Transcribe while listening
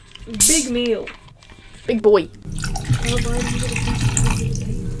Big meal. Big boy. Maybe.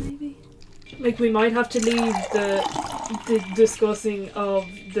 Like, we might have to leave the discussing of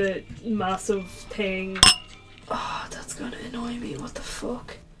the massive thing. Oh, that's gonna annoy me. What the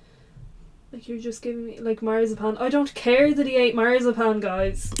fuck? Like, you're just giving me, like, marzipan. I don't care that he ate marzipan,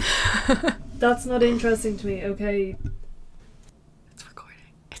 guys. That's not interesting to me, okay? It's recording.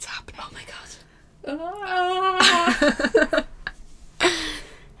 It's happening. Oh my god.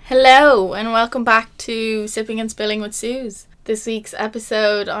 Hello, and welcome back to Sipping and Spilling with Suze. This week's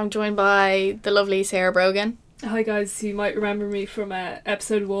episode, I'm joined by the lovely Sarah Brogan. Hi guys, you might remember me from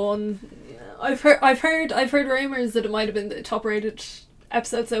episode 1. I've heard rumours that it might have been the top rated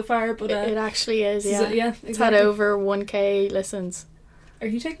episode so far, but it actually is, yeah. Exactly. It's had over 1k listens. Are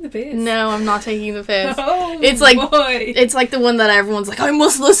you taking the piss? No, I'm not taking the piss. Oh, it's like boy. It's like the one that everyone's like, I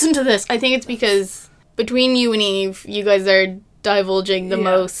must listen to this. I think it's because between you and Eve, you guys are divulging the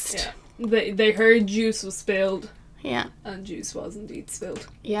most. Yeah. They heard juice was spilled. Yeah. And juice was indeed spilled.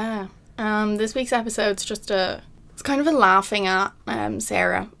 Yeah. This week's episode's just it's kind of a laughing at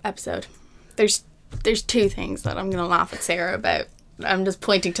Sarah episode. There's two things that I'm gonna laugh at Sarah about. I'm just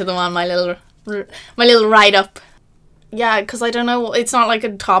pointing to them on my little write up. Yeah, because I don't know. It's not like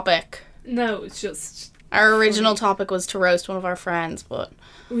a topic. No, it's just our original topic was to roast one of our friends, but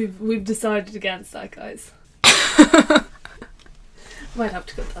we've decided against that, guys. Might have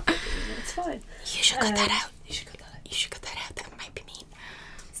to cut that bit in. It's fine. You should cut that out. You should cut that out. You should cut that out. That might be mean.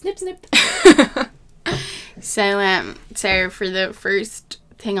 Snip, snip. So, Sarah, for the first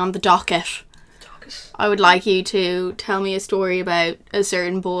thing on the docket, I would like you to tell me a story about a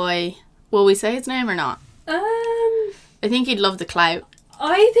certain boy. Will we say his name or not? I think you'd love the clout.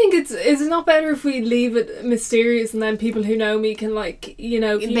 I think it's not better if we leave it mysterious and then people who know me can, like, you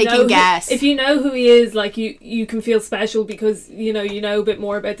know, they can guess. If you know who he is, like, you can feel special because, you know a bit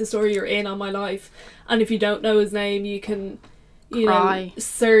more about the story you're in on my life. And if you don't know his name, you can, you know,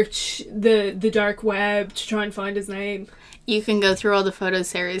 search the dark web to try and find his name. You can go through all the photos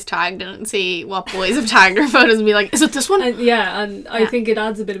Sarah's tagged in and see what boys have tagged her photos and be like, is it this one? I think it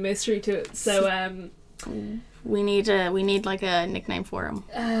adds a bit of mystery to it. So, we need like a nickname for him.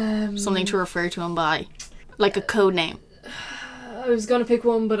 Something to refer to him by. Like a code name. I was going to pick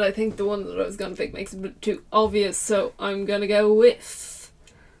one, but I think the one that I was going to pick makes it a bit too obvious, so I'm going to go with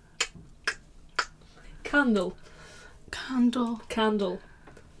Candle. Candle.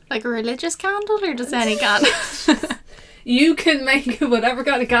 Like a religious candle or just any candle? You can make whatever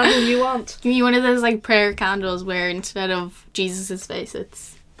kind of candle you want. Give me one of those like prayer candles where instead of Jesus' face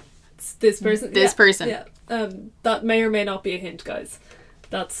it's this person. This person. Yeah. That may or may not be a hint, guys.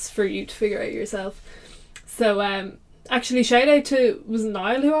 That's for you to figure out yourself. So, actually, shout out to, was it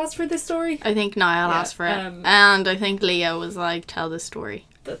Niall who asked for this story? I think Niall asked for it. And I think Leo was like, tell this story.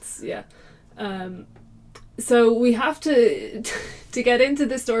 That's, yeah. So we have to get into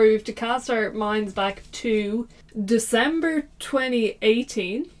this story, we have to cast our minds back to December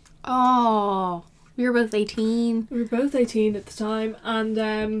 2018. Oh, we were both 18. We were both 18 at the time,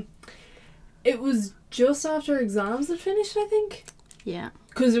 and it was just after exams had finished, I think. Yeah.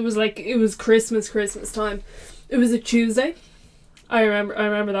 Because it was Christmas time. It was a Tuesday. I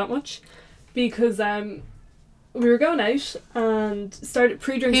remember that much. Because we were going out and started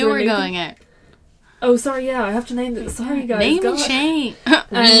pre-drinks. Who were going out? Oh, sorry, yeah, I have to name it. Sorry, guys. Name and shame.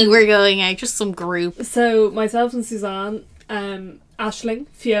 We were going out, just some group. So, myself and Suzanne, Aisling,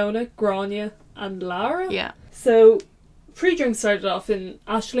 Fiona, Grania, and Lara. Yeah. So, pre-drink started off in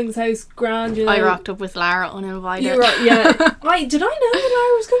Aisling's house, grand, you know. I rocked up with Lara uninvited. You rocked, yeah. Did I know that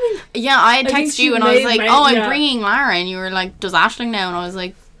Lara was coming? Yeah, I had texted you and I was like, I'm bringing Lara. And you were like, does Aisling know? And I was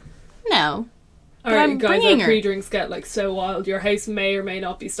like, no. Alright, guys, our pre-drinks get, like, so wild. Your house may or may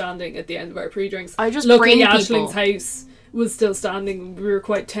not be standing at the end of our pre-drinks. I just Luckily, bring Aisling's house was still standing. We were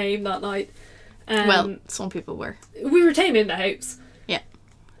quite tame that night. Well, some people were. We were tame in the house. Yeah.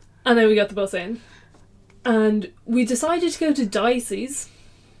 And then we got the bus in. And we decided to go to Dicey's.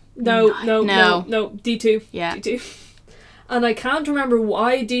 No, D2. Yeah. D2. And I can't remember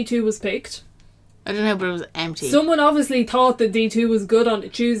why D2 was picked. I don't know, but it was empty. Someone obviously thought that D2 was good on a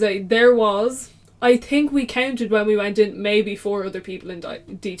Tuesday. There was, I think we counted when we went in, maybe 4 other people in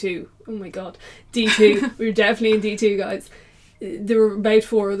D2. Oh my god. D2. We were definitely in D2, guys. There were about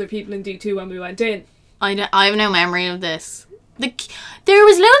 4 other people in D2 when we went in. I have no memory of this. There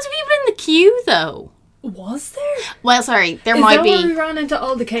was loads of people in the queue, though. Was there? Well, sorry, there might be. Is that where we ran into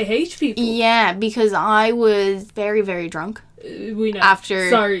all the KH people? Yeah, because I was very, very drunk. We know. After.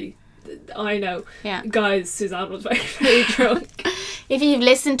 Sorry. I know. Yeah. Guys, Suzanne was very, very drunk. If you've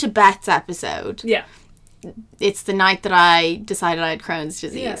listened to Beth's episode. Yeah. it's the night that I decided I had Crohn's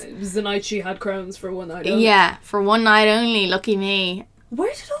disease. Yeah, it was the night she had Crohn's for one night only. Yeah, for one night only. Lucky me.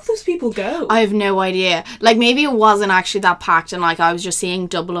 Where did all those people go? I have no idea. Like, maybe it wasn't actually that packed and, like, I was just seeing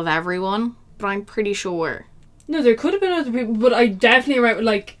double of everyone. But I'm pretty sure. No, there could have been other people, but I definitely remember,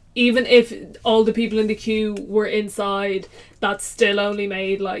 like, even if all the people in the queue were inside, that still only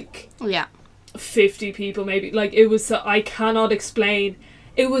made, like, Yeah. 50 people maybe. Like, it was so, I cannot explain.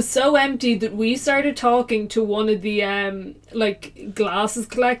 It was so empty that we started talking to one of the, like, glasses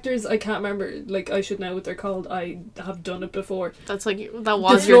collectors. I can't remember, like, I should know what they're called. I have done it before. That's like, that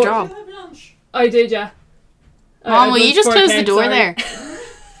was your job. I did, yeah. Mom, will you just close the door there?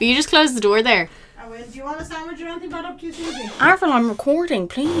 Will you just close the door there? Do you want a sandwich or anything bad up to you, Susie? Avril, I'm recording,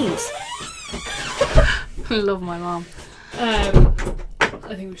 please. I love my mom.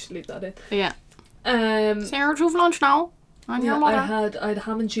 I think we should leave that in. Yeah. Sarah, do you have lunch now? I'm your mother. I had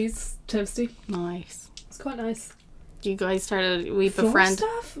ham and cheese toasty. Nice. It's quite nice. You guys started, we befriend.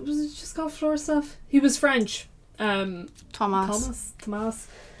 Florstaff? Was it just called Florstaff? He was French. Thomas. Thomas,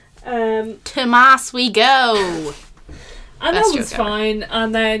 we go. And Best that was joke ever. fine.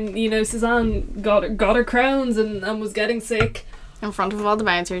 And then, you know, Suzanne got her Crohn's and was getting sick. In front of all the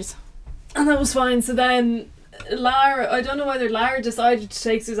bouncers. And that was fine. So then Lara, I don't know whether Lara decided to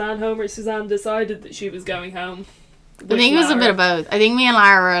take Suzanne home or Suzanne decided that she was going home. I think it was a bit of both. I think me and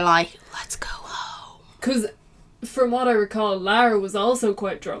Lara were like, let's go home. Because from what I recall, Lara was also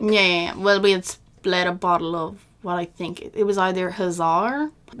quite drunk. Yeah. Well, we had split a bottle of what I think, it was either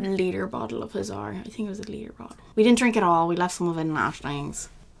Hussar, liter bottle of Hussar. I think it was a liter bottle. We didn't drink it all. We left some of it in Ashling's.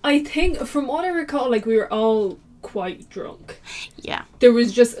 I think, from what I recall, like, we were all quite drunk. Yeah. There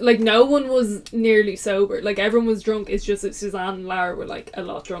was just, like, no one was nearly sober. Like, everyone was drunk. It's just that Suzanne and Lara were, like, a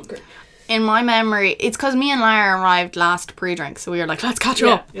lot drunker. In my memory, it's because me and Lara arrived last pre-drink, so we were like, let's catch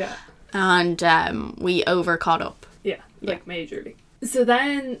up. Yeah. And we over caught up. Yeah, like, majorly. So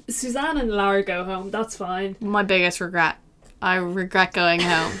then Suzanne and Lara go home. That's fine. My biggest regret. I regret going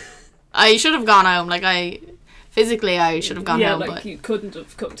home. I should have gone home. Like, physically I should have gone home. Yeah, like, but you couldn't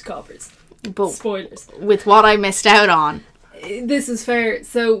have come to Coppers. But spoilers. With what I missed out on. This is fair.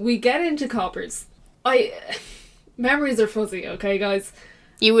 So we get into Coppers. Memories are fuzzy, okay, guys?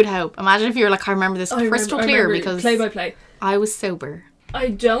 You would hope. Imagine if you were like, I remember this crystal clear because play by play. I was sober. I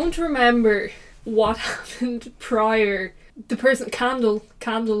don't remember what happened prior. The person, Candle,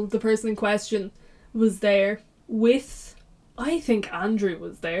 the person in question, was there with, I think Andrew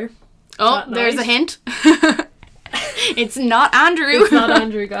was there. Oh, there's a hint. It's not Andrew. It's not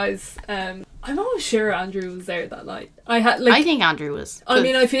Andrew, guys. I'm almost sure Andrew was there that night. I think Andrew was. I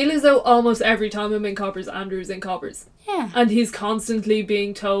mean, I feel as though almost every time I'm in Coppers, Andrew's in Coppers. Yeah. And he's constantly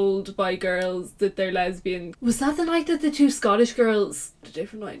being told by girls that they're lesbian. Was that the night that the two Scottish girls... A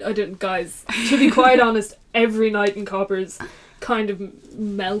different night? I didn't, guys. To be quite honest, every night in Coppers kind of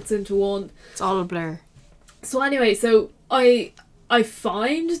melts into one. It's all a blur. So anyway, so I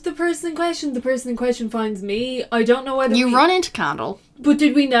find the person in question. The person in question finds me. I don't know whether you run into Candle. But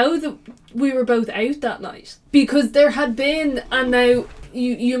did we know that we were both out that night? Because there had been, and now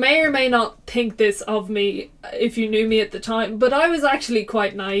you may or may not think this of me if you knew me at the time, but I was actually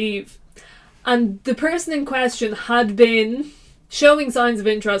quite naive. And the person in question had been showing signs of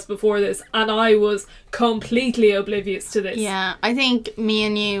interest before this, and I was completely oblivious to this. Yeah, I think me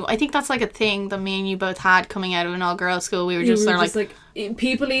and you, I think that's like a thing that me and you both had coming out of an all-girls school. We were just like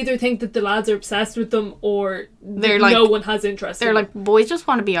people either think that the lads are obsessed with them or they're like, no one has interest in them. They're like, boys just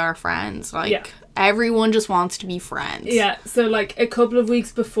want to be our friends. Like, everyone just wants to be friends. Yeah, so like a couple of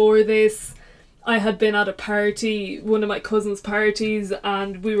weeks before this, I had been at a party, one of my cousin's parties,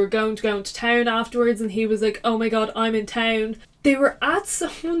 and we were going to go into town afterwards, and he was like, oh my god, I'm in town. They were at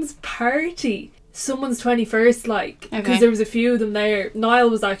someone's party. Someone's 21st, like, because there was a few of them there.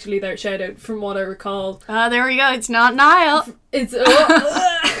 Niall was actually there, shout out, from what I recall. There we go, it's not Niall. It's,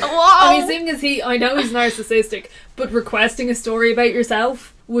 I mean, seeing as I know he's narcissistic, but requesting a story about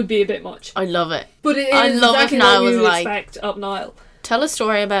yourself would be a bit much. I love it. But it I is love exactly if Niall what was you would like, expect of Niall. Tell a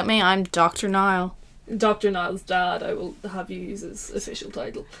story about me, I'm Dr. Niall. Dr. Niall's dad, I will have you use his official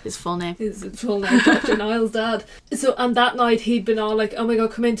title. His full name. His full name, Dr. Niall's dad. So, and that night he'd been all like, oh my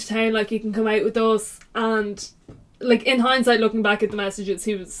god, come into town, like, you can come out with us. And, like, in hindsight, looking back at the messages,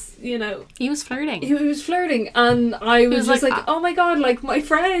 he was, you know... He was flirting. He was flirting, and I was just like, oh my god, like, my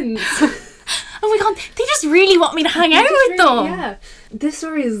friends. Oh my god, they just really want me to hang out with them. Yeah. This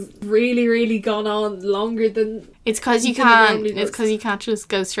story has really, really gone on longer than... It's because you can't. It's because you can't just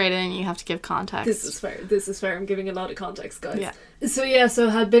go straight in. You have to give context. This is fair. I'm giving a lot of context, guys. Yeah. So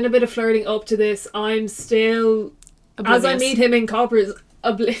had been a bit of flirting up to this. I'm still... Oblivious. As I meet him in Coppers,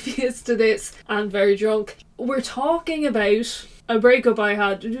 oblivious to this and very drunk. We're talking about a breakup I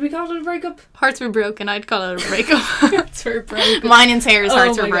had. Did we call it a breakup? Hearts were broken. I'd call it a breakup. Hearts were broken. Mine and Sarah's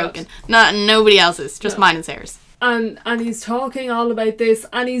hearts Oh were my broken. Not nobody else's. Just No. mine and Sarah's. And he's talking all about this,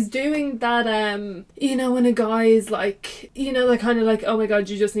 and he's doing that, you know, when a guy is like, you know, they're kind of like, oh my god,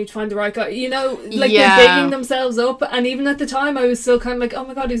 you just need to find the right guy, you know, like Yeah. they're bigging themselves up. And even at the time I was still kind of like, oh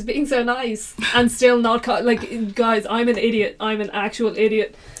my god, he's being so nice, and still not like, guys, I'm an idiot, I'm an actual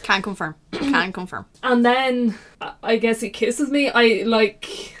idiot. Can confirm. Can confirm. And then I guess he kisses me. I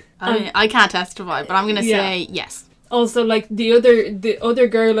can't testify, but I'm gonna Yeah. say yes. Also, like, the other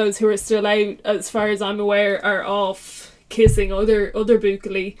girlos who are still out, as far as I'm aware, are off kissing other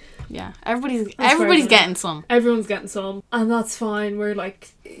bookily. Yeah, everybody's far as I know. getting some. Everyone's getting some, and that's fine. We're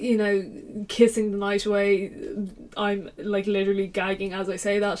like, you know, kissing the night away. I'm like literally gagging as I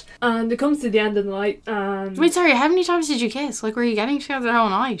say that. And it comes to the end of the night, and Wait, sorry, how many times did you kiss? Like, were you getting together the whole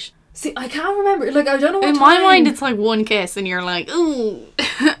night? see, I can't remember. Like, I don't know what In time. my mind, it's like one kiss, and you're like, ooh,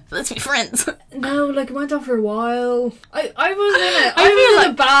 let's be friends. No, like, it went on for a while. I was in a, I feel was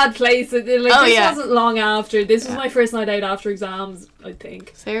in a bad place. Like, Oh, this yeah. wasn't long after. This was Yeah. my first night out after exams, I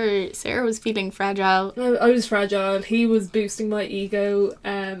think. Sarah was feeling fragile. I was fragile. He was boosting my ego.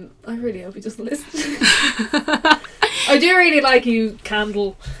 I really hope he doesn't listen. I do really like you,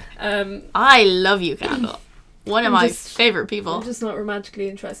 Candle. I love you, Candle. One of I'm my just- favourite I'm people. just not romantically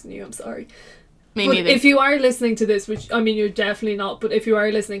interested in you. I'm sorry. Me But neither. if you are listening to this, which, I mean, you're definitely not, but if you are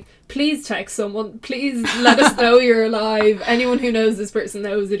listening, please text someone. Please let us know you're alive. Anyone who knows this person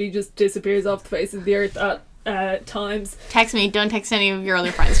knows that he just disappears off the face of the earth at times. Text me. Don't text any of your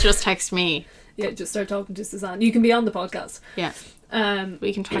other friends. Just text me. Yeah, just start talking to Suzanne. You can be on the podcast. Yeah. Um,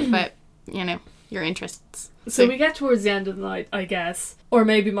 We can talk about, you know, your interests. so we get towards the end of the night, I guess. Or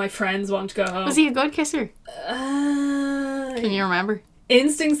maybe my friends want to go home. Was he a good kisser? Can you remember?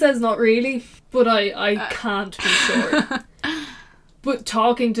 Instinct says not really, but I can't be sure. But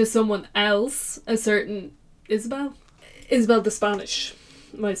talking to someone else, a certain Isabel the Spanish,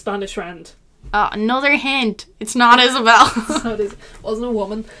 my Spanish friend, Another hint. It's not Isabel. so it wasn't a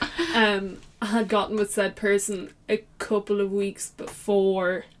woman, had gotten with said person a couple of weeks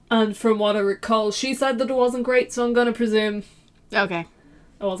before, and from what I recall, she said that it wasn't great, so I'm going to presume Okay.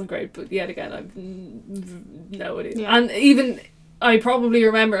 it wasn't great, but yet again, I've no idea. Yeah. And even, I probably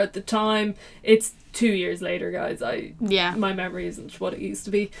remember at the time, it's 2 years later, guys. Yeah. My memory isn't what it used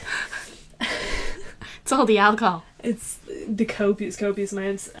to be. It's all the alcohol. It's the copious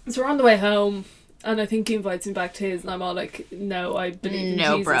amounts. So we're on the way home, and I think he invites me back to his, and I'm all like, no, I believe in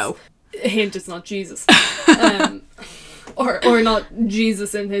No, Jesus. bro. Hint, it's not Jesus. Or not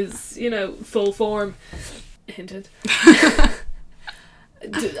Jesus in his, you know, full form. Hinted.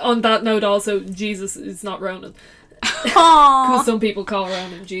 On that note, also, Jesus is not Ronan. Because Aww. some people call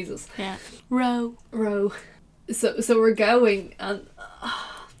Ronan Jesus. Yeah. Row. So we're going, and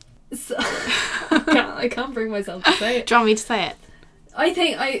so I can't bring myself to say it. Do you want me to say it? I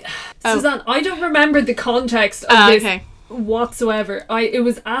think Oh. Suzanne, I don't remember the context of this Okay. whatsoever. It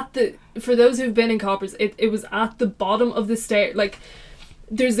was at the, for those who've been in Coppers, it was at the bottom of the stair. Like,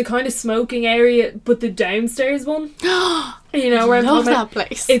 there's the kind of smoking area, but the downstairs one. You know where I'm Love talking about? that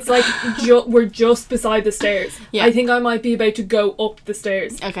place. It's like we're just beside the stairs. Yeah. I think I might be about to go up the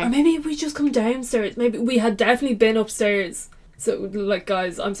stairs. Okay. Or maybe we just come downstairs. Maybe we had definitely been upstairs. So, like,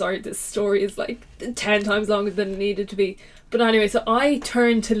 guys, I'm sorry, this story is like 10 times longer than it needed to be. But anyway, so I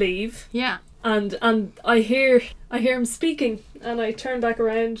turn to leave, Yeah. and I hear him speaking, and I turn back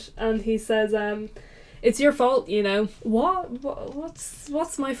around, and he says, it's your fault, you know.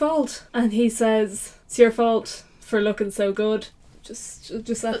 What's my fault? And he says, it's your fault for looking so good. Just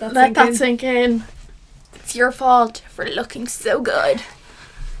let that sink in. in. It's your fault for looking so good.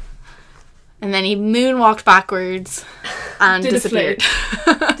 And then he moonwalked backwards and Did a disappeared.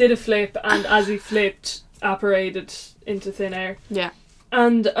 Did a flip, and as he flipped, apparated into thin air. Yeah.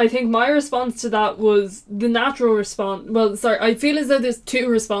 And I think my response to that was the natural response. Well, sorry, I feel as though there's two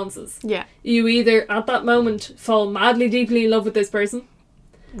responses. Yeah. You either, at that moment, fall madly, deeply in love with this person,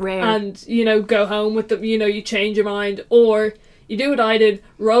 Rare. and, you know, go home with them, you know, you change your mind, or you do what I did,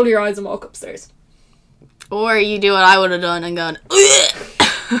 roll your eyes and walk upstairs. Or you do what I would have done and gone,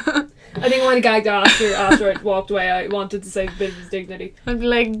 I think I would have gagged after I'd walked away. I wanted to save a bit of his dignity. I'd be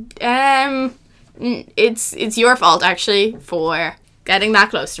like, it's your fault actually for getting that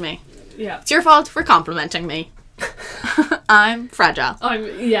close to me. Yeah. It's your fault for complimenting me. I'm fragile.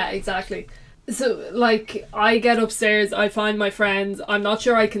 Yeah, exactly. So, like, I get upstairs, I find my friends, I'm not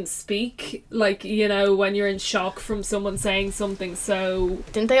sure I can speak, like, you know, when you're in shock from someone saying something so...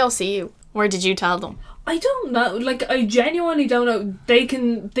 Didn't they all see you? Or did you tell them? I don't know. Like, I genuinely don't know. They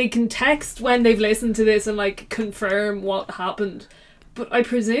can text when they've listened to this and, like, confirm what happened. But I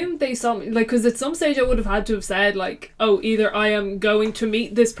presume they saw me, like, because at some stage I would have had to have said, like, oh, either I am going to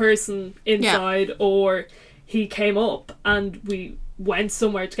meet this person inside or he came up and we went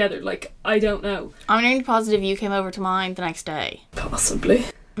somewhere together. Like, I don't know. I'm nearly positive you came over to mine the next day. Possibly.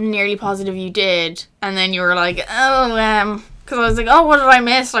 I'm nearly positive you did. And then you were like, oh, because I was like, oh, what did I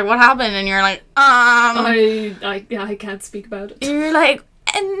miss? Like, what happened? And you're like, I can't speak about it. And you're like,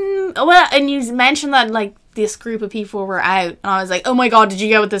 well, and you mentioned that, like, this group of people were out. And I was like, oh my God, did you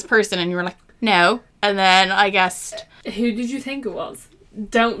go with this person? And you were like, no. And then I guessed. Who did you think it was?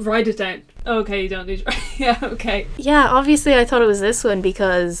 Don't write it down. Okay, you don't need to. Yeah, okay. Yeah, obviously I thought it was this one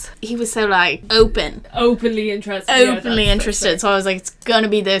because he was so, like, openly interested. Openly interested. So I was like, it's gonna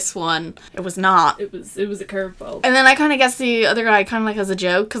be this one. It was not. It was a curveball. And then I kind of guessed the other guy kind of like as a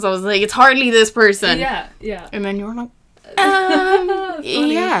joke because I was like, it's hardly this person. Yeah. And then you were like,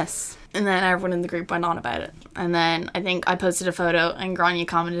 yes. And then everyone in the group went on about it. And then I think I posted a photo and Grania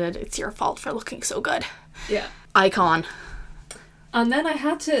commented, it's your fault for looking so good. Yeah. Icon. And then I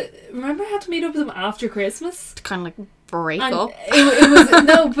had to meet up with him after Christmas. To kind of like break and up. It was,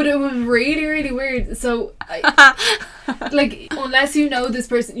 no, but it was really, really weird. So, like, unless you know this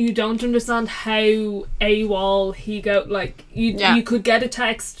person, you don't understand how AWOL he go. Like, you could get a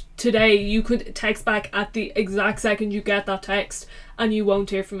text today, you could text back at the exact second you get that text, and you won't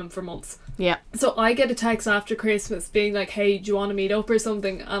hear from him for months. Yeah. So I get a text after Christmas being like, hey, do you want to meet up or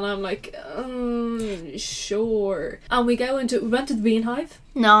something? And I'm like, sure. And we went to the Beehive.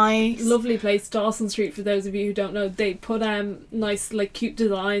 Nice. Lovely place, Dawson Street, for those of you who don't know. They put nice, like, cute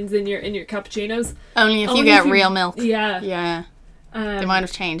designs in your cappuccinos. Only if you get real milk. Yeah. They might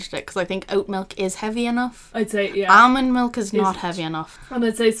have changed it because I think oat milk is heavy enough. I'd say, yeah. Almond milk is not heavy enough. And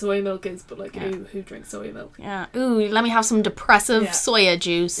I'd say soy milk is, but, like, who drinks soy milk? Yeah. Ooh, let me have some depressive soya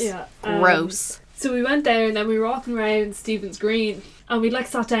juice. Yeah. Gross. So we went there and then we were walking around Stephen's Green and we, like,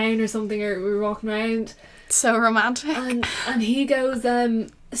 sat down or something, or we were walking around. So romantic. And he goes,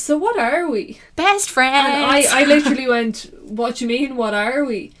 so what are we? Best friends. And I literally went, what you mean, what are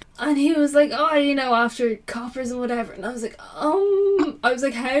we? And he was like, oh, you know, after coppers and whatever. And I was like,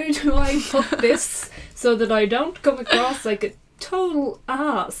 how do I put this so that I don't come across like a total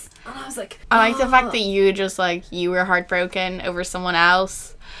ass? And I was like, I like the fact that you just, like, you were heartbroken over someone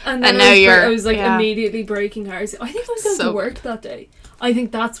else. And then I was like immediately breaking hearts. I think I was going to work that day. I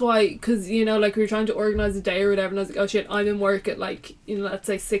think that's why, because, you know, like, we were trying to organise a day or whatever, and I was like, oh shit, I'm in work at, like, you know, let's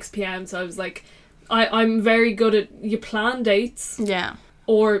say 6 p.m. So I was like, I'm very good at, you plan dates. Yeah.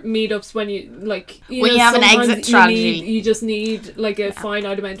 Or meetups when you, like, when you have an exit strategy. You just need, like, a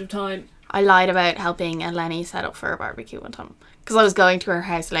finite amount of time. I lied about helping Eleni set up for a barbecue one time. Because I was going to her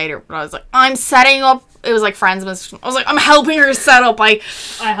house later, but I was like, I'm setting up. It was like friends. I was like, I'm helping her set up. I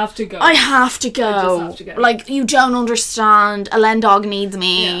have to go. I have to go. I just have to go. Like, you don't understand. Elen Dog needs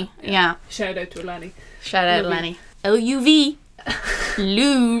me. Yeah. Shout out to Eleni. Shout out Eleni. LUV.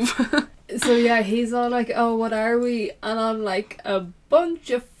 Louvre. So yeah, he's all like, oh, what are we? And I'm like, a bunch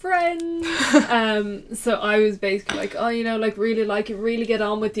of friends. So I was basically like, oh, you know, like, really like it, really get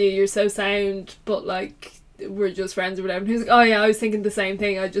on with you, you're so sound, but, like, we're just friends or whatever. And he was like, oh yeah, I was thinking the same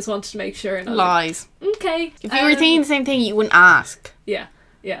thing, I just wanted to make sure. And lies. Like, okay. If you were thinking the same thing, you wouldn't ask. Yeah.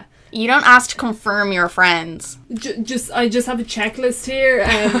 You don't ask to confirm your friends. I just have a checklist here,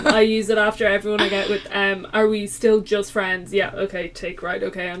 and I use it after everyone I get with. Are we still just friends? Yeah. Okay. Take right.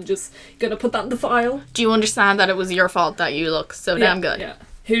 Okay. I'm just gonna put that in the file. Do you understand that it was your fault that you look so damn good? Yeah.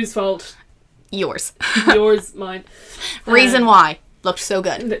 Whose fault? Yours. Yours. Mine. Reason why looked so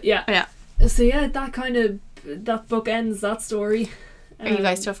good. Yeah. So yeah, that book ends that story. Are you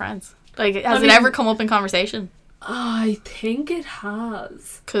guys still friends? Like, has it ever come up in conversation? I think it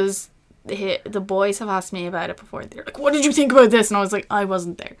has. Because the boys have asked me about it before. They're like, what did you think about this? And I was like, I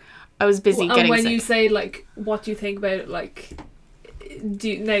wasn't there. I was busy getting sick. And when you say, like, what do you think about it, like,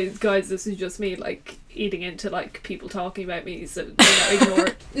 now, guys, this is just me, like, eating into, like, people talking about me, so do not ignore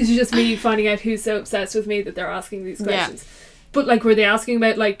it. This is just me finding out who's so obsessed with me that they're asking these questions. Yeah. But, like, were they asking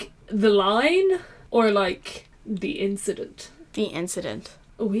about, like, the line or, like, the incident? The incident.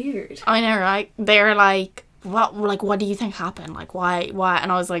 Weird. I know, right? They're like, what do you think happened? Like, why?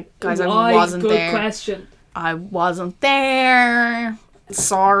 And I was like, guys, I wasn't there. Good question. I wasn't there.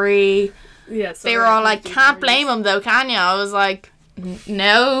 Sorry. Yeah. They were all like, can't blame him though, can you? I was like,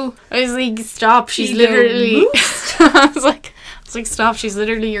 no. I was like, stop. She's literally. I was like, stop. She's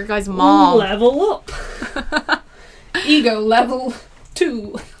literally your guy's mom. Level up. Ego level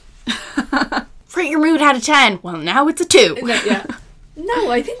 2. Rate your mood out of 10. Well, now it's a 2. Yeah.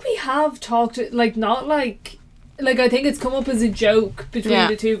 No, I think we have talked, like, not like I think it's come up as a joke between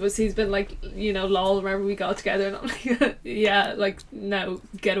the two of us. He's been like, you know, lol, remember we got together? And I'm like, yeah, like, no,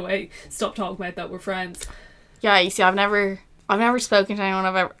 get away. Stop talking about that, we're friends. Yeah, you see, I've never spoken to anyone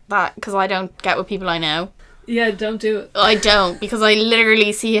about that because I don't get with people I know. Yeah, don't do it. I don't, because I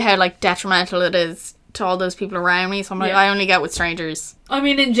literally see how, like, detrimental it is to all those people around me, so I'm like, I only get with strangers. I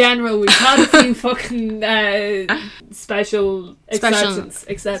mean, in general, we've had a few fucking special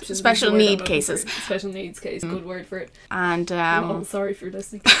need cases. Special needs case, good word for it. And oh, sorry for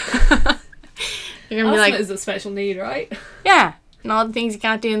listening. You're gonna be like, asthma is a special need, right? Yeah, and all the things you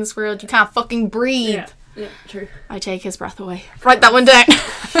can't do in this world, you can't fucking breathe. Yeah, true. I take his breath away. Write that one down.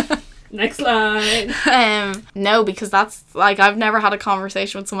 Next line. No, because that's, like, I've never had a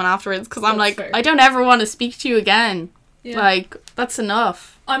conversation with someone afterwards, because I'm like, fair. I don't ever want to speak to you again. Yeah. Like, that's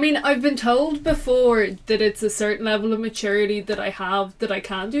enough. I mean, I've been told before that it's a certain level of maturity that I have that I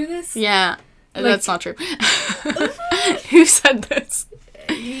can do this. Yeah, like, that's not true. Who said this?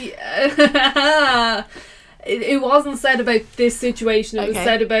 It wasn't said about this situation. It was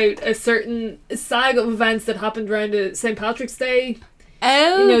said about a certain sag of events that happened around St. Patrick's Day.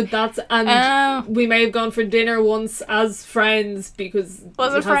 Oh. You know, we may have gone for dinner once as friends because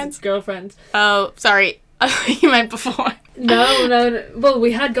was it friends? Girlfriend. Oh, sorry. I thought you meant before. No. Well,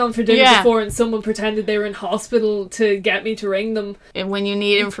 we had gone for dinner before and someone pretended they were in hospital to get me to ring them. And when you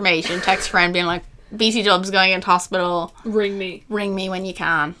need information, text a friend being like, BC Dub's going into hospital. Ring me when you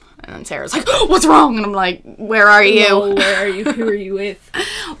can. And then Sarah's like, what's wrong? And I'm like, where are you? No, where are you? Who are you with?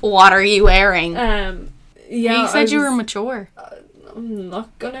 What are you wearing? Yeah. You said you were mature. I'm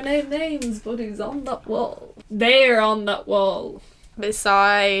not gonna name names, but he's on that wall. They're on that wall.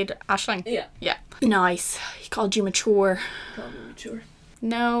 Beside Aisling? Yeah. Nice. He called you mature. Called me mature.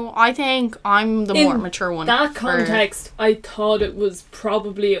 No, I think I'm the more mature one. In that context, I thought it was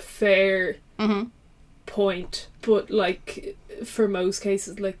probably a fair point. But, like, for most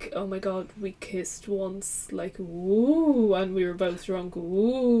cases, like, oh my god, we kissed once, like, woo, and we were both drunk,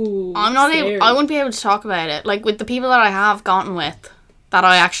 woo. I wouldn't be able to talk about it. Like, with the people that I have gotten with, that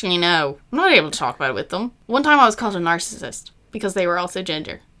I actually know, I'm not able to talk about it with them. One time I was called a narcissist, because they were also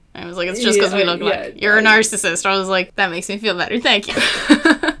ginger. I was like, it's just because we look like, you're a narcissist. I was like, that makes me feel better, thank you.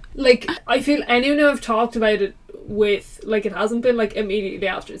 Like, I feel anyone who I've talked about it with, like, it hasn't been, like, immediately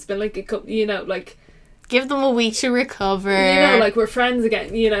after. It's been, like, a couple, you know, like... Give them a week to recover. You know, like, we're friends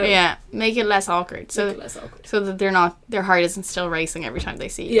again, you know. Yeah, make it less awkward. So that their heart isn't still racing every time they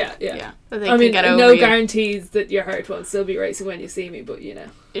see you. Yeah. So they can get over no you. guarantees that your heart won't still be racing when you see me, but, you know.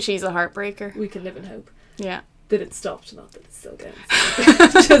 She's a heartbreaker. We can live in hope. Yeah. That it stopped, not that it's still going.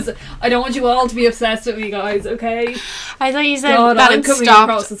 Just, I don't want you all to be obsessed with me, guys, okay? I thought you said God, that I'm it coming stopped.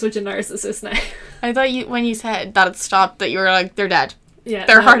 across as such a narcissist now. I thought when you said that it stopped, that you were like, they're dead. Yeah,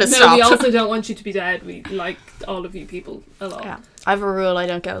 their heart has stopped. We also don't want you to be dead. We like all of you people a lot. Yeah, I have a rule: I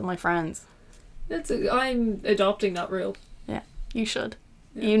don't get with my friends. I'm adopting that rule. Yeah, you should.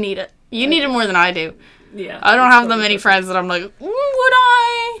 Yeah. You need it. You need it more than I do. Yeah, I don't have that many friends that I'm like, would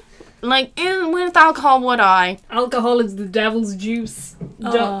I? Like, with alcohol, would I? Alcohol is the devil's juice.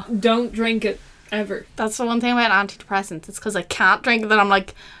 Don't drink it ever. That's the one thing about antidepressants. It's because I can't drink it that I'm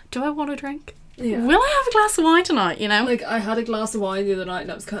like, do I want to drink? Yeah. Will I have a glass of wine tonight, you know? Like, I had a glass of wine the other night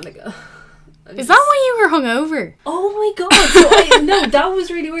and I was kind of like, Is that why you were hungover? Oh my god. No, that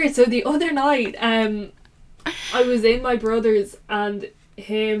was really weird. So the other night, I was in my brother's and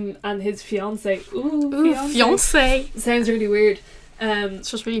him and his fiance. Ooh, fiance. Sounds really weird.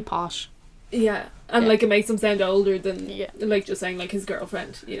 It's just really posh. Yeah. And like it makes him sound older than like just saying like his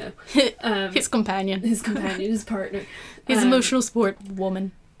girlfriend, you know. His companion. His partner. His emotional support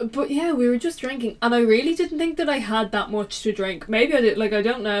woman. But yeah, we were just drinking and I really didn't think that I had that much to drink. Maybe I did, like I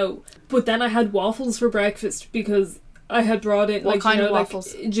don't know. But then I had waffles for breakfast because I had brought in what kind of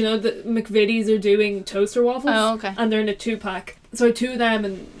waffles? Like, do you know that McVitie's are doing toaster waffles? Oh, okay. And they're in a 2-pack. So I had 2 of them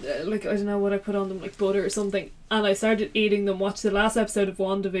and like I don't know what I put on them, like butter or something. And I started eating them, watched the last episode of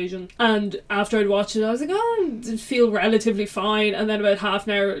WandaVision, and after I'd watched it I was like, oh, I feel relatively fine. And then about half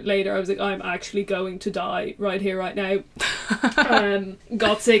an hour later I was like, I'm actually going to die right here, right now.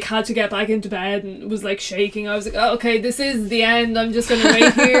 Got sick, had to get back into bed and was like shaking. I was like, oh, okay, this is the end. I'm just going to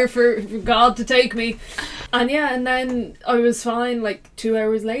wait here for God to take me. And yeah, and then I was fine like 2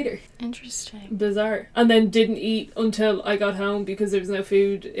 hours later. Interesting. Bizarre. And then didn't eat until I got home because there was no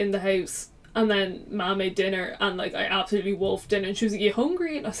food in the house. And then Ma made dinner and like I absolutely wolfed dinner and she was like, you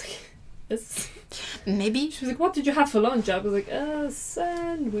hungry? And I was like, yes. Maybe. She was like, what did you have for lunch? I was like, a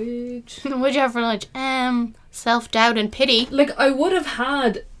sandwich. What did you have for lunch? Self-doubt and pity. Like I would have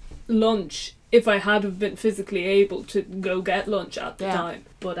had lunch if I had have been physically able to go get lunch at the time.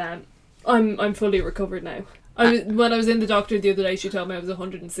 But I'm fully recovered now. When I was in the doctor the other day, she told me I was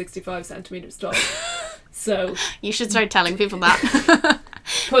 165 centimetres tall. So you should start telling people that.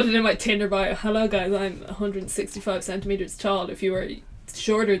 Put it in my Tinder bio. Hello guys, I'm 165 centimetres tall. If you were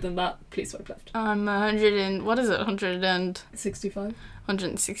shorter than that, please swipe left. I'm 65?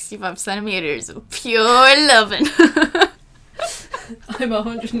 165 centimetres of pure loving. I'm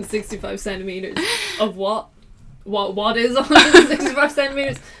 165 centimetres of what? What is 165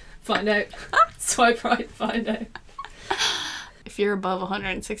 centimetres? Find out. Swipe right, find out. If you're above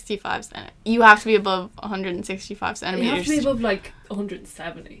 165 centimetres, you have to be above 165 centimetres. You have to be above like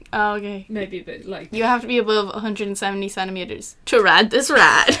 170. Oh, okay. Maybe a bit like... You have to be above 170 centimetres to ride this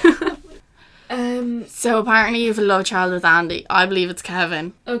ride. So apparently you have a love child with Andy. I believe it's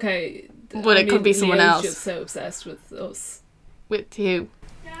Kevin. Okay. But it could be someone else. Just so obsessed with us. With who?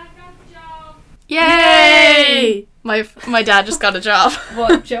 Dad got the job. Yay! My dad just got a job.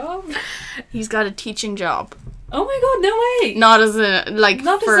 What job? He's got a teaching job. Oh my god, no way! Not as a, like,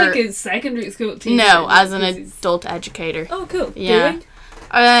 not for... as like a secondary school teacher. No, as an adult educator. Oh, cool. Yeah.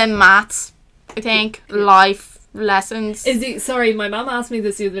 Doing? Maths, I think. Life lessons. Is he... Sorry, my mum asked me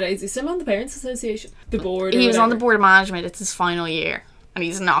this the other day. Is he still on the Parents Association? The board? He was on the board of management. It's his final year. And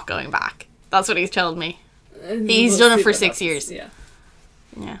he's not going back. That's what he's told me. He's done it for 6 years. Yeah.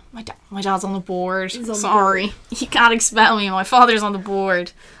 Yeah. My dad's on the board. He's on Sorry. The board. You can't expel me. My father's on the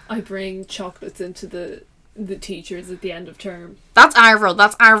board. I bring chocolates into the teachers at the end of term. That's our role.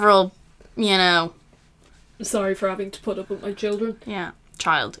 That's our role, you know. Sorry for having to put up with my children. Yeah.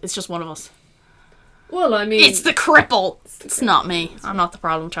 Child. It's just one of us. Well, I mean... It's the cripple. It's not me. I'm not the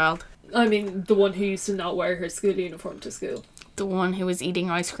problem child. I mean, the one who used to not wear her school uniform to school. The one who was eating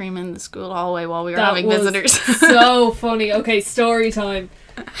ice cream in the school hallway while we were having visitors. So funny. Okay, story time.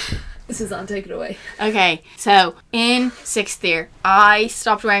 Suzanne, take it away. Okay, so in 6th year, I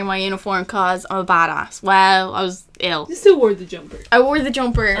stopped wearing my uniform because I'm a badass. Well, I was ill. You still wore the jumper. I wore the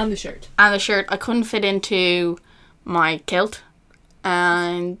jumper. And the shirt. And the shirt. I couldn't fit into my kilt.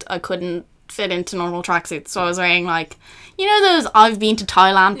 And I couldn't fit into normal tracksuits. So I was wearing, like, you know those I've been to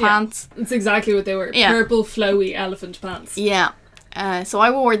Thailand pants? That's exactly what they were. Yeah. Purple, flowy elephant pants. Yeah. So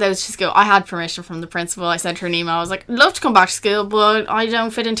I wore those to school. I had permission from the principal. I sent her an email. I was like, I'd love to come back to school, but I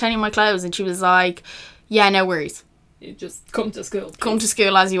don't fit into any of my clothes. And she was like, yeah, no worries. You just come to school. Please. Come to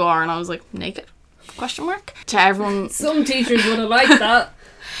school as you are. And I was like, naked? Question mark? To everyone. Some teachers would have liked that.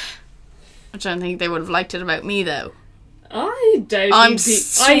 I don't think they would have liked it about me, though. I doubt I'm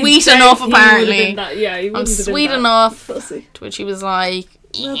sweet enough, apparently. I'm sweet enough. To which he was like,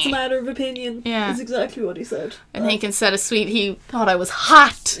 that's a matter of opinion. Yeah. That's exactly what he said. I think instead of sweet, he thought I was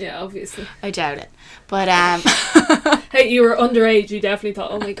hot. Yeah, obviously. I doubt it. But, hey, you were underage. You definitely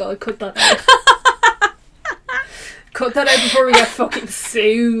thought, oh my god, cut that out. Cut that out before we get fucking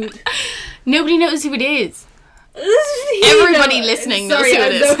sued. Nobody knows who it is. Everybody listening knows who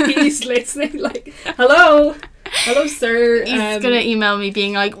it is. Sorry, he's listening. Like, hello, sir. He's gonna email me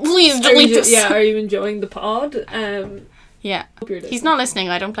being like, please delete this. Yeah, are you enjoying the pod? Yeah. He's not listening.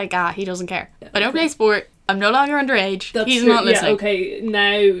 I don't play GA. He doesn't care. Yeah, I don't play sport. I'm no longer underage. He's true. not listening. Yeah, okay.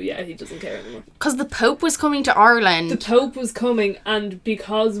 Now, yeah, he doesn't care anymore. Because the Pope was coming to Ireland. The Pope was coming, and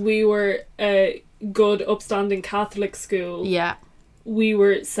because we were a good, upstanding Catholic school, yeah, we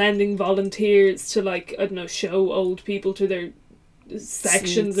were sending volunteers to, like, I don't know, show old people to their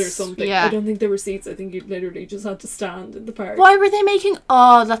sections or something. Yeah. I don't think there were seats. I think you literally just had to stand in the park. Why were they making...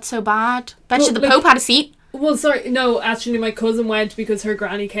 Oh, that's so bad. Bet you the Pope had a seat. Well, sorry, no, actually my cousin went because her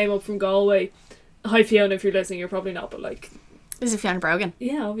granny came up from Galway. Hi Fiona, if you're listening, you're probably not, but like... This is Fiona Brogan.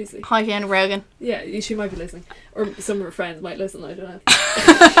 Yeah, obviously. Hi Fiona Brogan. Yeah, she might be listening. Or some of her friends might listen, I don't know.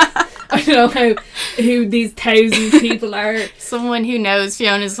 I don't know who these 1,000 people are. Someone who knows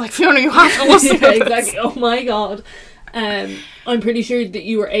Fiona's like, Fiona, you have to listen to this. Exactly, oh my god. I'm pretty sure that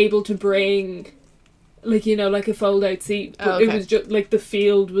you were able to bring... like, you know, like a fold out seat, but it was just like the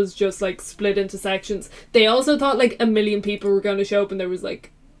field was just like split into sections. They also thought like 1 million people were going to show up, and there was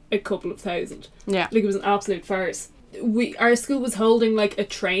like a couple of thousand. Yeah, like it was an absolute farce. Our school was holding like a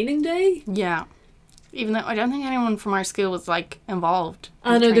training day. Yeah, even though I don't think anyone from our school was like involved.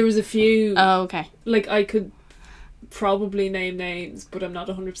 I know there was a few. Oh, okay. Like I could probably name names, but I'm not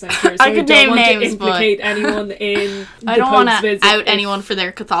 100% sure. So I could name names, to implicate anyone in. I don't want to out anyone for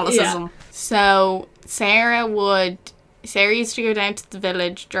their Catholicism. Yeah. So Sarah used to go down to the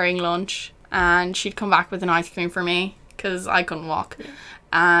village during lunch, and she'd come back with an ice cream for me because I couldn't walk. Yeah.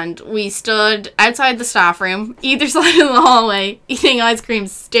 And we stood outside the staff room, either side of the hallway, eating ice cream,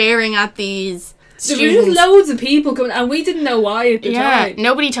 staring at these There were just loads of people coming, and we didn't know why at the time.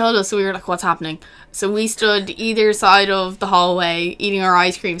 Nobody told us, so we were like, what's happening? So we stood either side of the hallway, eating our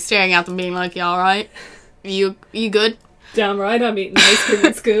ice cream, staring at them, being like, you alright? You good? Damn right, I'm eating ice cream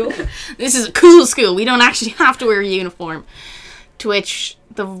at school. This is a cool school. We don't actually have to wear a uniform. To which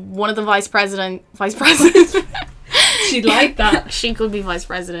one of the vice president. She'd like that. She could be vice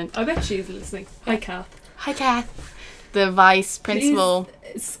president. I bet she's listening. Hi, Kath. Hi, Kath. The vice principal.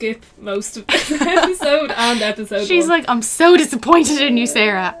 Please skip most of this episode and episode She's 1. like, I'm so disappointed in you,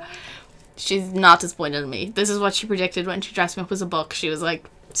 Sarah. She's not disappointed in me. This is what she predicted when she dressed me up as a book. She was like,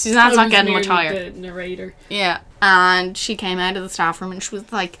 Suzanne's not getting much higher. The narrator. Yeah. And she came out of the staff room and she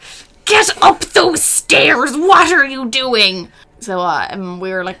was like, get up those stairs! What are you doing? So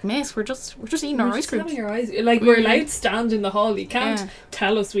we were like, Miss, we're just eating our ice cream. Like, we're allowed to stand in the hall. You can't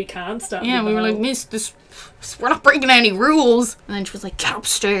tell us we can't stand in the hall. Yeah, we were like, Miss, we're not breaking any rules. And then she was like, get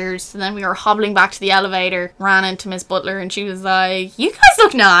upstairs. And then we were hobbling back to the elevator, ran into Miss Butler, and she was like, you guys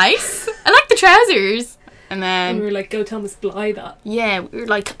look nice. I like the trousers. And then... we were like, go tell Miss Bly that. Yeah, we were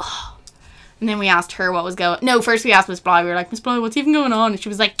like, oh. And then we asked her what was going... No, first we asked Miss Bly. We were like, Miss Bly, what's even going on? And she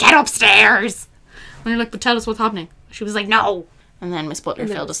was like, get upstairs. And we were like, but tell us what's happening. She was like, no. And then Miss Butler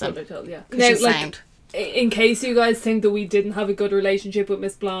filled us in. Yeah. Because she's sound. In case you guys think that we didn't have a good relationship with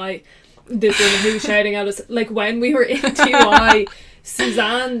Miss Bly, this woman who was shouting at us, like when we were in TY,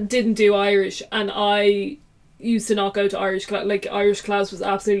 Suzanne didn't do Irish, and I used to not go to Irish class. Like, Irish class was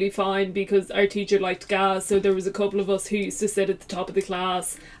absolutely fine because our teacher liked gas, so there was a couple of us who used to sit at the top of the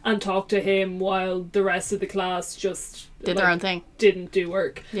class and talk to him while the rest of the class just did their own thing, didn't do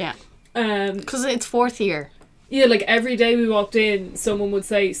work. Yeah. Because it's 4th year. Yeah, like every day we walked in, someone would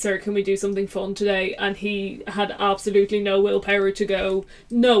say, sir, can we do something fun today? And he had absolutely no willpower to go,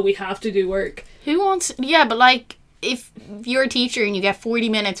 no, we have to do work. Who wants... Yeah, but like, if you're a teacher and you get 40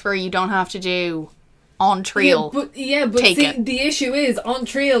 minutes where you don't have to do on trail, but see, the issue is, on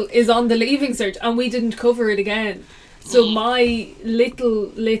trail is on the leaving cert, and we didn't cover it again. So my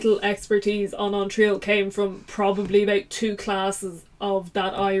little expertise on trail came from probably about 2 classes of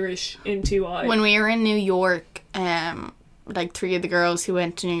that Irish in 2I. When we were in New York, like 3 of the girls who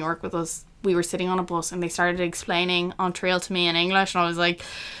went to New York with us, we were sitting on a bus and they started explaining on trail to me in English, and I was like,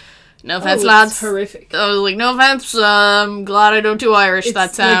 no offense, lads. Horrific. I was like, no offense, I'm glad I don't do Irish. It's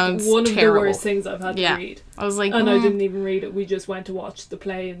that sounds like one of terrible. the worst things I've had to read. I was like, and I didn't even read it. We just went to watch the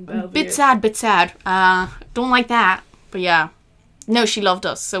play in Bellevue. Bit sad. Don't like that. But yeah. No, she loved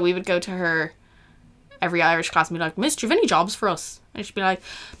us. So we would go to her every Irish class and be like, Miss, do you have any jobs for us? And she'd be like,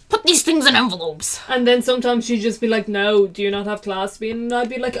 put these things in envelopes. And then sometimes she'd just be like, no, do you not have class to be in? And I'd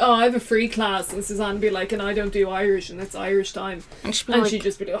be like, oh, I have a free class. And Suzanne would be like, and I don't do Irish, and it's Irish time. And she'd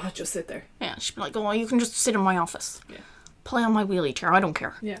just be like, oh, just sit there. Yeah, she'd be like, oh, you can just sit in my office. Yeah. Play on my wheelie chair, I don't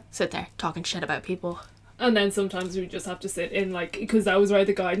care. Yeah. Sit there, talking shit about people. And then sometimes we'd just have to sit in, like, because that was where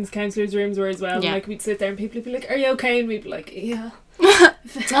the guidance counsellors' rooms were as well. Yeah. And, like, we'd sit there and people would be like, are you okay? And we'd be like, yeah.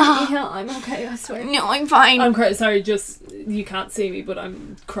 Yeah, I'm okay, I swear. No, I'm fine. I'm sorry, just, you can't see me, but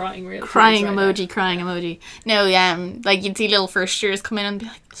I'm crying real crying right emoji, now. crying emoji. No, like, you'd see little first years come in and be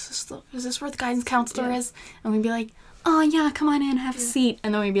like, is this where the guidance counsellor is? And we'd be like, oh yeah, come on in, have a seat.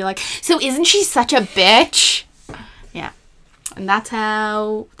 And then we'd be like, so isn't she such a bitch? Yeah. And that's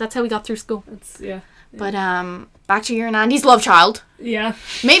how we got through school. Yeah. But back to your and Andy's love child. Yeah.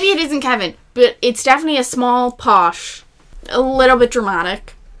 Maybe it isn't Kevin, but it's definitely a small posh, a little bit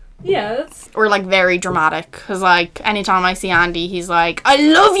dramatic. Yeah, or like very dramatic, because like anytime I see Andy, he's like, I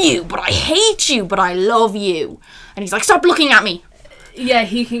love you, but I hate you, but I love you, and he's like, stop looking at me. Yeah,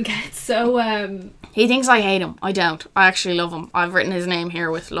 he can get so he thinks I hate him. I don't. I actually love him. I've written his name here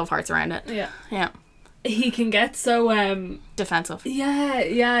with love hearts around it. Yeah he can get so defensive. Yeah,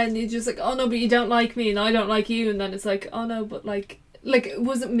 and you're just like, oh no, but you don't like me and I don't like you, and then it's like, oh no, but like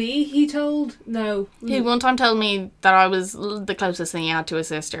was it me he told? No. He one time told me that I was the closest thing he had to a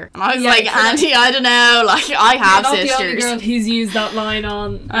sister, and I was like, Auntie, I don't know, like I have sisters. Not the only girl he's used that line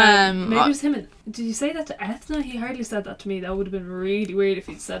on. Maybe it was him. And did you say that to Ethna? He hardly said that to me. That would have been really weird if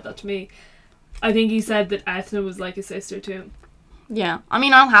he'd said that to me. I think he said that Ethna was like a sister to him. Yeah, I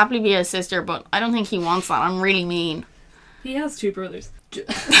mean, I'll happily be a sister, but I don't think he wants that. I'm really mean. He has 2 brothers.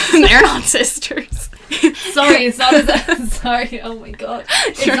 They're not sisters. Sorry, it's not as sorry, oh my god.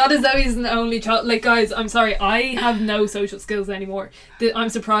 It's not as though he's an only child. Like, guys, I'm sorry, I have no social skills anymore. I'm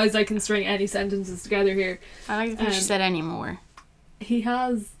surprised I can string any sentences together here. I like the way she said anymore. He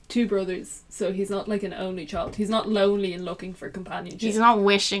has 2 brothers, so he's not like an only child. He's not lonely and looking for companionship. He's not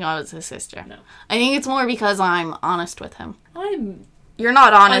wishing I was his sister. No. I think it's more because I'm honest with him. You're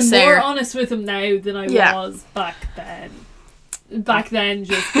not honest, I'm Sarah. more honest with him now than I was back then. back then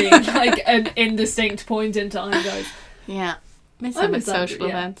just being like an indistinct point in time, guys. Yeah. Miss I'm him at with Sandra, social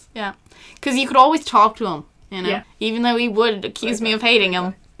yeah. events. Yeah. Because you could always talk to him, you know? Yeah. Even though he would accuse me of hating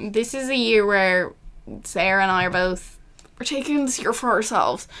him. This is a year where Sarah and I are both... We're taking this year for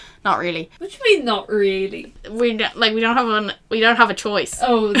ourselves. Not really. What do you mean, not really? We don't have a choice.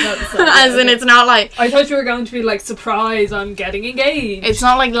 Oh, that's As in, it's not like... I thought you were going to be like, surprise, I'm getting engaged. It's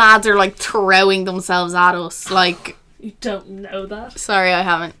not like lads are like throwing themselves at us. Like... You don't know that. Sorry, I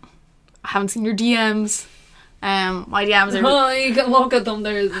haven't seen your DMs. My DMs are... Oh, you can look at them.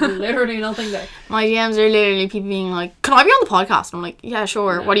 There's literally nothing there. My DMs are literally people being like, can I be on the podcast? And I'm like, yeah,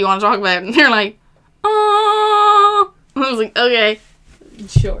 sure. No. What do you want to talk about? And they're like, oh. I was like, okay.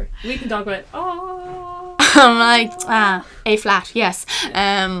 Sure. We can talk about it. Oh. I'm like, A flat, yes.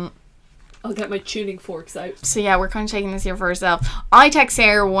 I'll get my tuning forks out. So yeah, we're kind of taking this here for ourselves. I text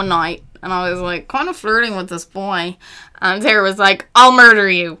Sarah one night and I was like, kind of flirting with this boy. And Sarah was like, I'll murder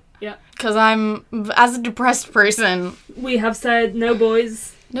you. Yeah. Because I'm, as a depressed person... We have said no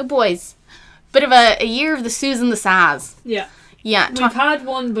boys. No boys. Bit of a year of the Susan the Saz. Yeah. Yeah. We've had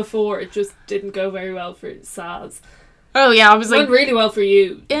one before. It just didn't go very well for Saz. Oh yeah, I was It like... went really well for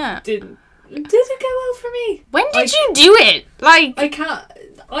you. Yeah. Did it go well for me? When did you do it? Like... I can't...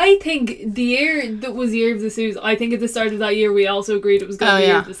 I think the year that was Year of the Suze, I think at the start of that year we also agreed it was going to be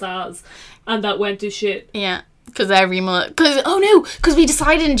Year of the Saz. And that went to shit. Yeah. Because every month... Because we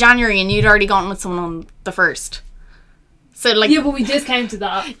decided in January and you'd already gotten with someone on the 1st. So like... Yeah, but we discounted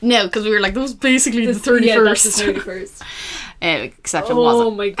that. No, because we were like, that was basically the 31st. Yeah, that's the 31st. Except it wasn't.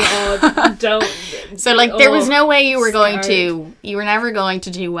 Oh my god, don't. So like, there was no way you were scared. you were never going to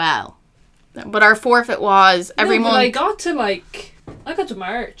do well. But our forfeit was every month... I got to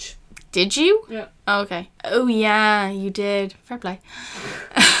March. Did you? Yeah. Oh, okay. Oh yeah, you did. Fair play.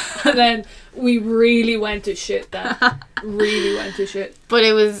 And then we really went to shit then. Really went to shit. But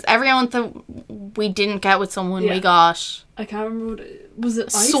it was every month that we didn't get with someone, we got... I can't remember what it was. It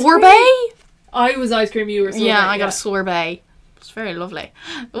ice sorbet? cream? I was ice cream, you were sorbet. Yeah, I got a sorbet. It was very lovely.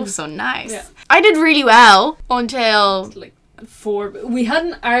 It was so nice. Yeah. I did really well until... Like, we had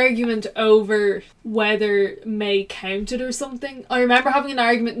an argument over whether May counted or something. I remember having an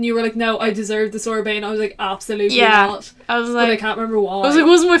argument and you were like, no, I deserve the sorbet, and I was like, absolutely not. I was But like... I can't remember why. I was like, it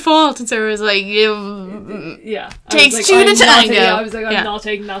wasn't my fault. And Sarah was like, you... Yeah. Takes I was two like, to tango. I was like, I'm Yeah. not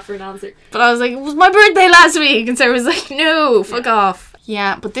taking that for an answer. But I was like, it was my birthday last week. And Sarah was like, no, fuck off.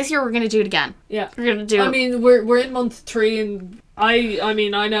 Yeah, but this year we're going to do it again. Yeah. We're going to do it. I mean, we're in month 3 and I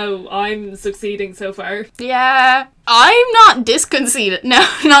mean, I know I'm succeeding so far. Yeah. I'm not disconceited. No,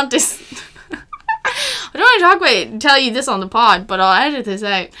 not dis... I don't want to tell you this on the pod, but I'll edit this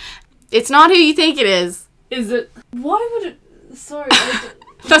out. It's not who you think it is. Is it? Why would it? Sorry.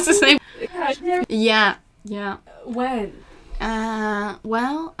 That's the same. Yeah. Yeah. When?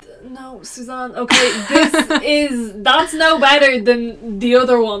 Well... No, Suzanne. Okay, that's no better than the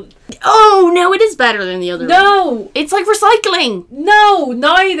other one. Oh, no, it is better than the other one. No! It's like recycling. No,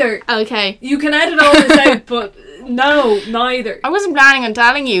 neither. Okay. You can edit all this out, but no, neither. I wasn't planning on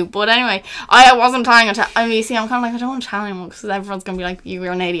telling you, but anyway, I wasn't planning on I mean, you see, I'm kind of like, I don't want to tell anyone because everyone's going to be like,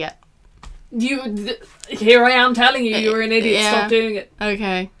 you're an idiot. Here I am telling you, you're an idiot. Yeah. Stop doing it.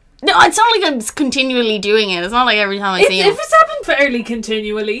 Okay. No, it's not like I'm continually doing it. It's not like every time I see him. If it's happened fairly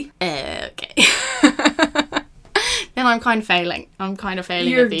continually. Okay. Then I'm kind of failing. I'm kind of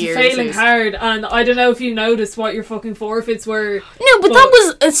failing You're at the year. failing hard, and I don't know if you noticed what your fucking forfeits were. No, but that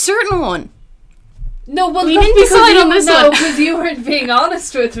was a certain one. No, well, we that's didn't because decide you, on this no, one. because you weren't being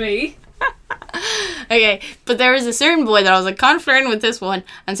honest with me. Okay, but there was a certain boy that I was like kind of flirting with this one,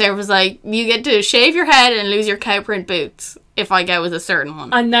 and Sarah was like, you get to shave your head and lose your cow print boots if I get with a certain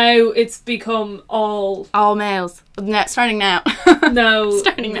one. And now it's become all males. Starting now. No.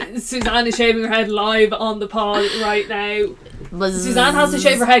 Starting now. Suzanne is shaving her head live on the pod right now. Buzz. Suzanne has to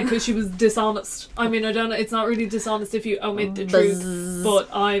shave her head because she was dishonest. I mean, I don't know, it's not really dishonest if you omit the truth, but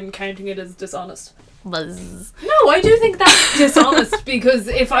I'm counting it as dishonest. Buzz. No, I do think that's dishonest because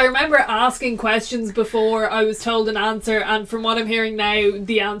if I remember asking questions before, I was told an answer, and from what I'm hearing now,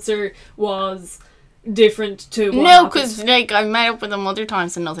 the answer was different to what No, happened. because like I've met up with him other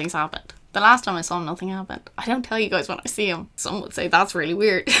times and nothing's happened. The last time I saw him, nothing happened. I don't tell you guys when I see him. Some would say that's really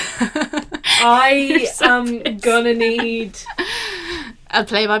weird. I am gonna need a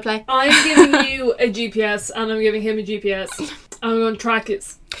play-by-play. I'm giving you a GPS and I'm giving him a GPS. I'm going to track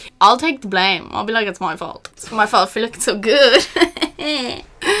it. I'll take the blame. I'll be like, it's my fault. It's my fault for looking so good.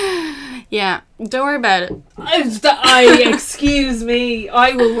 Yeah, don't worry about it. Excuse me.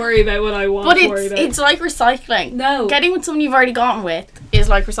 I will worry about what I want to worry But about. it's like recycling. No. Getting with someone you've already gotten with is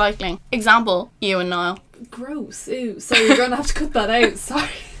like recycling. Example, you and Niall. Gross. Ew. Sorry, you're gonna have to cut that out.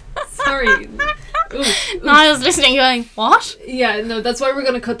 Sorry. Ooh. Niall's listening going, what? Yeah, no, that's why we're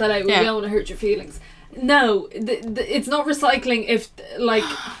gonna cut that out. We don't want to hurt your feelings. No, it's not recycling if, like...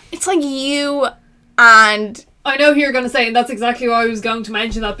 It's like you and... I know who you're going to say, and that's exactly why I was going to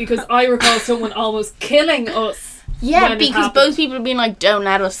mention that, because I recall someone almost killing us. Yeah, because both people have been like, don't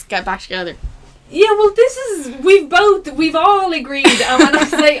let us get back together. Yeah, well, we've all agreed, and when I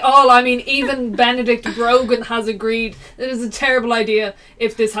say all, I mean even Benedict Brogan has agreed that it is a terrible idea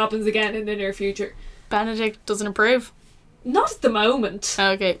if this happens again in the near future. Benedict doesn't approve? Not at the moment.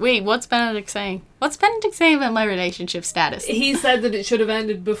 Okay, wait, what's Benedict saying? What's Benedict saying about my relationship status? He said that it should have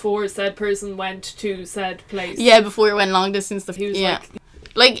ended before said person went to said place. Yeah, before it went long distance. He was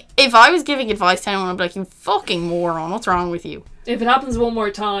like, if I was giving advice to anyone, I'd be like, you fucking moron, what's wrong with you? If it happens one more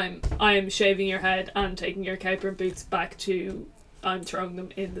time, I am shaving your head and taking your caper boots back to... I'm throwing them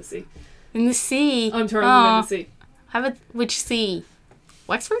in the sea. In the sea? I'm throwing them in the sea. How about which sea?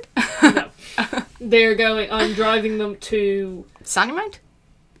 Wexford? No. They're going... I'm driving them to... Sandymount?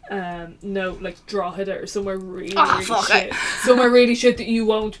 No, like Drogheda or somewhere really fuck shit. Somewhere really shit that you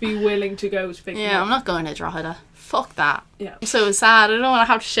won't be willing to go to pick them up. I'm not going to Drogheda. Fuck that. Yeah. I'm so sad. I don't want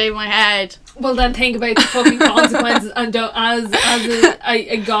to have to shave my head. Well, then think about the fucking consequences, and don't, as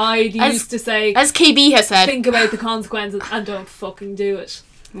a guide used to say, as KB has said, think about the consequences and don't fucking do it.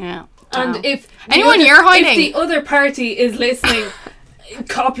 Yeah. And if you're hiding, if the other party is listening,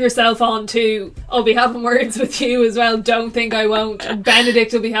 cop yourself on too. I'll be having words with you as well. Don't think I won't.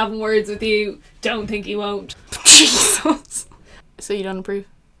 Benedict will be having words with you. Don't think he won't. Jesus. So you don't approve?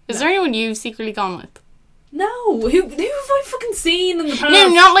 Is there anyone you've secretly gone with? No, who have I fucking seen in the past? No,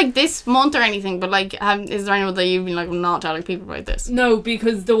 not like this month or anything, but like, is there anyone that you've been like, I'm not telling people about this? No,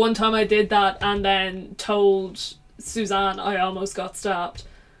 because the one time I did that and then told Suzanne I almost got stabbed.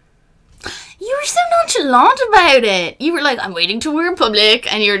 You were so nonchalant about it. You were like, I'm waiting till we're in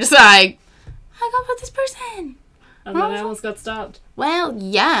public, and you were just like, I got with this person. And then I almost got stabbed. Well,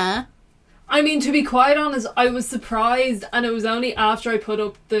 yeah. I mean, to be quite honest, I was surprised, and it was only after I put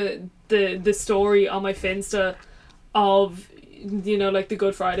up the story on my Finsta of, you know, like the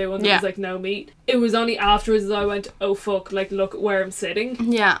Good Friday one that was like no meat. It was only afterwards that I went, oh fuck, like look where I'm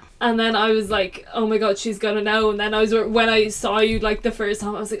sitting. Yeah. And then I was like, oh my god, she's gonna know. And then when I saw you like the first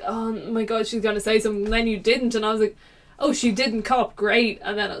time, I was like, oh my god, she's gonna say something. And then you didn't, and I was like, oh, she didn't cop, great.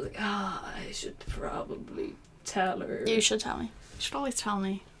 And then I was like, I should probably tell her. You should tell me. You should always tell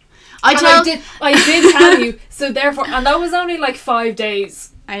me. I did tell you. So therefore, and that was only like 5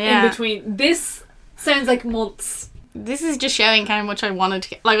 days in between. This sounds like months. This is just showing how much I wanted to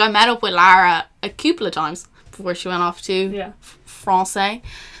get. Like, I met up with Lara a couple of times before she went off to Francais.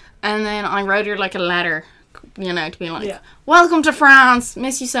 And then I wrote her like a letter, you know, to be like, welcome to France,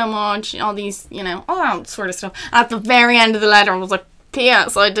 miss you so much, all these, you know, all that sort of stuff. At the very end of the letter, I was like,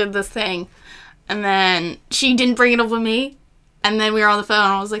 P.S. I did this thing. And then she didn't bring it up with me. And then we were on the phone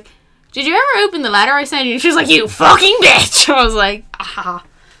and I was like, did you ever open the letter I sent you? And she was like, you fucking bitch. I was like,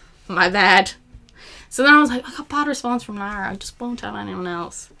 my bad. So then I was like, I got bad response from Lara. I just won't tell anyone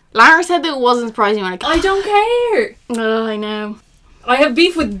else. Lara said that it wasn't surprising when I don't care. Oh, I know. I have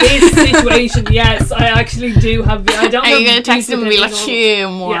beef with this situation. Yes, I actually do have beef. I don't. Are you gonna text him and be like, "You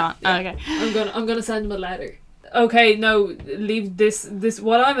moron"? Yeah. Okay. I'm gonna send him a letter. Okay, no, leave this.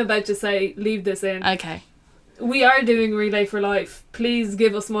 What I'm about to say, leave this in. Okay. We are doing Relay for Life. Please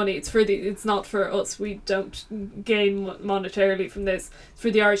give us money. It's not for us. We don't gain monetarily from this. It's for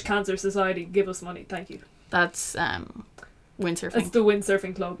the Irish Cancer Society. Give us money. Thank you. That's windsurfing. It's the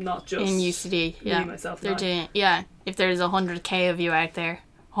windsurfing club, not just in UCD. Yeah, me, myself, they're doing. Yeah, if there's 100k of you out there,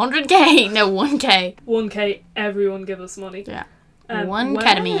 100k, no 1k. 1k. Everyone give us money. Yeah. One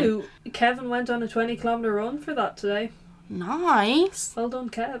ketamine. Kevin went on a 20-kilometre run for that today. Nice. Well done,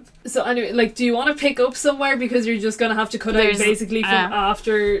 Kev. So anyway, like, do you want to pick up somewhere because you're just gonna have to cut out basically from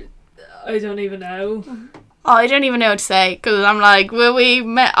after? I don't even know. Oh, I don't even know what to say because I'm like,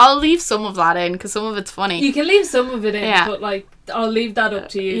 I'll leave some of that in because some of it's funny. You can leave some of it in, but like, I'll leave that up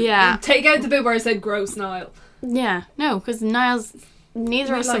to you. Yeah. Take out the bit where I said gross Niall. Yeah. No, because Niall's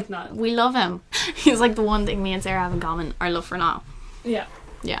neither of us like Niall. We love him. He's like the one thing me and Sarah have in common. Our love for Niall. Yeah.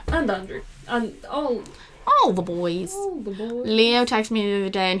 Yeah. And Andrew and all the boys. All the boys. Leo texted me the other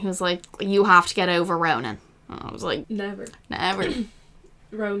day and he was like, you have to get over Ronan. And I was like, Never.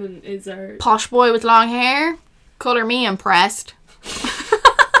 Ronan is our posh boy with long hair. Colour me impressed.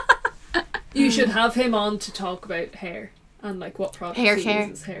 You should have him on to talk about hair and like what products he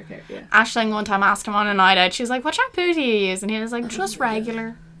uses. Hair care, yeah. Aisling one time asked him on a night out, she was like, what shampoo do you use? And he was like, just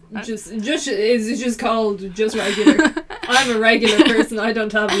regular. It's just called just regular. I'm a regular person. I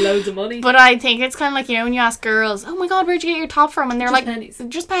don't have loads of money. But I think it's kind of like, you know, when you ask girls, oh my god, where'd you get your top from? And they're Just like, pennies.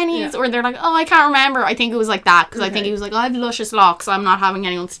 just pennies. Yeah. Or they're like, oh, I can't remember. I think it was like that. Because I think Okay. he was like, I have luscious locks. I'm not having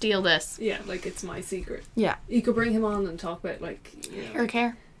anyone steal this. Yeah, like it's my secret. Yeah. You could bring him on and talk about like, you know, Hair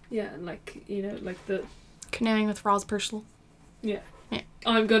care. yeah, and like, you know, like the Canoeing with Roz Purcell. yeah. Yeah.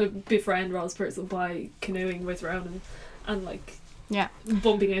 I'm gonna befriend Roz Purcell by canoeing with Ronan and like Yeah.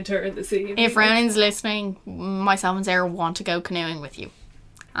 bumping into her in the sea. And If being like, Ronan's listening, myself and Sarah want to go canoeing with you.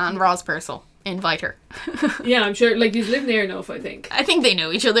 And Roz Purcell. Invite her. yeah, I'm sure. Like, he's lived near enough, I think. I think they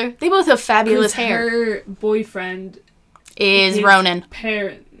know each other. They both have fabulous 'Cause hair. her boyfriend Is his Ronan.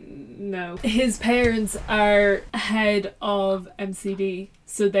 No, his parents are head of MCD,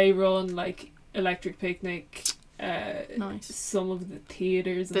 so they run like Electric Picnic. Nice. Some of the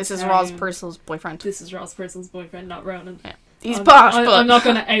theatres. in This is town. Roz Purcell's boyfriend. This is Roz Purcell's boyfriend, not Ronan. Yeah. He's I'm, posh, I'm, but I'm not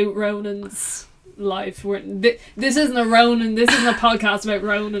going to out Ronan's life. This isn't a Ronan. This isn't a podcast about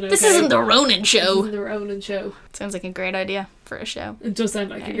Ronan. Okay? this isn't the Ronan This show. isn't the Ronan show. Sounds like a great idea for a show. It does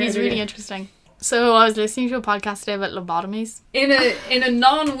sound like a great He's really idea. interesting. So I was listening to a podcast today about lobotomies. In a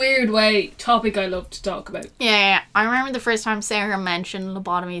non-weird way, topic I love to talk about. Yeah. I remember the first time Sarah mentioned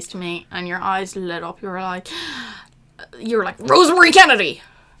lobotomies to me, and your eyes lit up. You were like, Rosemary Kennedy.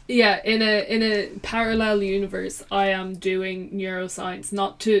 Yeah, in a parallel universe, I am doing neuroscience,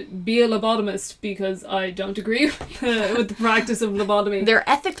 not to be a lobotomist because I don't agree with the practice of lobotomy. They're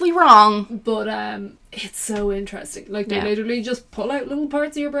ethically wrong. But it's so interesting. Like, they Yeah. literally just pull out little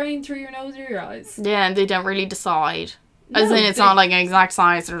parts of your brain through your nose or your eyes. Yeah, and they don't really decide. As No, in, it's they- not like an exact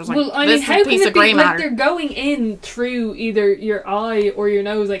science. They're just like, Well, I this mean, is how a can piece it of be grey like matter. they're going in through either your eye or your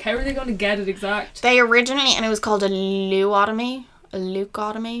nose? Like, how are they going to get it exact? They originally, and it was called a leucotomy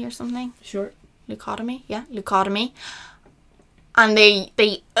or something. Sure. Leucotomy, yeah, leucotomy. And they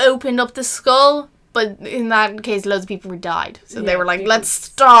opened up the skull, but in that case, loads of people died. So they Yeah, were like, because- let's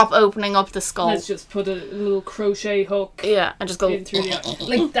stop opening up the skull. Let's just put a little crochet hook Yeah, and just go in through the eye.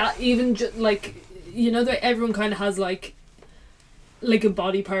 Like that, even just like, you know, that everyone kind of has like a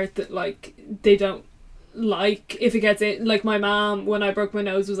body part that like they don't like if it gets in. Like my mom, when I broke my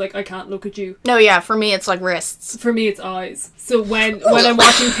nose, was like, I can't look at you. No, yeah, for me it's like wrists. For me, it's eyes. So when I'm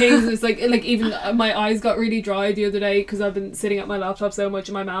watching things, it's like even my eyes got really dry the other day because I've been sitting at my laptop so much,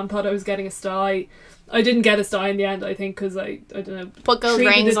 and my mom thought I was getting a sty. I didn't get a sty in the end, I think, because I don't know. Put gold treated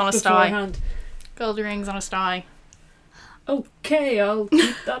rings it on a sty. beforehand. Gold rings on a sty. Okay, I'll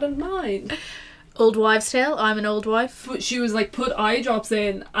keep that in mind. Old wives' tale. I'm an old wife. But she was like, put eye drops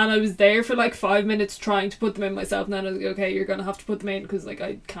in, and I was there for like 5 minutes trying to put them in myself, and then I was like, okay, you're gonna have to put them in because like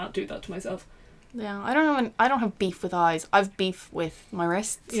I can't do that to myself. Yeah, I don't have beef with eyes. I've beef with my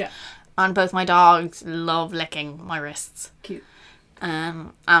wrists. Yeah, And both my dogs love licking my wrists. cute.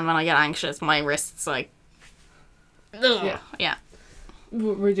 And when I get anxious, my wrists like. Ugh. Yeah. Yeah.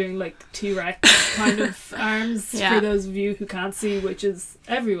 We're doing like T-Rex kind of arms Yeah. for those of you who can't see, which is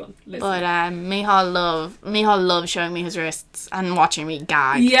everyone listening. But Mihal loves showing me his wrists and watching me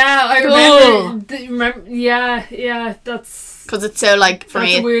gag. Yeah, I Ugh. remember. Yeah, that's Because it's so like, for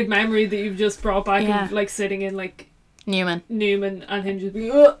that's a me, weird memory that you've just brought back Yeah. of like sitting in like Newman. Newman and him just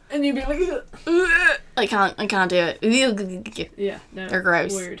being, "Ugh," and you'd be like, "Ugh." I can't do it. Yeah, no, They're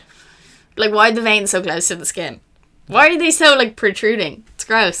gross. Weird. Like, why are the veins so close to the skin? Why are they so like protruding? It's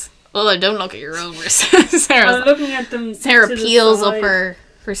gross. Although, don't look at your own wrists. I'm looking at them. Sarah to the peels up side.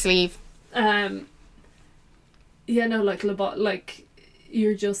 her sleeve. Yeah, no, like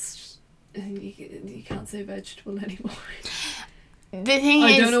you're just you can't say vegetable anymore. The thing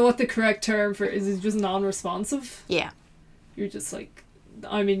I is, don't know what the correct term for is. It's just non-responsive. yeah, You're just like,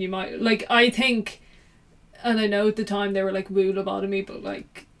 I mean, you might like. I think, and I know at the time they were like woo lobotomy, but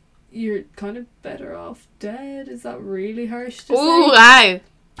like you're kind of better off dead. Is that really harsh to ooh, say? wow.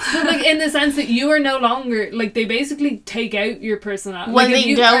 But like in the sense that you are no longer like they basically take out your personality. Well, like,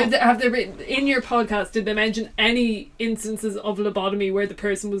 they don't. Have there been, in your podcast? Did they mention any instances of lobotomy where the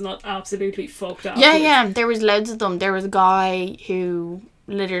person was not absolutely fucked up? Yeah. There was loads of them. There was a guy who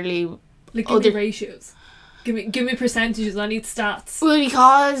literally, Like give me ratios. Give me percentages. I need stats. well,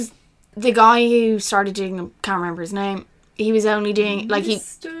 because the guy who started doing them, can't remember his name. He was only doing like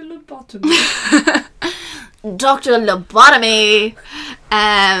Mr. Lobotomy. Dr. Lobotomy,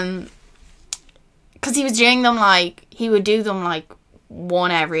 because he was doing them like he would do them like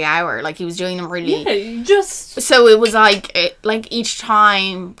one every hour. Like he was doing them really. Yeah, you just So it was like each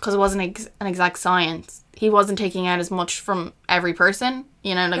time, because it wasn't an exact science. He wasn't taking out as much from every person,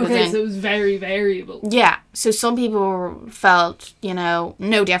 you know. Like okay. as in, So it was very variable. yeah. So some people felt,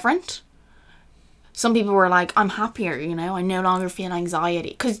 no different. Some people were like, I'm happier, I no longer feel anxiety.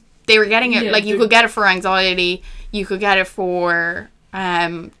 Because They were getting it, Yeah, like, you could get it for anxiety, you could get it for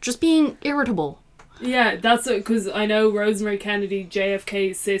just being irritable. Yeah, that's it, because I know Rosemary Kennedy,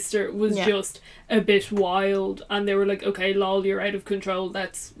 JFK's sister, was just a bit wild, and they were like, okay, lol, you're out of control,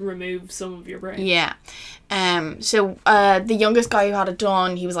 let's remove some of your brain. Yeah. So the youngest guy who had it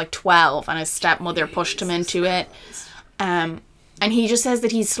done, he was like 12, and his stepmother pushed him into it. And he just says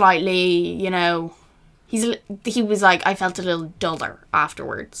that he's slightly, you know, he was like, I felt a little duller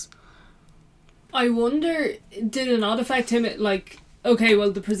afterwards. I wonder, did it not affect him, like, okay, well,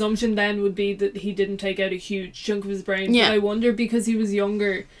 the presumption then would be that he didn't take out a huge chunk of his brain, but I wonder, because he was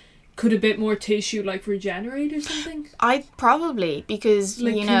younger, could a bit more tissue, like, regenerate or something? Probably, because,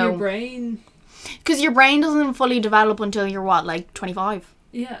 like, you know... your brain... Because your brain doesn't fully develop until you're, what, like, 25?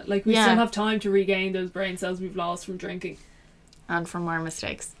 Yeah, like, we still have time to regain those brain cells we've lost from drinking. And from our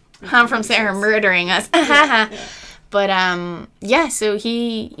mistakes. And from Sarah murdering us. Yeah. But, so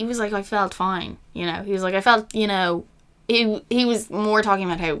he was like, I felt fine, you know. He was like, I felt, you know... He was more talking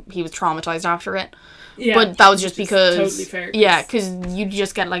about how he was traumatized after it. Yeah. But that was just because... Totally fair. Yeah, because you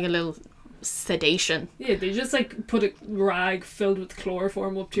just get, like, a little sedation. Yeah, they just, like, put a rag filled with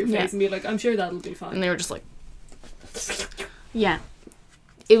chloroform up to your face and be like, I'm sure that'll be fine. And they were just like... Yeah.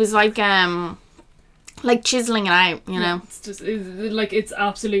 It was like chiseling it out, you know. It's just, it's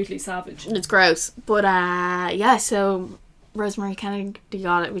absolutely savage. It's gross. But, so... Rosemary Kennedy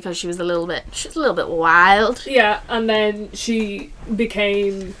got it because she was a little bit wild. Yeah, and then she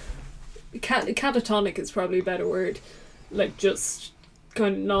became catatonic is probably a better word. Like, just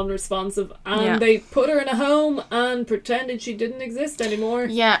kind of non-responsive. And they put her in a home and pretended she didn't exist anymore.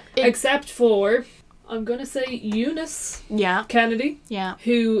 Yeah. Except for, I'm going to say Eunice Kennedy. Yeah.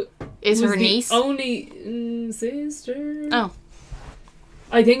 Who is her niece. Only sister. Oh.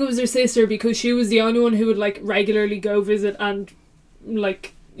 I think it was her sister, because she was the only one who would, like, regularly go visit and,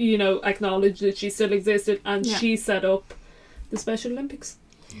 like, you know, acknowledge that she still existed, and she set up the Special Olympics.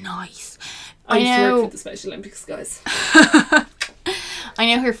 Nice. I used to work for the Special Olympics, guys. I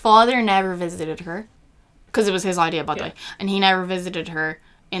know her father never visited her, because it was his idea, by the way, and he never visited her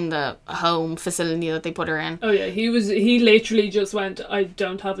in the home facility that they put her in. Oh yeah, he literally just went, I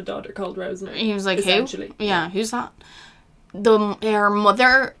don't have a daughter called Rosemary. He was like, who? Yeah, who's that? Her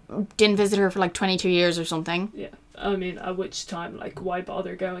mother didn't visit her for like 22 years or something. Yeah. I mean, at which time, like, why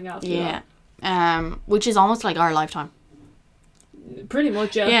bother going after that? Which is almost like our lifetime. Pretty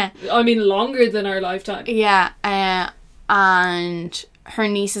much, yeah. I mean, longer than our lifetime. Yeah. And her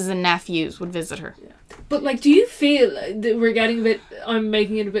nieces and nephews would visit her. Yeah. But, like, do you feel that I'm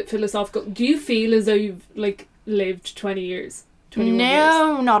making it a bit philosophical. Do you feel as though you've, like, lived 20 years? 21 years?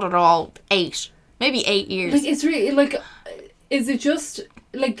 No, not at all. 8. Maybe 8 years. Like, it's really, like, is it just,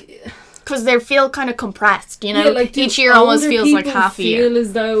 like... Because they feel kind of compressed, you know? Yeah, like, each year almost feels like half a year. Do feel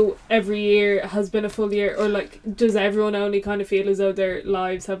as though every year has been a full year? Or, like, does everyone only kind of feel as though their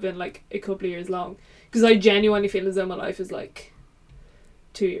lives have been, like, a couple of years long? Because I genuinely feel as though my life is, like,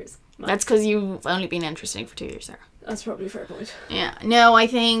 2 years. Max. That's because you've only been interesting for 2 years, Sarah. That's probably a fair point. Yeah. No, I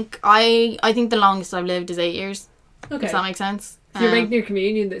think the longest I've lived is 8 years. Okay. Does that make sense? So you're making your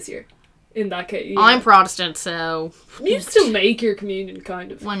communion this year? In that case, I'm Protestant, so you still make your communion,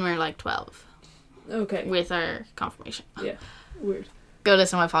 kind of, when we're like 12. Okay. With our confirmation. Yeah. Weird. Go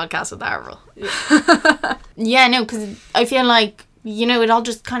listen to my podcast with Avril. Yeah. Yeah, no, because I feel like, you know, it all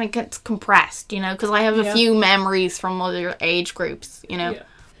just kind of gets compressed, you know, because I have a few memories from other age groups, you know. Yeah.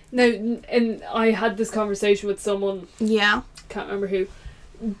 Now, and I had this conversation with someone. Yeah. Can't remember who.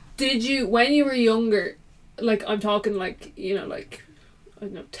 Did you, when you were younger, like, I'm talking like, you know, like, I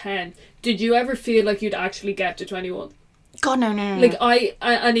don't know, 10, did you ever feel like you'd actually get to 21? God, no. Like,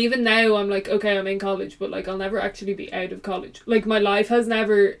 and even now, I'm like, okay, I'm in college, but, like, I'll never actually be out of college. Like, my life has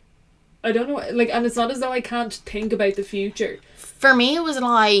never, I don't know, like, and it's not as though I can't think about the future. For me, it was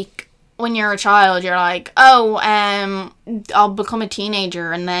like, when you're a child, you're like, oh, I'll become a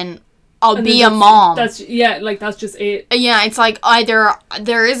teenager, and then I'll be a mom. That's just it. Yeah, it's like, either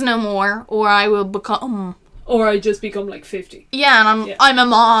there is no more, or I will become... Or I just become like 50. Yeah, and I'm a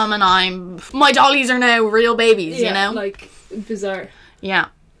mom, and my dollies are now real babies, you know? Like, bizarre. Yeah.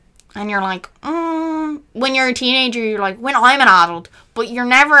 And you're like, when you're a teenager, you're like, when I'm an adult, but you're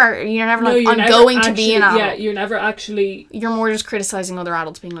never like, I'm going to be an adult. Yeah, you're never actually... You're more just criticising other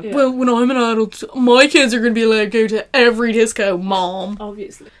adults, being like, well, when I'm an adult, my kids are going to be allowed to go to every disco, mom.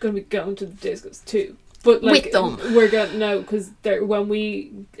 Obviously. Going to be going to the discos too. But, like, with them. We're going to know, because when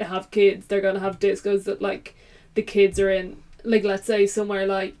we have kids, they're going to have discos that, like, the kids are in, like, let's say somewhere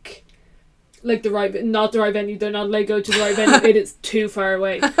like not the right venue, they're not allowed to go to the right venue, it is too far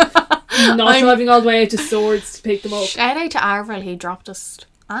away. Not driving all the way out to Swords to pick them up. Shout out to Avril, who dropped us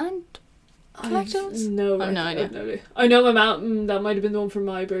and collectives? No, I have no idea. I know my mountain, that might have been the one for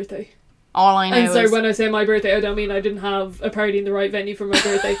my birthday. All I know And sorry, is... when I say my birthday, I don't mean I didn't have a party in the right venue for my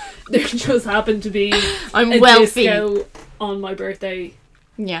birthday. There just happened to be I'm a wealthy. disco on my birthday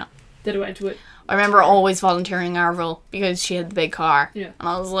Yeah. that I went to it. I remember always volunteering Avril because she had the big car. Yeah. And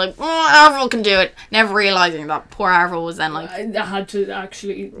I was like, Avril can do it. Never realising that poor Avril was then like... I had to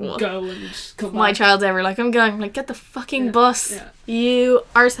actually go and come My back. child's ever like, I'm going. I'm like, get the fucking bus. Yeah. You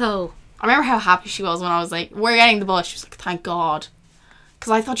arsehole. I remember how happy she was when I was like, we're getting the bus. She was like, thank God.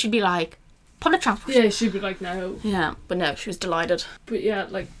 Because I thought she'd be like, public transport. Yeah, she'd be like, no. Yeah, but no, she was delighted. But yeah,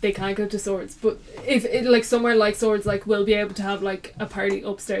 like, they can't go to Swords. But if it, like, somewhere like Swords, like, we'll be able to have, like, a party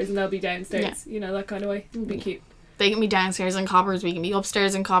upstairs and they'll be downstairs. You know, that kind of way. It would be cute. They can be downstairs in Coppers. We can be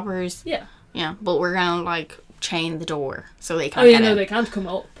upstairs in Coppers. Yeah. Yeah, but we're going to, like, chain the door so they can't Oh, yeah, get no, in. they can't come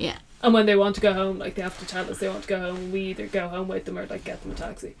up. Yeah. And when they want to go home, like, they have to tell us they want to go home, and we either go home with them or, like, get them a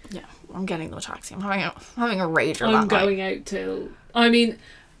taxi. Yeah, I'm getting them a taxi. I'm having a rager I'm that night. going out till... I mean,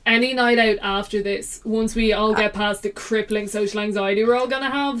 any night out after this, once we all get past the crippling social anxiety we're all going to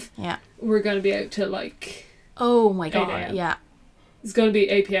have, Yeah. we're going to be out till, like... Oh my 8 God, a.m. yeah. It's going to be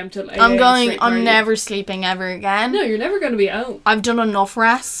 8 p.m. till 8 I'm a.m. going, straight I'm party. never sleeping ever again. No, you're never going to be out. I've done enough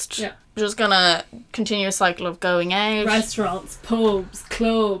rest. Yeah. Just gonna continue a cycle of going out. Restaurants, pubs,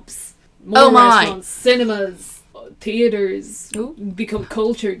 clubs, more Oh my. restaurants, cinemas, theatres, Ooh. become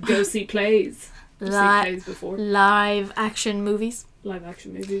cultured, go see plays. I've seen plays before. Live action movies. Live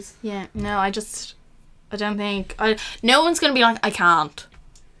action movies. Yeah, no, I don't think... no one's gonna be like, I can't.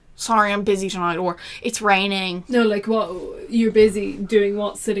 Sorry, I'm busy tonight, or it's raining. No, like what? You're busy doing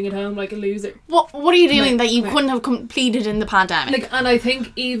what? Sitting at home like a loser. What are you doing Right, that you right. couldn't have completed in the pandemic? Like, and I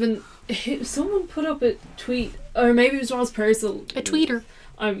think even someone put up a tweet, or maybe it was Ross Purcell. A tweeter.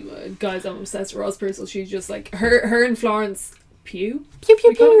 I'm obsessed with Ross Purcell. She's just like her and Florence Pugh. Pew, pew,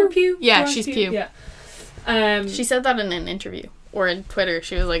 We calling her pew. Pugh? Yeah, Florence she's Pugh. Yeah. She said that in an interview. Or in Twitter.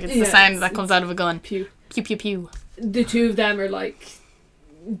 She was like, it's the Yeah, sound that comes out of a gun. Pugh. Pew, pew, pew. The two of them are like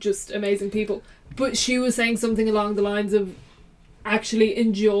just amazing people. But she was saying something along the lines of actually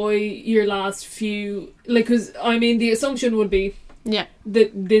enjoy your last few, like, because I mean the assumption would be Yeah.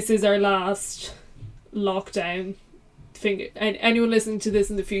 that this is our last lockdown thing, and anyone listening to this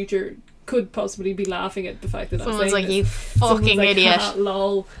in the future could possibly be laughing at the fact that Someone's I'm saying like, this. you Someone's fucking like, idiot. "Ha,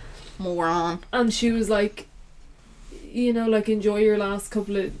 lol." Moron. And she was like, you know, like, enjoy your last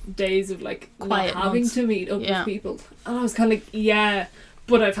couple of days of like Quiet not having months. to meet up Yeah. with people. And I was kind of like, yeah,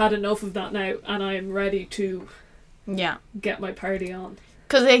 but I've had enough of that now, and I'm ready to Yeah. get my party on.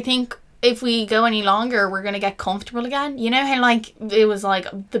 Because I think if we go any longer, we're going to get comfortable again. You know how, like, it was, like,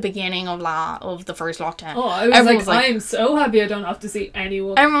 the beginning of the first lockdown? Oh, I was Everyone's like, like- I'm so happy I don't have to see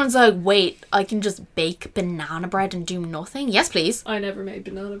anyone. Everyone's like, wait, I can just bake banana bread and do nothing? Yes, please. I never made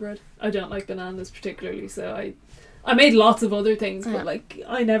banana bread. I don't like bananas particularly, so I made lots of other things, Yeah. but like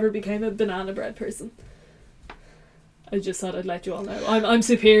I never became a banana bread person. I just thought I'd let you all know. I'm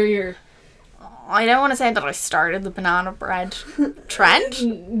superior. I don't want to say that I started the banana bread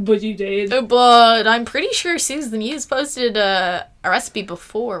trend, But you did. but I'm pretty sure Susan Hughes posted a recipe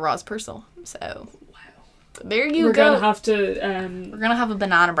before Ross Purcell. So, there you We're go. gonna have to We're gonna have a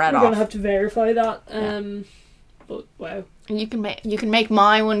banana bread we're off. gonna have to verify that. But wow. You can make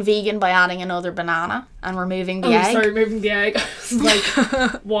my one vegan by adding another banana and removing the Oh, egg. sorry, removing the egg. I was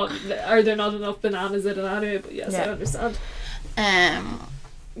like, what? Are there not enough bananas in it anyway? But yes, Yeah. I understand.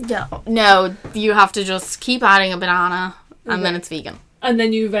 Yeah. No, you have to just keep adding a banana and then Okay. it's vegan. And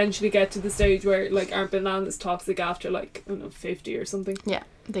then you eventually get to the stage where, like, aren't bananas toxic after, like, I don't know, 50 or something? Yeah,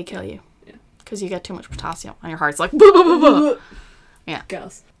 they kill you. Yeah. Because you get too much potassium and your heart's like, blah, blah, blah, blah. Yeah.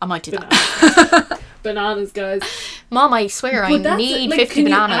 Gas. I might do that. Bananas. Bananas, guys. Mom, I swear, I But that's need like, 50 can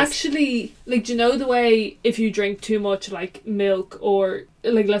bananas. you actually, like, do you know the way if you drink too much, like, milk, or,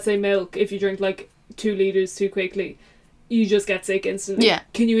 like, let's say milk, if you drink, like, 2 litres too quickly, you just get sick instantly? Yeah.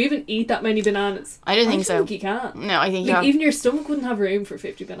 Can you even eat that many bananas? I don't think so. think you can. No, I think you Like, have... even your stomach wouldn't have room for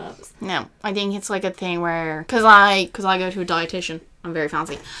 50 bananas. No, I think it's like a thing where... Because I go to a dietitian. I'm very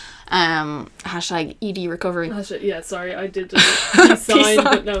fancy. Hashtag ED recovery. Yeah, sorry, I did a sign,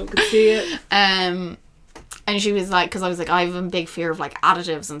 but no one could see it. And she was like, because I was like, I have a big fear of like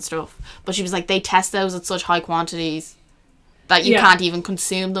additives and stuff, but she was like, they test those at such high quantities that you Yeah. can't even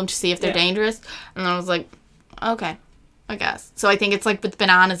consume them to see if they're Yeah. dangerous. And I was like, okay, I guess. So I think it's like with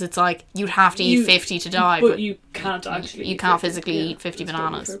bananas, it's like you'd have to eat You- 50 to die, But but you can't actually you eat can't 50. physically Yeah, eat 50 that's probably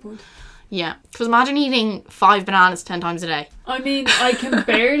a bananas. fair point. Yeah, because imagine eating 5 bananas 10 times a day. I mean, I can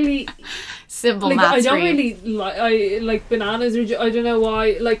barely... Simple like, maths I don't for you. really like bananas, or I don't know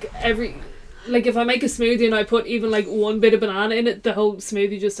why, like Like, if I make a smoothie and I put even, like, one bit of banana in it, the whole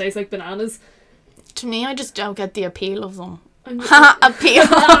smoothie just tastes like bananas. To me, I just don't get the appeal of them. Just, Appeal.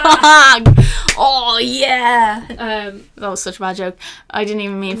 Oh, yeah. That was such a bad joke. I didn't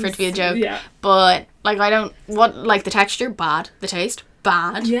even mean for it to be a joke. Yeah. But, like, like, the texture, bad. The taste,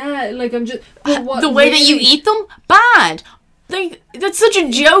 bad. Yeah, like, I'm just... But what the way really, that you eat them, bad. Like, that's such a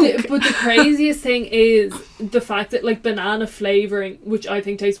joke. But the craziest thing is the fact that, like, banana flavouring, which I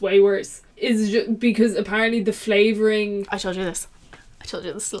think tastes way worse, is just because apparently the flavouring... I told you this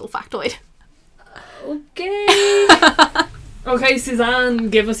little factoid. Okay. Okay,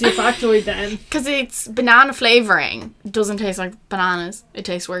 Suzanne, give us your factoid then. Because it's banana flavouring. Doesn't taste like bananas. It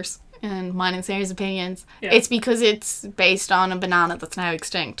tastes worse. In mine and Sarah's opinions. Yeah. It's because it's based on a banana that's now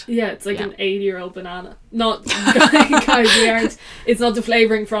extinct. Yeah, it's like an 80-year-old banana. Not, guys, we aren't. It's not the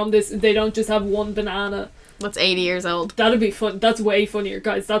flavouring from this. They don't just have one banana. That's 80 years old. That'd be fun. That's way funnier,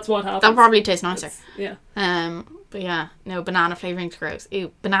 guys. That's what happens. That'll probably taste nicer. Yeah. But yeah, no, banana flavouring's gross.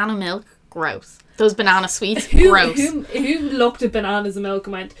 Ew, banana milk, gross. Those banana sweets, gross. Who looked at bananas and milk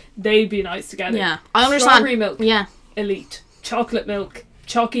and went, they'd be nice together? Yeah, I understand. Strawberry milk, yeah. elite. Chocolate milk,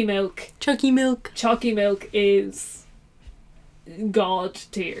 chalky milk. Chucky milk. Chalky milk is god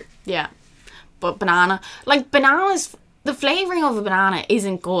tier. Yeah, but banana, like bananas, the flavouring of a banana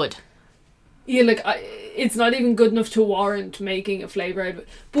isn't good. Yeah, like, it's not even good enough to warrant making a flavour out of it.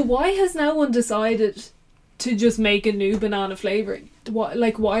 But why has no one decided to just make a new banana flavouring?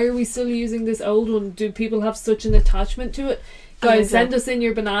 Why are we still using this old one? Do people have such an attachment to it? Guys, send us in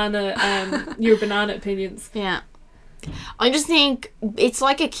your banana opinions. Yeah. I just think it's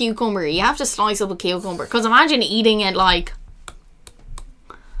like a cucumber. You have to slice up a cucumber. Because imagine eating it like...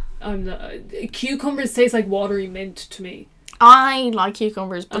 Cucumbers taste like watery mint to me. I like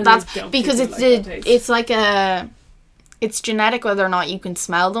cucumbers, but that's because it's like it's genetic whether or not you can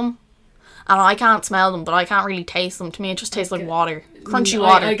smell them. And I can't smell them, but I can't really taste them. To me, it just tastes like water. Crunchy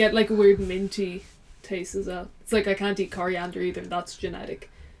water. I get like a weird minty taste as well. It's like I can't eat coriander either. That's genetic.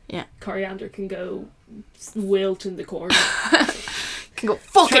 Yeah. Coriander can go wilt in the corner. Can go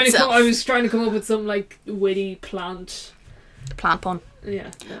fuck itself. I was trying to come up with some like witty plant pun.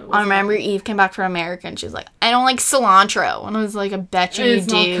 Yeah. No, I remember Eve came back from America and she was like, I don't like cilantro. And I was like, I bet you do.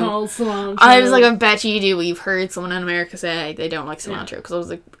 It's not called cilantro. I was like, I bet you do. We've heard someone in America say they don't like cilantro. Because I was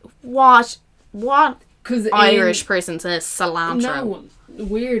like, what Irish person says cilantro? No one.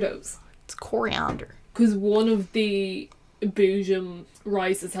 Weirdos. It's coriander. Because one of the boujum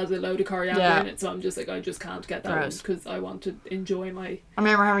rices has a load of coriander in it, so I'm just like, I just can't get that one because I want to enjoy my... I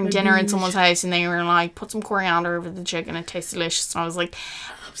remember having dinner at someone's house and they were like, put some coriander over the chicken, it tastes delicious. And I was like,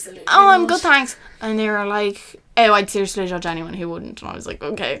 absolutely I'm good, thanks. And they were like, oh, I'd seriously judge anyone who wouldn't. And I was like,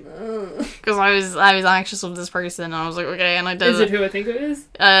 okay. Because I was anxious of this person and I was like, okay, and I did it. Is it who I think it is?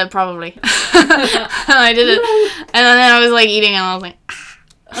 Probably. And I did it. And then I was like eating and I was like,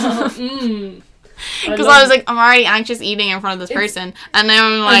 because I was like, I'm already anxious eating in front of this person, and now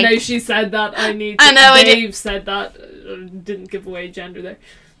I'm like, I know she said that. Dave said that. Didn't give away gender there.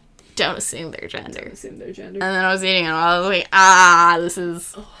 Don't assume their gender. And then I was eating and I was like, this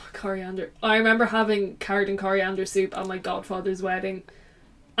is coriander. I remember having carrot and coriander soup at my godfather's wedding,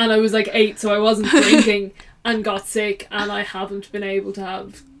 and I was like 8, so I wasn't drinking, and got sick, and I haven't been able to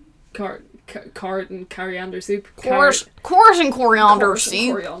have carrot and coriander soup. Carrot and coriander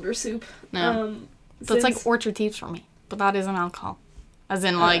soup. No. That's like Orchard Thieves for me. But that isn't alcohol. As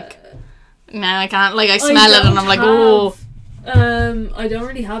in like no, I can't, like I smell it and I'm like, oh. I don't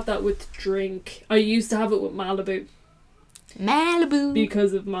really have that with drink. I used to have it with Malibu.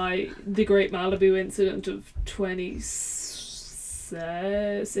 Because of the great Malibu incident of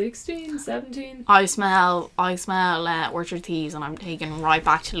 2016, 17. I smell Orchard Thieves and I'm taken right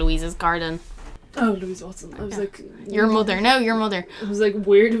back to Louise's garden. Oh, Louise Watson. I was like... Your mother. It was like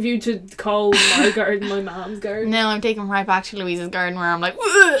weird of you to call my garden my mom's garden. No, I'm taken right back to Louise's garden where I'm like...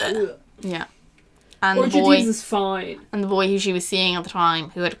 Yeah. And Orchard Thieves is fine. And the boy who she was seeing at the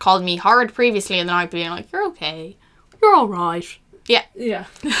time, who had called me hard previously in the night, being like, you're okay. You're alright. Yeah. Yeah.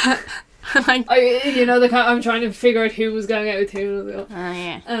 Like, I'm trying to figure out who was going out with who.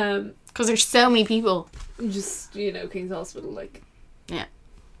 Yeah. Because there's so many people. Just, King's Hospital, like... Yeah.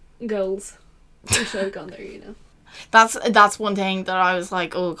 Goals. I should have gone there, That's one thing that I was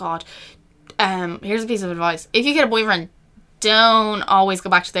like, oh god. Here's a piece of advice. If you get a boyfriend, don't always go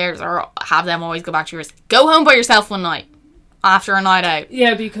back to theirs or have them always go back to yours. Go home by yourself one night after a night out.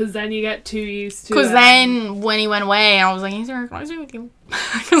 Yeah, because then you get too used to... Because then when he went away, I was like, can I stay with you?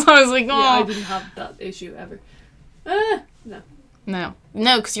 Because I was like, oh. Yeah, I didn't have that issue ever. No,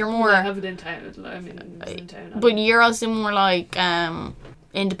 because you're more... I have it in town. In town. But you're also more like...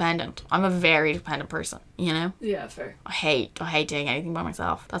 independent. I'm a very dependent person, you know? Yeah, fair. I hate doing anything by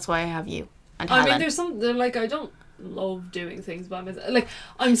myself. That's why I have you and I Helen. mean, there's some, like, I don't love doing things by myself. Like,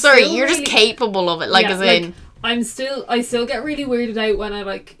 I'm Sorry, still you're really, just capable of it, like, yeah, as in... I still get really weirded out when I,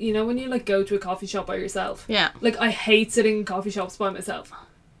 like, you know, when you, like, go to a coffee shop by yourself. Yeah. Like, I hate sitting in coffee shops by myself.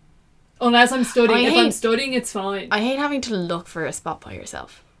 Unless I'm studying. If I'm studying, it's fine. I hate having to look for a spot by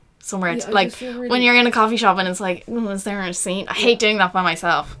yourself. Somewhere, Yeah, like, really, when you're in a coffee shop and it's like, is there a seat? I hate doing that by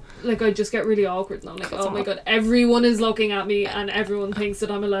myself. Like, I just get really awkward and I'm like, oh my god, everyone is looking at me and everyone thinks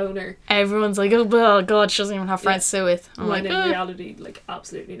that I'm a loner. Everyone's like, oh, well, God, she doesn't even have friends to sit with. I'm when like, in reality, like,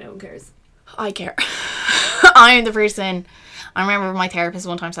 absolutely no one cares. I care. I am the person. I remember my therapist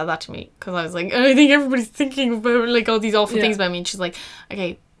one time said that to me because I was like, I think everybody's thinking about, like, all these awful things about me. And she's like,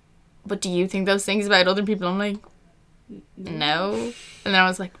 okay, but do you think those things about other people? I'm like, no. And then I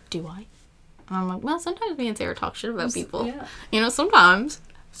was like, do I? And I'm like, well, sometimes me and Sarah talk shit about people. Yeah. You know, sometimes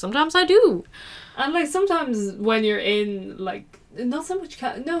I do. And, like, sometimes when you're in, like, not so much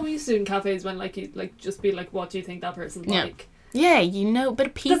we used to do in cafes when, like, you, like, just be like, what do you think that person's like? Yeah, you know,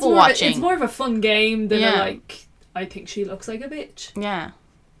 but people watching. watching. It's more of a fun game than a, like, I think she looks like a bitch. Yeah.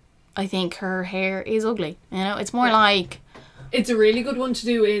 I think her hair is ugly. You know, it's more like... It's a really good one to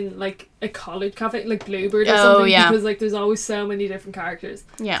do in, like, a college cafe, like Bluebird or something. Because, like, there's always so many different characters.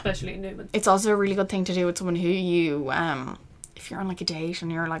 Yeah. Especially in Newman. It's also a really good thing to do with someone who you, if you're on, like, a date and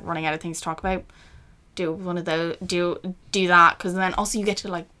you're, like, running out of things to talk about, do one of those, do that, because then also you get to,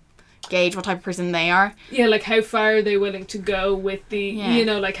 like, gauge what type of person they are. Yeah, like, how far are they willing to go with the, you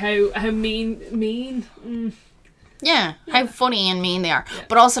know, like, how mean. Yeah, how funny and mean they are. Yeah.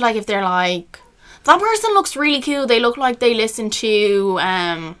 But also, like, if they're like, that person looks really cool, they look like they listen to,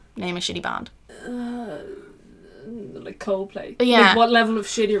 name a shitty band. Like Coldplay. Yeah. Like, what level of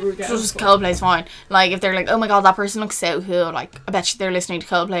shit are we getting? Just Coldplay's fine. Like, if they're like, oh my god, that person looks so cool, like, I bet you they're listening to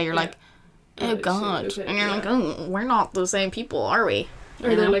Coldplay, you're like, oh god. Okay, and you're like, oh, we're not the same people, are we?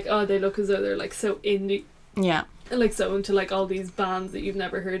 Or they're like, oh, they look as though they're, like, so indie. Yeah. And, like, so into, like, all these bands that you've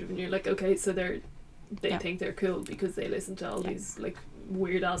never heard of, and you're like, okay, so they think they're cool because they listen to all these, like,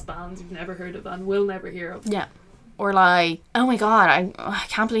 weird ass bands you've never heard of and will never hear of. Yeah. Or like, oh my god, I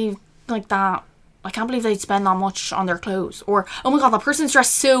can't believe, like, that. I can't believe they'd spend that much on their clothes. Or, oh my god, that person's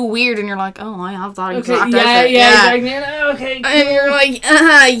dressed so weird, and you're like, oh, I have that exact outfit. Yeah. Like, okay, cool. And you're like,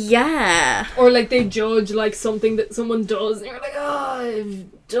 yeah. Or, like, they judge, like, something that someone does, and you're like, oh,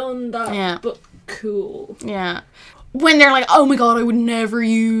 I've done that, but cool. Yeah. When they're like, oh my god, I would never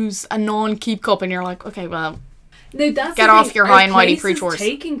use a non-keep cup, and you're like, okay, well, now that's get off your high and mighty pre-tours.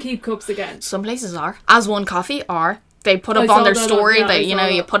 Taking keep cups again. Some places are. As One Coffee are. They put up on their story that, you know,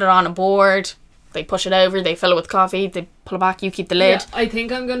 you put it on a board, they push it over, they fill it with coffee, they pull it back, you keep the lid. Yeah, I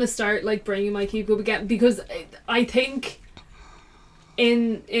think I'm going to start, like, bringing my keep cup again, because I think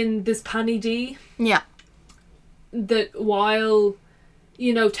in this Panny D, that while,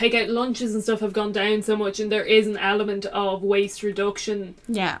 you know, take-out lunches and stuff have gone down so much, and there is an element of waste reduction.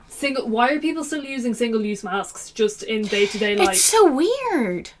 Yeah. Why are people still using single-use masks just in day-to-day life? It's so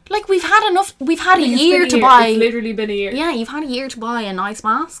weird. Like, we've had a year to buy... It's literally been a year. Yeah, you've had a year to buy a nice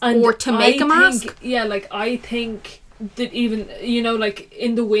mask, or to make a mask. I think that even, you know, like,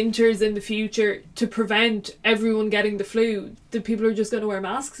 in the winters in the future, to prevent everyone getting the flu, that people are just going to wear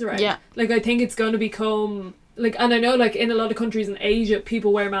masks around. Yeah. Like, I think it's going to become... Like, and I know, like, in a lot of countries in Asia,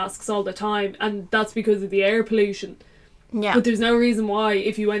 people wear masks all the time, and that's because of the air pollution. Yeah. But there's no reason why,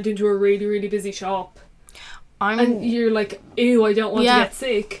 if you went into a really, really busy shop, and you're like, ew, I don't want to get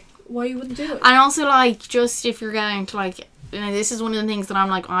sick, why you wouldn't do it? And also, like, just if you're going to, like, you know, this is one of the things that I'm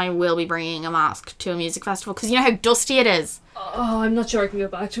like, I will be bringing a mask to a music festival, because you know how dusty it is. Oh, I'm not sure I can go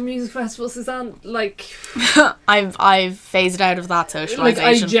back to a music festival, Suzanne. Like, I've phased out of that socialisation. Like,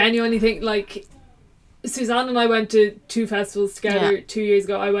 I genuinely think, like, Suzanne and I went to 2 festivals together 2 years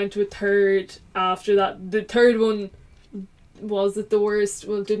ago. I went to a third after that. The third one wasn't the worst.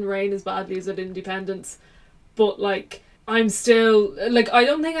 Well, it didn't rain as badly as at Independence. But, like, I'm still... Like, I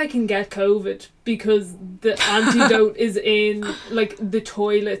don't think I can get COVID because the antidote is in, like, the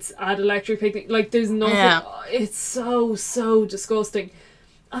toilets at Electric Picnic. Like, there's nothing... Yeah. It's so disgusting.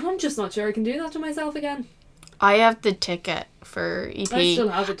 And I'm just not sure I can do that to myself again. I have the ticket for EP. I still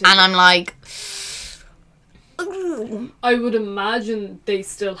have a ticket. And I'm like... I would imagine they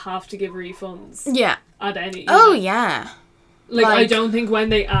still have to give refunds. Yeah. At any... Oh, yeah. Like, I don't think when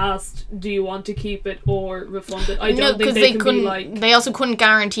they asked, do you want to keep it or refund it, I don't think they can be like... They also couldn't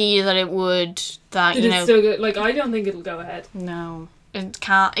guarantee that it would... That, you know... Still go, like, I don't think it'll go ahead. No. It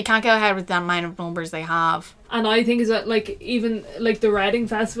can't go ahead with the amount of numbers they have. And I think is that, like, even, like, the Reading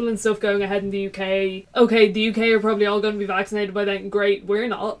Festival and stuff going ahead in the UK. Okay, the UK are probably all going to be vaccinated by then. Great, we're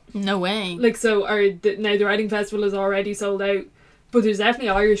not. No way. Like, so, now the Reading Festival is already sold out. But there's definitely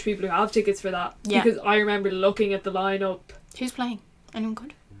Irish people who have tickets for that. Yeah. Because I remember looking at the lineup. Who's playing? Anyone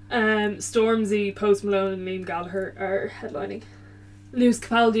good? Stormzy, Post Malone and Liam Gallagher are headlining. Lewis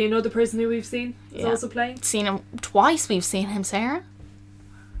Capaldi, another person who we've seen, is also playing. Seen him twice. We've seen him, Sarah.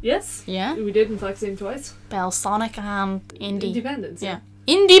 Yes. Yeah. We did in fact see him twice. Bell Sonic and Independence. Yeah.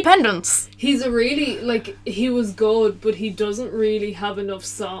 Independence. He's a really, like, he was good, but he doesn't really have enough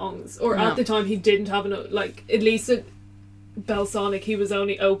songs. Or No. at the time he didn't have enough, like, at least at Bell Sonic he was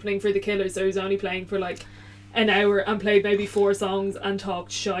only opening for the Killers, so he was only playing for like an hour and played maybe 4 songs and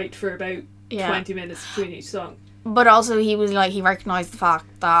talked shite for about 20 minutes between each song. But also he was like, he recognised the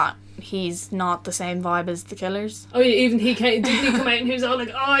fact that he's not the same vibe as the Killers. Oh yeah, even didn't he come out and he was all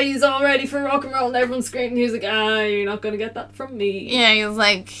like, oh, he's all ready for rock and roll, and everyone's screaming. He was like, you're not going to get that from me. Yeah, he was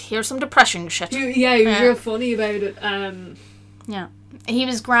like, here's some depression shit. He was real funny about it. Yeah. He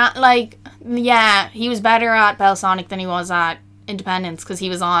was he was better at Bell Sonic than he was at Independence, because he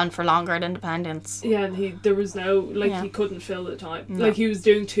was on for longer at Independence. Yeah, and there was no, he couldn't fill the time. No. Like, he was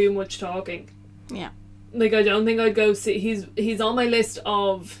doing too much talking. Yeah. Like, I don't think I'd go see, he's on my list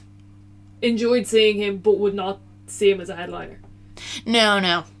of enjoyed seeing him, but would not see him as a headliner.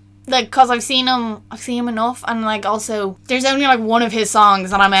 No. Like, because I've seen him enough, and like, also, there's only like one of his songs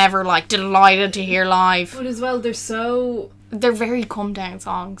that I'm ever like delighted to hear live. But as well, they're very come down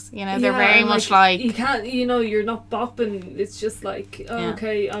songs, you know. They're very much like, you can't, you're not bopping. It's just like,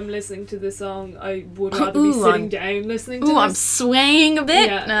 okay, I'm listening to this song. I would rather be sitting down listening to this. I'm swaying a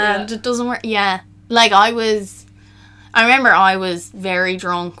bit. It doesn't work. Yeah, like I remember I was very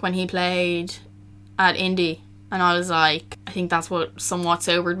drunk when he played at Indie, and I was like, I think that's what somewhat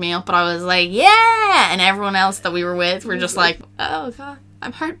sobered me up. But I was like, yeah, and everyone else that we were with were just like, oh god,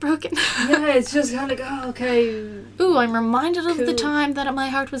 I'm heartbroken. Yeah, it's just kind of like, oh, okay. Ooh, I'm reminded of the time that my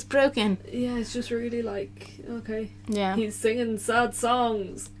heart was broken. Yeah, it's just really like, okay. Yeah. He's singing sad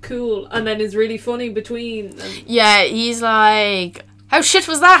songs, cool, and then is really funny between. Yeah, he's like, how shit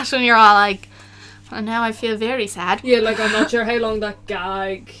was that? And you're all like, and now I feel very sad. Yeah, like, I'm not sure how long that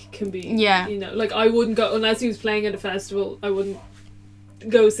gag can be. Yeah. Like, I wouldn't go, unless he was playing at a festival, I wouldn't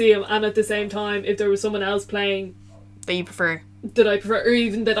go see him. And at the same time, if there was someone else playing that you prefer, that I prefer, or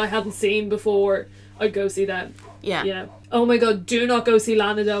even that I hadn't seen before, I'd go see them. Yeah. Oh my god, do not go see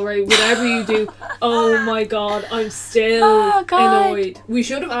Lana Del Rey. Whatever you do, oh my god, I'm still annoyed. We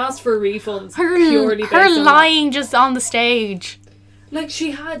should have asked for refunds purely based on lying that. just on the stage. Like,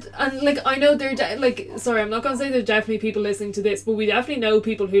 she had, and like, I know sorry, I'm not gonna say there's definitely people listening to this, but we definitely know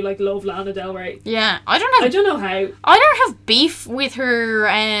people who like love Lana Del Rey. Yeah, I don't know how. I don't have beef with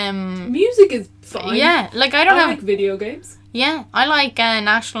her. Music is fine. Yeah, like I like video games. Yeah, I like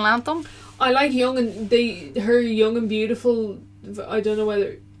National Anthem. I like her Young and Beautiful. I don't know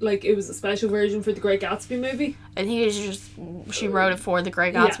whether like it was a special version for the Great Gatsby movie. I think it was just she wrote it for the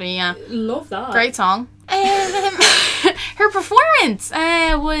Great Gatsby. Yeah. Love that. Great song. Her performance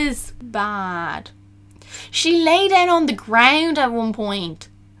was bad. She lay down on the ground at one point.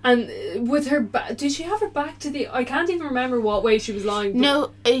 And with her back, did she have her back to the? I can't even remember what way she was lying.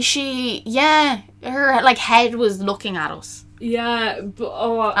 No, her like head was looking at us. Yeah,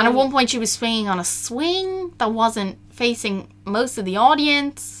 but and at one point she was swinging on a swing that wasn't facing most of the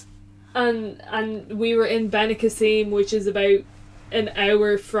audience. And we were in Benicassim, which is about an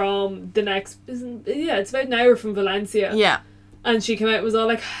hour from the next. It's about an hour from Valencia. Yeah. And she came out and was all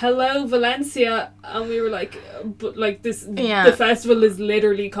like, hello, Valencia. And we were like, but like this, the festival is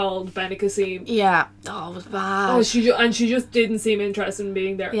literally called Benicassim. Yeah. Oh, it was bad. Oh, she just didn't seem interested in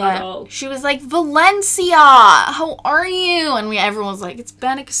being there at all. She was like, Valencia, how are you? And everyone was like, it's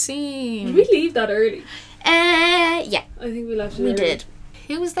Benicassim. Did we leave that early? Yeah. I think we left it early. We did.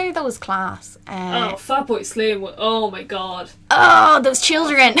 Who was there that was class? Fatboy Slim. Oh my god. Oh, those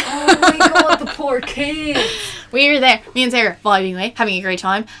children. Oh my god, the poor kids. We were there, me and Sarah, vibing away, having a great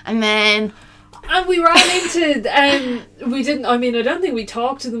time, and then... And we ran into... we didn't... I mean, I don't think we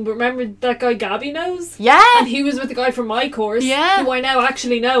talked to them, but remember that guy Gabby knows? Yeah. And he was with the guy from my course. Yeah. Who I now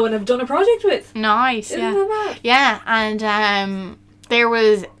actually know and have done a project with. Nice, Isn't that bad? Yeah, and there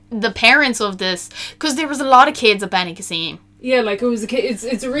was the parents of this, because there was a lot of kids at Benicassim. Yeah, like it was a kid.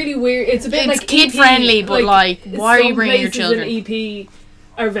 It's a really weird. It's a bit like kid EP, friendly, but like why are you bringing your children? Some places in EP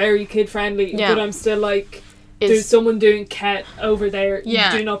are very kid friendly, yeah. but I'm still like, there's someone doing ket over there.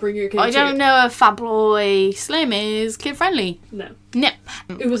 Yeah. Do not bring your kids. I don't know if Fatboy Slim is kid friendly. No. No.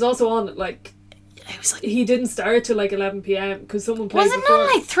 It was also on at like It was like, He didn't start till like 11 p.m. because someone played wasn't before.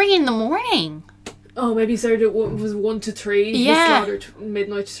 it like 3 in the morning? Oh, maybe he started at was 1 to 3. He Yeah. slaughtered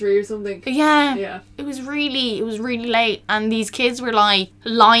midnight to 3 or something. Yeah. Yeah. It was really late, and these kids were like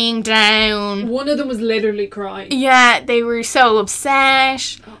lying down. One of them was literally crying. Yeah, they were so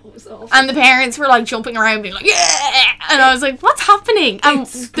upset. Oh, it was awful. And the parents were like jumping around being like, yeah! And I was like, what's happening? And It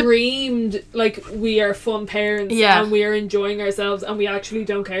screamed like we are fun parents Yeah. and we are enjoying ourselves and we actually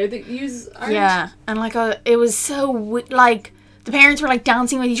don't care that you aren't. yeah, and like it was so like the parents were like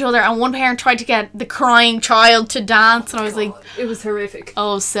dancing with each other, and one parent tried to get the crying child to dance, and I was like, It was horrific.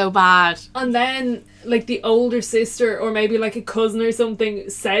 oh, so bad. And then like the older sister or maybe like a cousin or something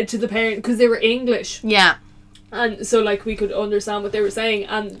said to the parent, because they were English, Yeah, and so like we could understand what they were saying,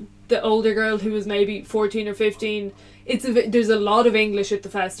 and the older girl who was maybe 14 or 15, there's a lot of English at the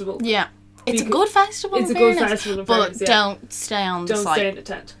festival. yeah. It's a Because good festival. it's in a good fairness, festival in but fairness, yeah. don't stay on the Don't site. stay in a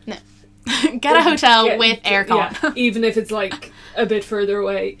tent. Get a hotel Yeah, with aircon. yeah, even if it's like a bit further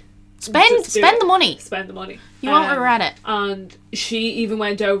away. spend just do spend it. the money. Spend the money. You won't regret it. And she even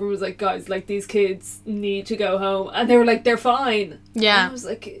went over and was like, guys, like these kids need to go home. And they were like, they're fine. And Yeah. I was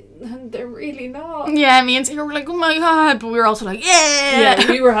like, they're really not. Yeah, me and Sarah were like, oh my god, but we were also like, yeah.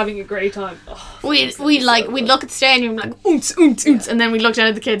 Yeah, we were having a great time. Oh, We'd so we'd good. look at the stadium and be like, oonts, oonts, oonts, and then we'd look down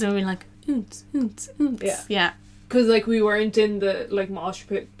at the kids and we'd be like, oonts, oonts, oonts. Yeah. Yeah. Because like we weren't in the like mosh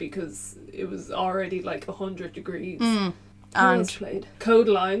pit because it was already like 100 degrees. Who And else played?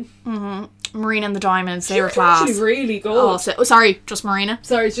 Codeline. Marina and the Diamonds, they were She was class. actually really good. Oh, sorry, just Marina.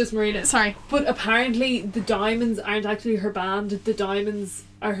 Sorry, it's just Marina. Sorry. But apparently the Diamonds aren't actually her band. The Diamonds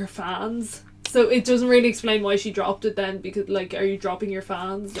are her fans. So it doesn't really explain why she dropped it then, because like, are you dropping your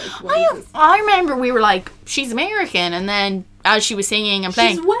fans? Like, what is this? I remember we were like, she's American, and then as she was singing and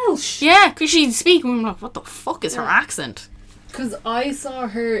playing, She's Welsh. yeah, because she'd speak, and we were like, what the fuck is her accent? Because I saw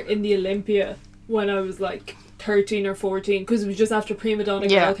her in the Olympia when I was like 13 or 14, because it was just after Prima Donna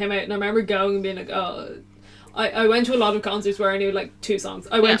Yeah. Girl came out, and I remember going and being like, oh... I went to a lot of concerts where I knew like 2 songs.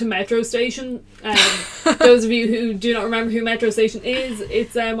 I went to Metro Station. Those of you who do not remember who Metro Station is,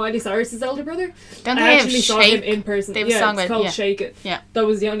 it's Miley Cyrus's elder brother. Don't I they have actually saw Shake? him in person. They have a Yeah, song it's with- called yeah. Shake It. Yeah. That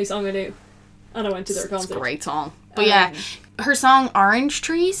was the only song I knew. And I went to their It's concert. a great song. But yeah, her song Orange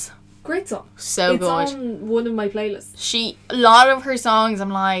Trees, Great song. so It's good. on one of my playlists. A lot of her songs,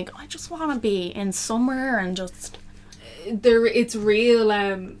 I'm like, I just want to be in somewhere and just... It's real,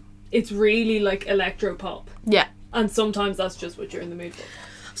 it's really like electro pop. Yeah. And sometimes that's just what you're in the mood for.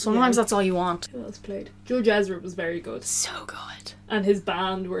 Sometimes that's all you want. Who else played? Judge Ezra was very good. So good. And his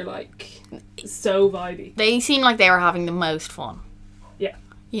band were like so vibey. They seem like they were having the most fun. Yeah.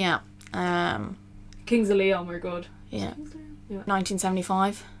 Yeah. Kings of Leon were good. Yeah. Yeah.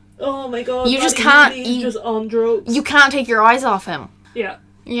 1975. Oh my god. You just Matty can't- Healy's you- just on drugs. You can't take your eyes off him. Yeah.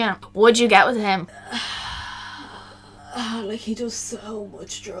 Yeah. What'd you get with him? Oh, like he does so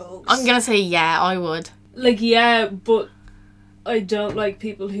much drugs. I'm gonna say yeah, I would. Like, yeah, but I don't like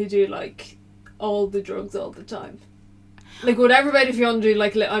people who do like all the drugs all the time. Like, whatever about if you want to do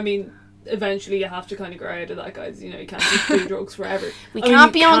like, I mean, eventually you have to kind of grow out of that, guys. You know, you can't just do drugs forever. We I mean, can't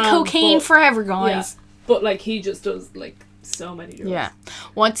you be on can, cocaine but- forever, guys. Yeah, but like he just does like so many drugs. Yeah.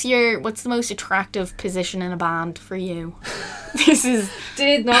 What's the most attractive position in a band for you? This is...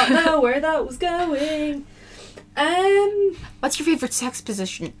 Did not know where that was going. What's your favourite sex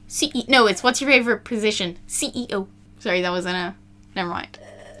position? No, it's what's your favourite position? CEO. Sorry, that wasn't a... Never mind.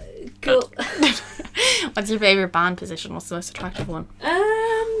 Cool. What's your favourite band position? What's the most attractive one?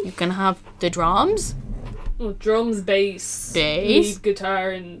 You can have the drums. Well, drums, bass, lead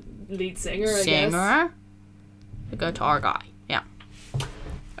guitar, and lead singer. I guess. Singer. The guitar guy. Yeah.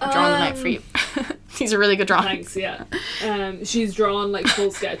 I'm drawing them out for you. These are really good drawings. Thanks. Yeah. She's drawn like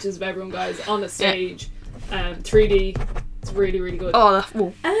full sketches of everyone, guys, on a stage. 3D. It's really, really good. Oh,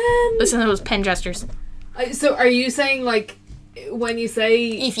 listen to those pen gestures. So are you saying like when you say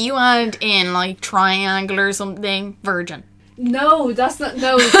If you add in like triangle or something, virgin. no, that's not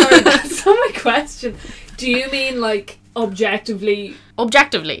no. Sorry, that's not my question. Do you mean like objectively?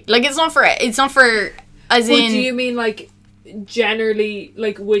 Objectively, like it's not for as Or in. do you mean like generally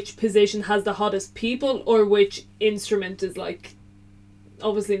like which position has the hottest people, or which instrument is like?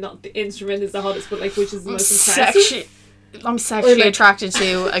 Obviously not the instrument is the hottest, but like which is the most impressive? I'm sexually like- attracted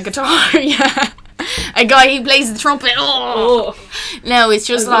to a guitar. Yeah, a guy who plays the trumpet. Oh. No, it's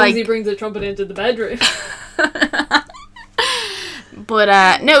just as long as he like. brings a trumpet into the bedroom.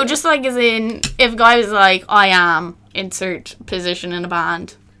 But no, just like as in, if a guy was like, I am insert position in a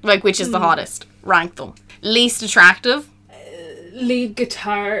band, like which is the hottest, rank them. Least attractive. Lead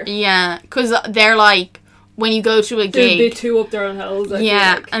guitar. Yeah, because they're like when you go to a They're a bit gig, too up their own holes. I feel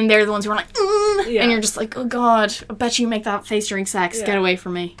yeah, like. and they're the ones who are like, Yeah. and you're just like, oh god, I bet you make that face during sex. Yeah. Get away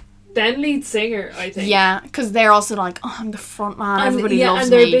from me. Then lead singer, I think. Yeah, because they're also like, oh, I'm the front man. And, Everybody yeah, loves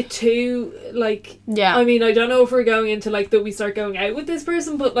and they're me. a bit too, like... Yeah. I mean, I don't know if we're going into, like, that we start going out with this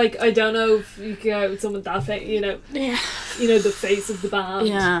person, but, like, I don't know if you go out with someone that, Yeah. the face of the band.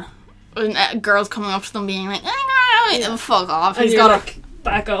 Yeah. And girls coming up to them being like, fuck off. And He's you're got like,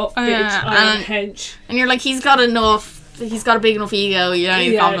 back off, bitch, Yeah, I'm a hench. and you're like, he's got a big enough ego, you don't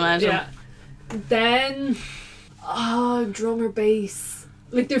need to compliment him. Yeah. Then, drummer, bass.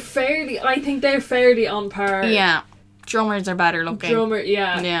 Like, I think they're fairly on par. Yeah. Drummers are better looking.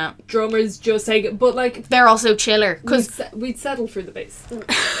 Yeah. Yeah. Drummers just take it, but, like... They're also chiller, because We'd settle for the bass.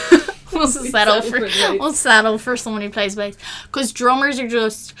 we'll settle for someone who plays bass. Because drummers are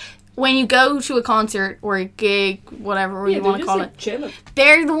just, when you go to a concert or a gig, whatever you want to call it, chilling.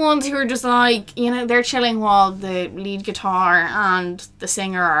 they're the ones who are just like, they're chilling while the lead guitar and the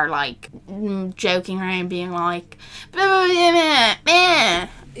singer are like joking around, being like, yeah,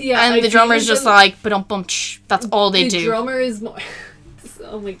 and the drummer's just like, that's all they do. The drummer is more.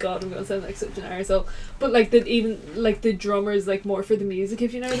 Oh my god, I'm gonna sound like such an arsehole. But like the drummer is like more for the music,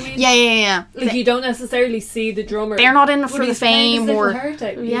 if you know what I mean. Yeah. Like you don't necessarily see the drummer. They're not in it for when the he's playing fame his or little heart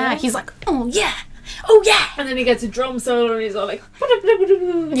out, you know? he's like, oh yeah, and then he gets a drum solo and he's all like,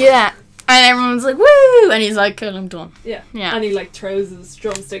 yeah, and everyone's like, woo, and he's like, cool, I'm done. Yeah. Yeah. And he like throws his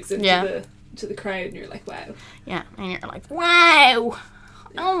drumsticks into the crowd, and you're like, wow. Yeah, and you're like, wow.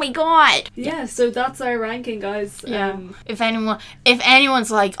 Oh my god. Yeah, so that's our ranking, guys. Yeah. If anyone's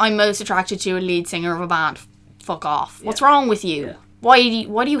like, I'm most attracted to a lead singer of a band, fuck off. What's wrong with you? Yeah. Why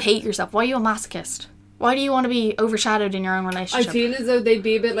do you hate yourself? Why are you a masochist? Why do you want to be overshadowed in your own relationship? I feel as though they'd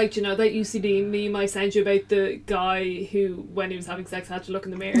be a bit like, that UCD meme I sent you about the guy who, when he was having sex, had to look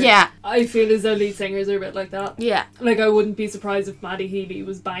in the mirror. Yeah. I feel as though lead singers are a bit like that. Yeah. Like, I wouldn't be surprised if Maddie Healy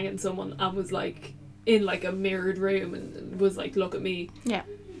was banging someone and was like in like a mirrored room and was like, look at me. Yeah.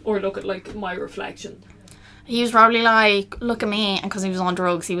 Or look at like my reflection. He was probably like, look at me, and because he was on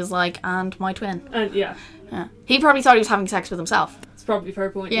drugs, he was like, and my twin. And yeah. He probably thought he was having sex with himself. It's probably a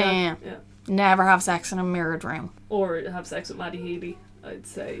fair point. Yeah. Never have sex in a mirrored room. Or have sex with Maddie Healy, I'd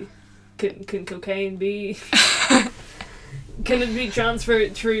say. Can cocaine be... Can it be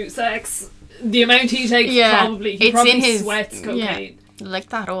transferred through sex? The amount he takes, probably. He probably in his sweats cocaine. Yeah. Lick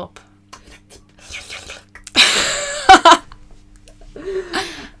that up.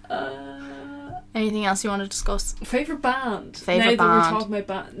 Anything else you want to discuss? Favourite band? Favourite now band. That we're talking about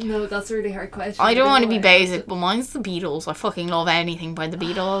band. No, that's a really hard question. I don't want to be basic, but mine's the Beatles. I fucking love anything by the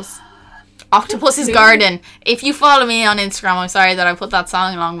Beatles. Octopus's Garden. If you follow me on Instagram, I'm sorry that I put that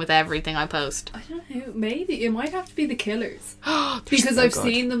song along with everything I post. I don't know. Maybe. It might have to be the Killers. Because I've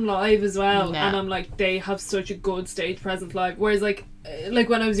seen them live as well. Yeah. And I'm like, they have such a good stage presence live. Whereas like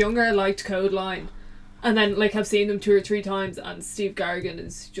when I was younger, I liked Codeline. And then like I've seen them 2 or 3 times, and Steve Garrigan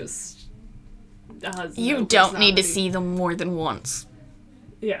is just... You don't need to see them more than once.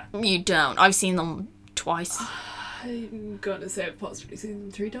 Yeah. You don't. I've seen them twice. I'm gonna say I've possibly seen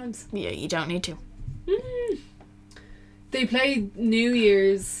them 3 times. Yeah, you don't need to. They played New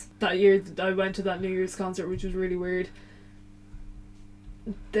Year's that year. I went to that New Year's concert, which was really weird.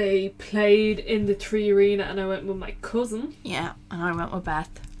 They played in the 3 Arena, and I went with my cousin. Yeah, and I went with Beth.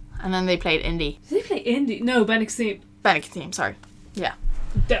 And then they played indie. Did they play indie? No, Benixteam. Benixteam, sorry. Yeah.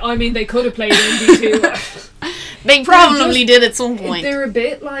 They could have played indie too. They probably did at some point. They're a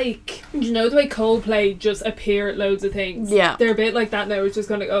bit like, you know the way Coldplay just appear at loads of things? Yeah. They're a bit like that now. It's just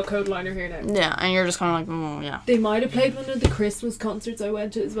kind of like, Codeline are here now. Yeah, and you're just kind of like, yeah. They might have played one of the Christmas concerts I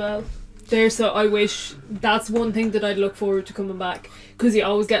went to as well. So I wish, that's one thing that I'd look forward to coming back, because you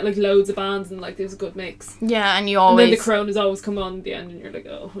always get like loads of bands and like there's a good mix. Yeah, and you always... And then the Coronas always come on at the end and you're like,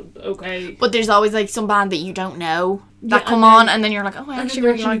 oh, okay. But there's always like some band that you don't know that Yeah, come on, and then you're like, oh, I actually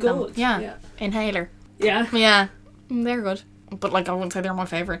really like them. good. Yeah. Inhaler. Yeah. Yeah. They're good. But like, I wouldn't say they're my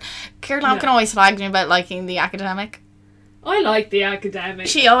favourite. Caroline can always flag me about liking The Academic. I like The Academic.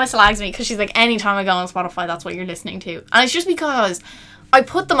 She always flags me because she's like, anytime I go on Spotify, that's what you're listening to. And it's just because I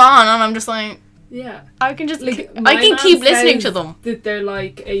put them on and I'm just like... Yeah. I can just... Like, I can keep listening to them. That they're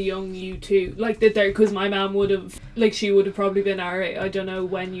like a young U2. Like, that they're... Because my mum would have... Like, she would have probably been our age. I don't know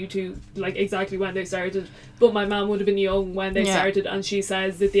when U2... Like, exactly when they started. But my mum would have been young when they started. And she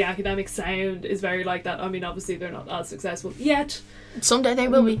says that the Academic sound is very like that. I mean, obviously, they're not as successful yet. Someday they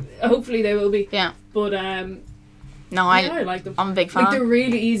will be. Hopefully they will be. Yeah. But, no, I like them. I'm a big fan. Like, they're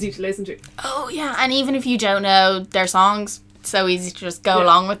really easy to listen to. Oh, yeah. And even if you don't know their songs, it's so easy to just go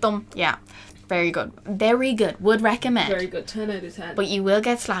along with them. Yeah. Very good. Very good. Would recommend. Very good. 10 out of 10. But you will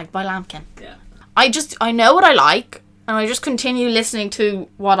get slagged by Lampkin. Yeah. I know what I like, and I just continue listening to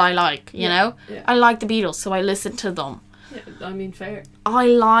what I like, you know? Yeah. I like the Beatles, so I listen to them. Yeah, I mean, fair. I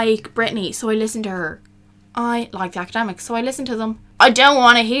like Britney, so I listen to her. I like the Academics, so I listen to them. I don't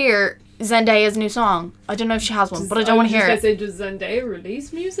want to hear Zendaya's new song. I don't know if she has one, but I don't want to hear it. Does Zendaya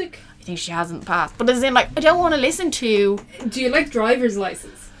release music? I think she has in the past. But as in, like, I don't want to listen to... Do you like Driver's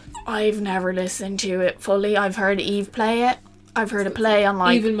License? I've never listened to it fully. I've heard Eve play it. I've heard it play on,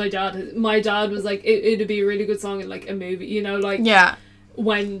 like... Even my dad was like, it'd be a really good song in, like, a movie, you know, like... Yeah.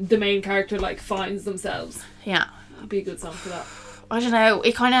 When the main character, like, finds themselves. Yeah. It'd be a good song for that. I don't know.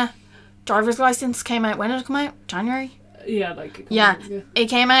 It kind of... Driver's License came out... When did it come out? January? Yeah, like... Yeah. It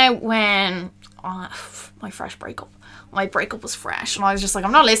came out when... my fresh breakup. My breakup was fresh, and I was just like,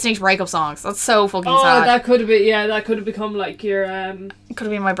 I'm not listening to breakup songs. That's so fucking sad. That could have been, that could have become like your It could have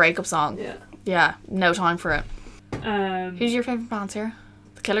been my breakup song. Yeah. Yeah, no time for it. Who's your favourite band, Sarah?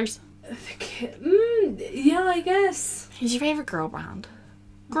 The Killers? Yeah, I guess. Who's your favourite girl band?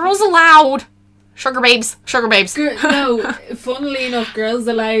 Girls Aloud! Sugar Babes. No, funnily enough, Girls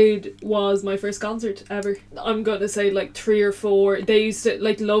Aloud was my first concert ever. I'm gonna say like 3 or 4. They used to,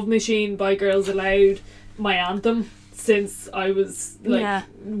 like, Love Machine by Girls Aloud, my anthem. Since I was like,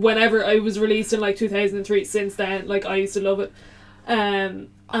 whenever I was released in like 2003, since then, like, I used to love it.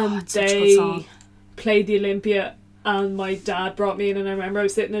 And they played the Olympia, and my dad brought me in, and I remember I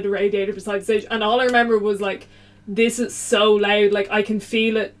was sitting at a radiator beside the stage, and all I remember was like, this is so loud, like, I can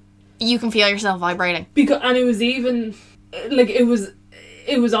feel it. You can feel yourself vibrating. And it was even like, it was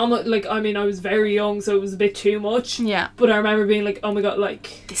almost like, I mean, I was very young, so it was a bit too much. Yeah. But I remember being like, oh my god,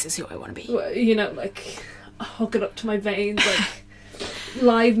 like, this is who I want to be. You know, like, hook it up to my veins, like,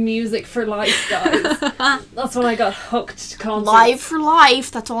 live music for life, guys. That's when I got hooked to concerts. Live for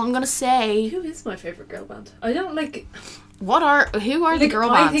life, that's all I'm gonna say. Who is my favourite girl band? I don't like... Who are like, the girl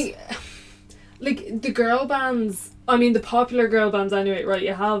bands? I think, like, the girl bands, I mean, the popular girl bands anyway, right?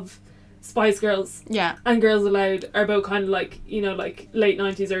 You have Spice Girls. Yeah. And Girls Aloud are both kind of like, you know, like, late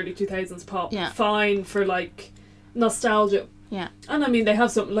 90s, early 2000s pop. Yeah. Fine for, like, nostalgia. Yeah. And I mean, they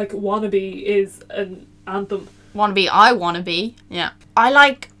have something like Wannabe is an anthem. I Wanna Be. Yeah. I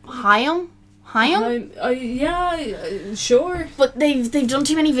like Haim. Yeah, sure. But they've done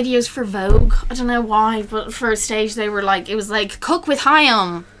too many videos for Vogue. I don't know why, but for a stage they were like, it was like, cook with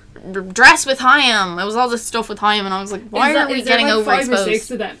Haim, dress with Haim. It was all this stuff with Haim, and I was like, why are we getting like overexposed? 5 or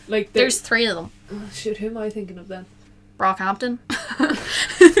 6 of them? Like, there's 3 of them. Oh, shit, who am I thinking of then? Brockhampton.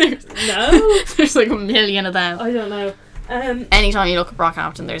 No. There's like a million of them. I don't know. Anytime you look at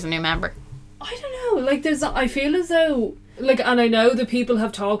Brockhampton, there's a new member. I don't know, like, I feel as though, like, and I know that people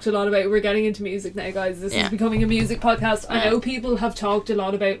have talked a lot about, we're getting into music now, guys, this is becoming a music podcast. I know people have talked a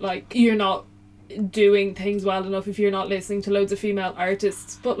lot about, like, you're not doing things well enough if you're not listening to loads of female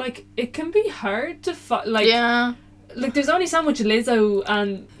artists, but, like, it can be hard to like, there's only so much Lizzo,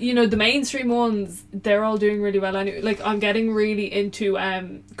 and, you know, the mainstream ones, they're all doing really well anyway. Like, I'm getting really into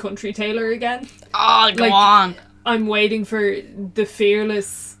Country Taylor again. Oh, go on. I'm waiting for the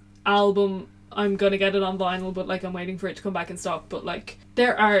Fearless album. I'm gonna get it on vinyl, but, like, I'm waiting for it to come back in stock. But, like,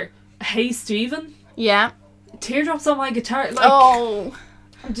 there are Hey Stephen. Yeah. Teardrops on My Guitar. Like,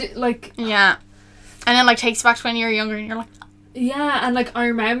 like, yeah. And then, like, takes you back to when you were younger, and you're like, yeah. And, like, I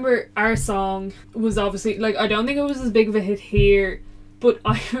remember our song was obviously, like, I don't think it was as big of a hit here, but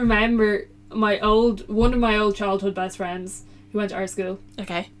I remember one of my old childhood best friends who went to our school.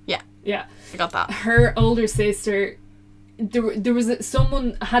 Okay. Yeah. Yeah. I got that. Her older sister, there was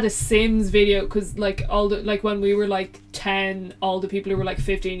someone had a Sims video, because, like, when we were like 10, all the people who were like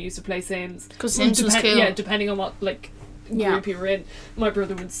 15 used to play Sims, because Sims was cool. Yeah, depending on what, like, group you were in. My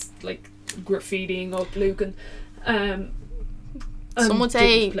brother was, like, graffitiing up Luke, and some would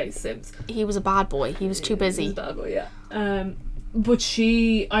say play Sims. He was a bad boy. He was too busy. He was a bad boy, yeah. But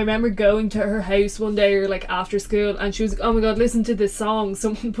I remember going to her house one day, or like after school, and she was like, oh my god, listen to this song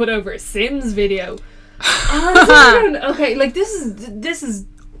someone put over a Sims video. And I was like, okay, like, this is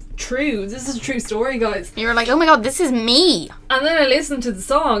true. This is a true story, guys. You were like, oh my god, this is me. And then I listened to the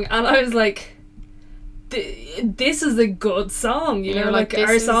song, and I was like, this is a good song, you know, like,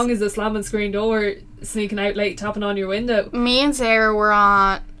 our song is a slamming screen door, sneaking out late, tapping on your window. Me and Sarah were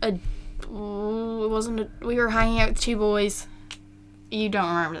on we were hanging out with 2 boys. You don't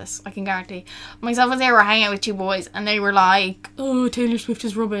remember this, I can guarantee. Myself and Sarah were hanging out with 2 boys, and they were like, oh, Taylor Swift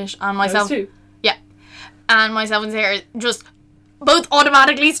is rubbish. And myself... Those 2? Yeah. And myself and Sarah just both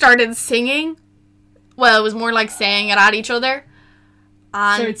automatically started singing. Well, it was more like saying it at each other.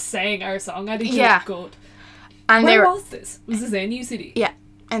 And started saying our song at each other? Yeah. Good. And where was this? Was this in UCD? Yeah.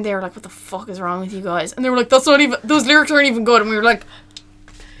 And they were like, what the fuck is wrong with you guys? And they were like, that's not even... Those lyrics aren't even good. And we were like...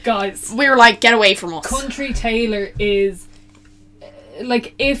 Guys, we were like, get away from us. Country Taylor is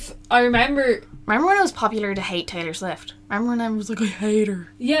like, if I remember when it was popular to hate Taylor Swift? Remember when everyone was like, I hate her?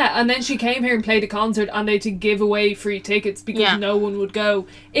 Yeah, and then she came here and played a concert and they had to give away free tickets because no one would go.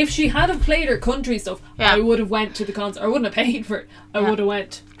 If she had have played her country stuff, I would have went to the concert. I wouldn't have paid for it. I would have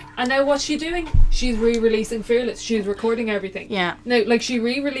went. And now what's she doing? She's re-releasing Fearless. She's recording everything. Yeah. Now, like, she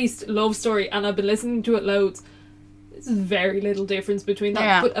re-released Love Story and I've been listening to it loads. There's very little difference between that.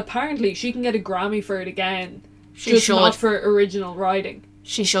 Yeah. But apparently she can get a Grammy for it again. She should. Not for original writing.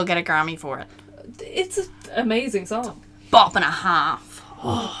 She should get a Grammy for it. It's an amazing song. Bop and a half.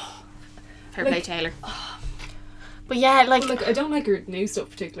 Oh. Fair play, Taylor. But yeah, like... Well, I don't like her new stuff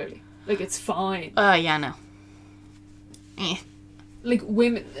particularly. Like, it's fine. Yeah, no. Like,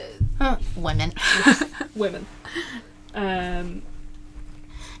 women... women. Women. No,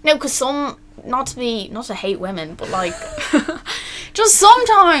 because some... Not to hate women, but like... just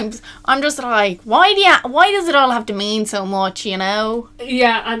sometimes I'm just like, why does it all have to mean so much, you know?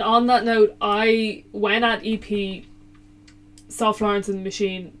 Yeah, and on that note, I went at EP, saw Florence and the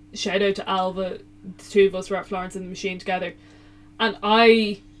Machine, shout out to Alva, the two of us were at Florence and the Machine together, and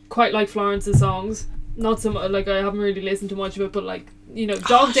I quite like Florence's songs. Not so much, like, I haven't really listened to much of it, but like, you know,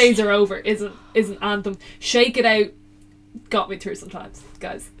 Dog Days Are Over is an anthem. Shake It Out got me through sometimes,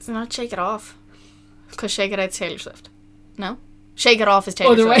 guys. It's not Shake It Off, because Shake It Out's Taylor Swift. No? Shake It Off is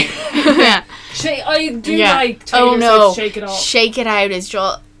Taylor Swift. Yeah. I do like Taylor Swift's Shake It Off. Shake It Out is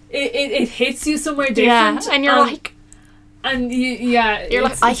just... It hits you somewhere different. Yeah, and you're like... And you're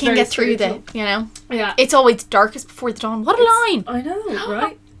like, I can get through that, you know? Yeah. It's always darkest before the dawn. What a line! I know,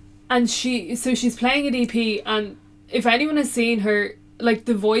 right? And she's playing an EP, and if anyone has seen her, like,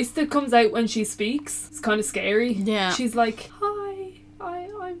 the voice that comes out when she speaks, it's kind of scary. Yeah. She's like, hi,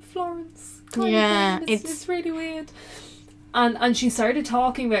 I'm Florence. It's really weird. And she started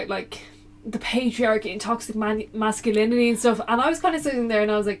talking about, like, the patriarchy and toxic masculinity and stuff, and I was kind of sitting there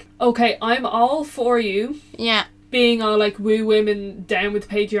and I was like, okay, I'm all for you. Yeah. Being all like, woo women, down with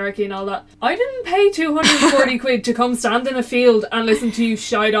patriarchy and all that. I didn't pay 240 quid to come stand in a field and listen to you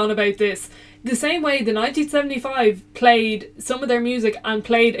shite on about this. The same way the 1975 played some of their music and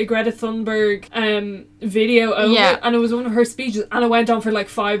played a Greta Thunberg video over it, and it was one of her speeches, and it went on for like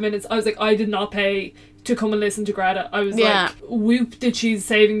 5 minutes. I was like, I did not pay to come and listen to Greta. I was like, whoop that she's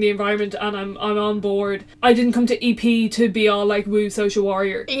saving the environment, and I'm on board. I didn't come to EP to be all like, woo social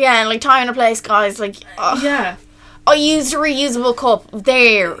warrior. Yeah, like time and a place, guys. Like, yeah. I used a reusable cup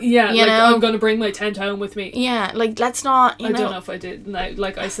there. Yeah, you like, know? I'm going to bring my tent home with me. Yeah, like, let's not, I don't know if I did. Now,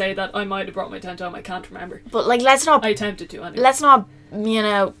 like, I say that, I might have brought my tent home, I can't remember. But, like, let's not... I attempted to, anyway. Let's not, you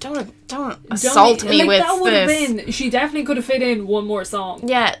know, don't assault me with that would this. have been... She definitely could have fit in one more song.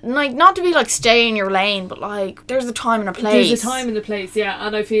 Yeah, like, not to be, like, stay in your lane, but, like, there's a time and a place. There's a time and a place, yeah.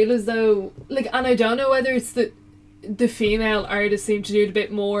 And I feel as though... Like, and I don't know whether it's the female artists seem to do it a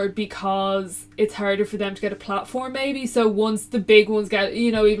bit more because it's harder for them to get a platform, maybe. So once the big ones get,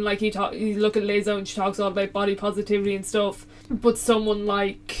 you know, even like you look at Lizzo and she talks all about body positivity and stuff, but someone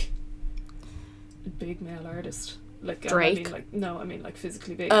like a big male artist, like Drake. I mean like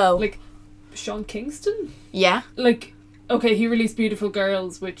physically big, like Sean Kingston. Yeah. Like, okay, he released Beautiful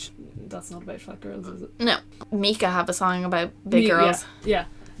Girls, which that's not about fat girls, is it? No. Mika have a song about big girls. Yeah.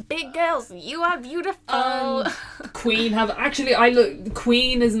 Big girls, you are beautiful. Queen have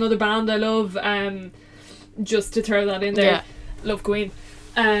Queen is another band I love. Just to throw that in there, love Queen.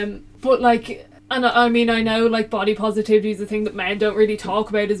 But like, and I mean, I know like body positivity is a thing that men don't really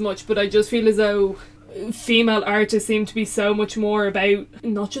talk about as much, but I just feel as though female artists seem to be so much more about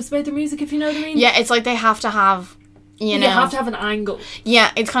not just about the music, if you know what I mean. Yeah, it's like they have to have. You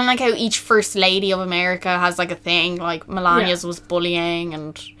Yeah, it's kind of like how each first lady of America has like a thing. Like Melania's was bullying,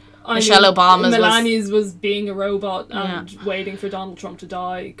 and Michelle Obama's was being a robot and waiting for Donald Trump to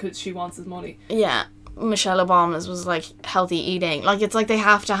die because she wants his money. Yeah, Michelle Obama's was like healthy eating. Like it's like they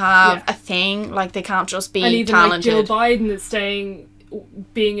have to have a thing. Like they can't just be and even talented. Like Jill Biden is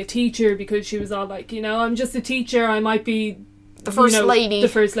being a teacher because she was all like, you know, I'm just a teacher. I might be the first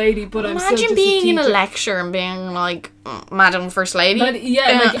lady, but I'm still just being a in a lecture and being like, Madam First Lady.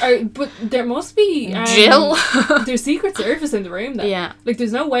 But, but there must be Jill. There's Secret Service in the room then. Yeah, like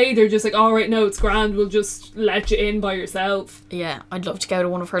there's no way they're just like, all right, no, it's grand, we'll just let you in by yourself. Yeah, I'd love to go to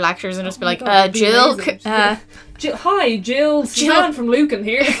one of her lectures and just be like, God, Jill, hi, Jill, Suzanne from Lucan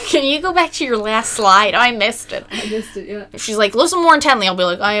here. Can you go back to your last slide? I missed it. Yeah. If she's like, listen more intently, I'll be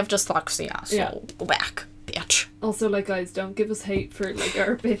like, I have dyslexia, so go back, bitch. Also, like, guys, don't give us hate for like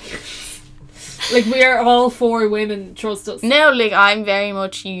our opinions. Like, we are all for women, trust us. No, like, I'm very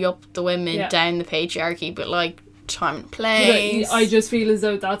much you up the women, down the patriarchy, but like, time and place. I just feel as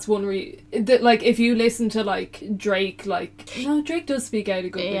though that's one like if you listen to like Drake, like no, Drake does speak out a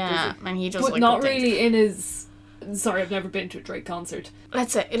good bit, does he? And he does, but like, not good things. really in his. Sorry, I've never been to a Drake concert.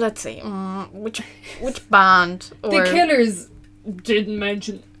 Let's see. Which band? Or... The Killers didn't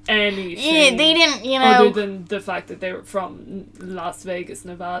mention anything. Yeah, they didn't. Other than the fact that they were from Las Vegas,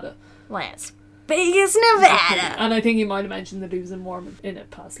 Nevada. Las Vegas, Nevada. And I think he might have mentioned that he was a Mormon in a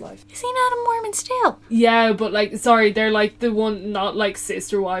past life. Is he not a Mormon still? Yeah, but like, sorry, they're like the one, not like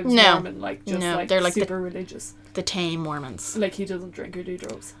Sister Wives Mormon, like just like they're like super religious. The tame Mormons. Like he doesn't drink or do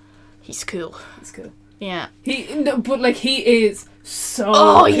drugs. He's cool. He's cool. Yeah. But like he is so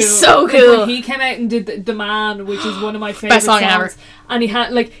cool. He's so cool. Like, he came out and did the Man, which is one of my favorite Best song songs. ever. And he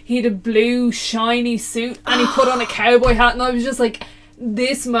had a blue shiny suit, and he put on a cowboy hat, and I was just like,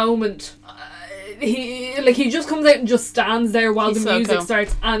 this moment. He just comes out and just stands there while He's the so music cool.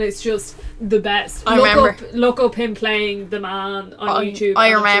 starts, and it's just the best. Look up him playing the Man on YouTube.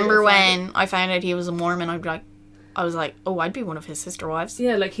 I remember when I found out he was a Mormon. I was like, oh, I'd be one of his sister wives.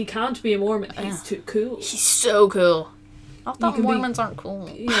 Yeah, like he can't be a Mormon. He's too cool. He's so cool. Not that Mormons aren't cool.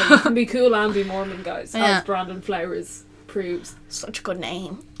 Yeah, you can be cool and be Mormon, guys. Yeah. As Brandon Flowers proves. Such a good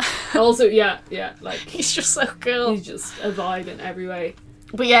name. Also, yeah, like He's just so cool. he's just a vibe in every way.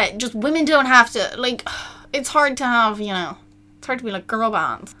 But yeah, just women don't have to, like, it's hard to have, it's hard to be like girl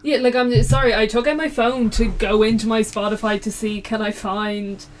bands. Yeah, like I'm sorry, I took out my phone to go into my Spotify to see can I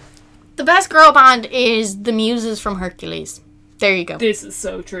find. The best girl band is the Muses from Hercules. There you go. This is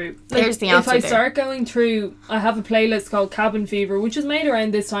so true. Like, There's the answer. If I start going through, I have a playlist called Cabin Fever, which was made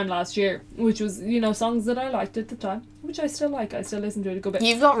around this time last year, which was, songs that I liked at the time, which I still like. I still listen to it a good bit.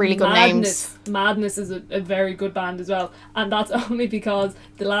 You've got really good names. Madness is a very good band as well, and that's only because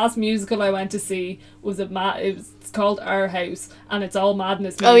the last musical I went to see was it's called Our House, and it's all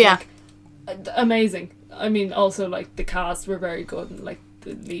Madness music. Oh yeah, amazing. I mean, also like the cast were very good, and like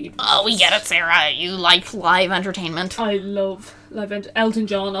the lead. Oh, we get it, Sarah. You like live entertainment. I love live Elton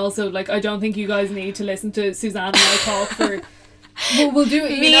John. Also, like, I don't think you guys need to listen to Suzanne and I talk for. We'll do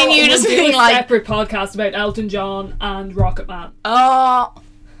it. Me and you just being a like separate podcast about Elton John and Rocket Man. Oh,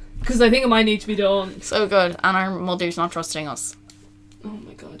 because I think it might need to be done. So good, and our mother's not trusting us. Oh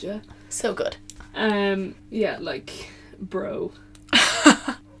my god, yeah. So good. Yeah, like, bro.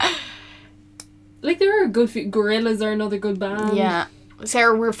 Like, there are good. Gorillaz are another good band. Yeah.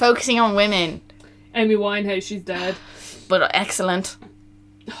 Sarah, we're focusing on women. Amy Winehouse, she's dead. But excellent.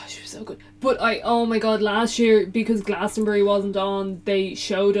 Oh, she was so good. But oh my god, last year, because Glastonbury wasn't on, they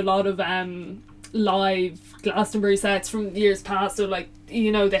showed a lot of live Glastonbury sets from years past. So like, they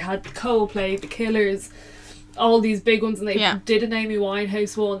had Coldplay, The Killers, all these big ones, and they did an Amy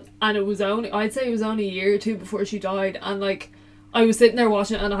Winehouse one, and I'd say it was only a year or two before she died, and like, I was sitting there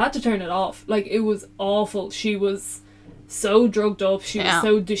watching it, and I had to turn it off. Like, it was awful. She was so drugged up, she was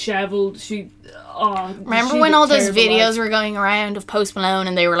so dishevelled, remember when all those videos were going around of Post Malone,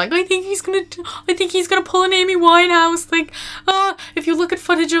 and they were like, I think he's gonna pull an Amy Winehouse, like, if you look at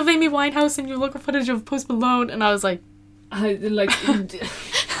footage of Amy Winehouse and you look at footage of Post Malone, and I was like, I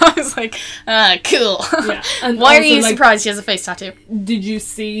was like, cool. Yeah. And why are you surprised she has a face tattoo? Did you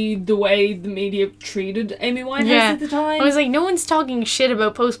see the way the media treated Amy Winehouse at the time? I was like, no one's talking shit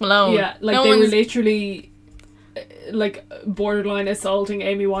about Post Malone. Yeah, like, they were literally like borderline assaulting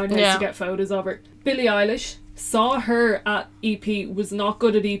Amy Winehouse to get photos of her. Billie Eilish, saw her at EP, was not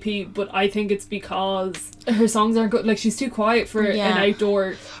good at EP, but I think it's because her songs aren't good. Like, she's too quiet for an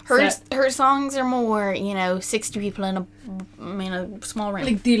outdoor set. Her songs are more, 60 people in a small room.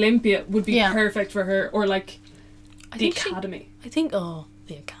 Like, the Olympia would be perfect for her, or like the Academy. The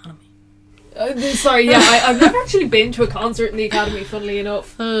Academy. Sorry, I've never actually been to a concert in the Academy, funnily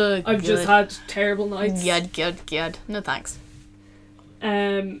enough. I've just had terrible nights. Good. No thanks.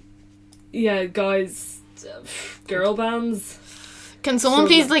 Yeah, guys, girl bands. Can someone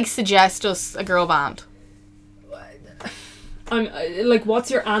please suggest us a girl band? I'm like,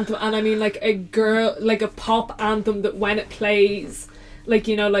 what's your anthem? And I mean, like, a pop anthem that when it plays, like,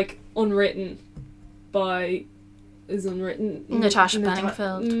 like Unwritten by. Is Unwritten Natasha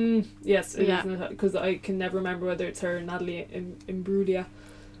Bedingfield. Yes, it is, because I can never remember whether it's her or Natalie Imbruglia.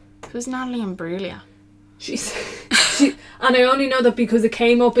 Who's Natalie Imbruglia? She and I only know that because it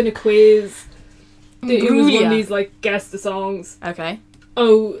came up in a quiz. It was one of these like guess the songs. Okay.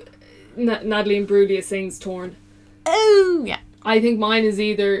 Oh, Natalie Imbruglia sings Torn. Oh yeah. I think mine is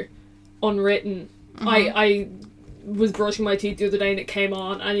either Unwritten. Mm-hmm. I was brushing my teeth the other day and it came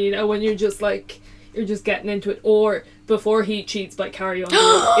on, and when you're just like. You're just getting into it. Or Before He Cheats by Carrie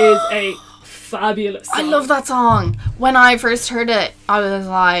Underwood is a fabulous song. I love that song. When I first heard it, I was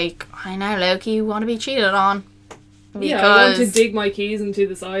like, I know, Loki, you want to be cheated on. Yeah, I want to dig my keys into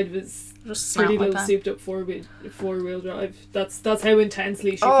the side of his Just pretty snap like little that. souped up four-wheel drive. That's how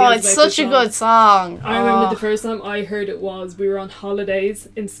intensely she feels Oh, it's about such this a song. good song. I remember Oh. the first time I heard it was we were on holidays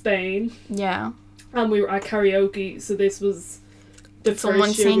in Spain Yeah. and we were at karaoke. So this was the Someone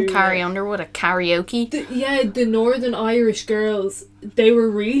first year sing we were Carrie there. Underwood at karaoke. The Northern Irish girls, they were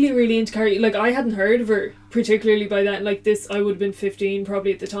really, really into Carrie. Like, I hadn't heard of her particularly by then. Like, I would have been 15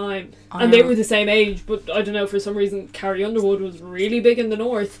 probably at the time. And they were the same age, but I don't know, for some reason, Carrie Underwood was really big in the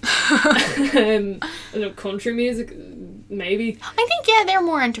north. I don't know, country music, maybe. I think, yeah, they're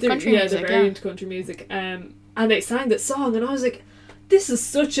more into country music. They're very into country music. And they sang that song, and I was like, this is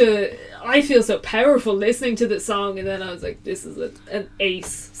such a... I feel so powerful listening to this song, and then I was like, this is an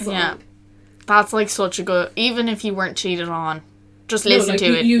ace song. Yeah. That's like such a good... Even if you weren't cheated on, just No, listen like,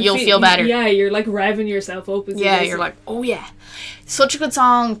 to it. You'll feel better. Yeah, you're like revving yourself up as you Yeah, listen. you're like, oh yeah. Such a good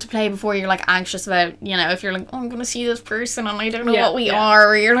song to play before you're like anxious about, you know, if you're like, oh, I'm going to see this person and I don't know what we are.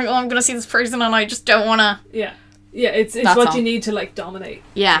 Or you're like, oh, I'm going to see this person and I just don't want to. Yeah. Yeah, it's That what song. you need to like dominate.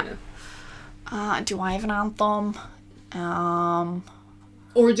 Yeah. You know? Do I have an anthem?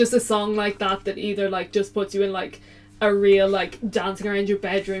 Or just a song like that either like just puts you in like a real like dancing around your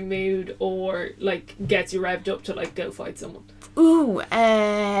bedroom mood or like gets you revved up to like go fight someone. Ooh,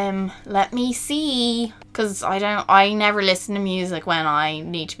 let me see. Because I never listen to music when I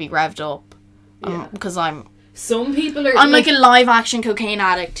need to be revved up. Because Some people are... I'm like a live action cocaine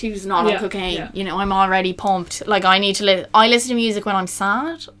addict who's not on Yeah, cocaine. yeah. You know, I'm already pumped. Like, I need to I listen to music when I'm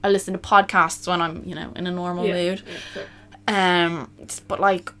sad. I listen to podcasts when I'm, you know, in a normal mood. Yeah, fair. But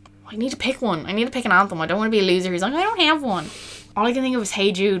like, I need to pick one. I need to pick an anthem. I don't want to be a loser who's like, I don't have one. All I can think of is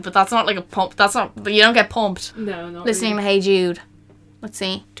Hey Jude, but that's not like a pump. That's not... You don't get pumped No, not listening really. to Hey Jude. Let's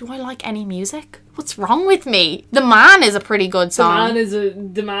see. Do I like any music? What's wrong with me? The Man is a pretty good song. The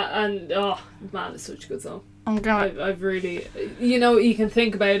Man is such a good song. I'm gonna... I've really... You know, you can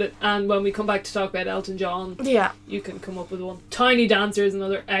think about it, and when we come back to talk about Elton John, Yeah. you can come up with one. Tiny Dancer is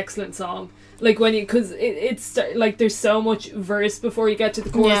another excellent song. Like when you... Because it's like there's so much verse before you get to the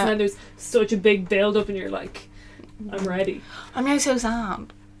chorus, Yeah. and then there's such a big build up and you're like, I'm ready. I'm now so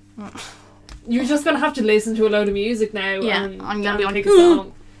sad. You're just going to have to listen to a load of music now Yeah, and, I'm gonna be and like, pick a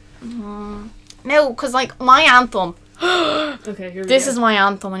song. No, because like my anthem. Okay, here we This go. is my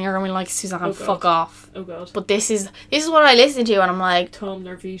anthem, and you're gonna be like, Suzanne, Oh, God. fuck off. Oh god. But this is what I listen to, and I'm like, Tom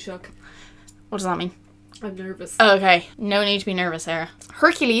Nervishak. what does that mean? I'm nervous. Okay, no need to be nervous, Sarah.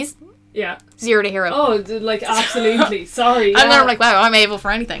 Hercules, Yeah. 0 to hero. Oh, like absolutely. Sorry. I'm yeah. never like, wow, I'm able for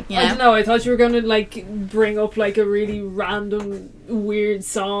anything. You I know? don't know. I thought you were gonna like bring up like a really random weird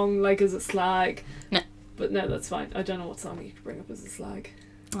song like as a slag. No. But no, that's fine. I don't know what song you could bring up as a slag.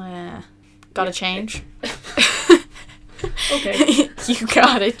 Gotta change. Okay. You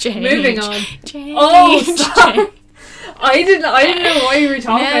gotta change. Moving on. Change. Oh, sorry. I didn't know why you were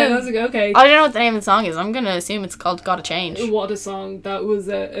talking about it. I was like, okay. I don't know what the name of the song is. I'm gonna assume it's called Gotta Change. What a song. That was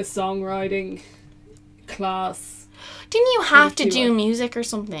a songwriting class. Didn't you have to Thank you. do music or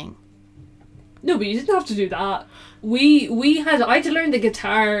something? No, but you didn't have to do that. I had to learn the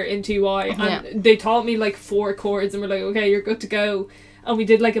guitar in TY and they taught me like 4 chords and we're like, okay, you're good to go. And we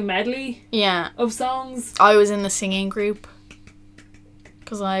did like a medley Yeah. of songs. I was in the singing group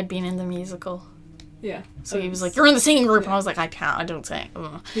because I had been in the musical. Yeah. So he was like, you're in the singing group. And I was like, I don't sing.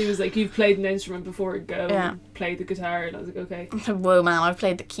 Ugh. He was like, you've played an instrument before, go Yeah. and play the guitar. And I was like, okay. Whoa, man, I've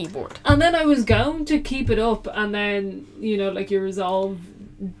played the keyboard. And then I was going to keep it up and then, you know, like your resolve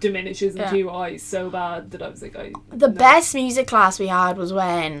diminishes in TY so bad that I was like, The best music class we had was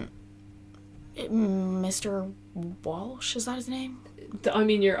when Mr. Walsh, is that his name? I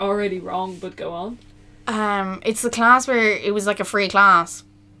mean, you're already wrong, but go on. It's the class where it was like a free class,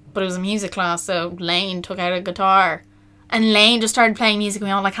 but it was a music class, so Lane took out a guitar and Lane just started playing music and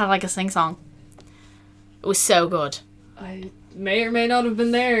we all like had like a sing song. It was so good. I may or may not have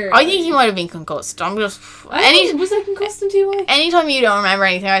been there. I think you might have been concussed. I'm just was I concussed in TY? anytime you don't remember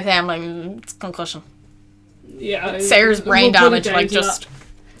anything I say, I'm like, it's concussion. Yeah. Sarah's brain we'll put it damage, down like to just that.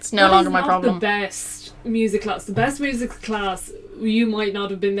 it's no That longer is my not problem. The best music class. The best music class you might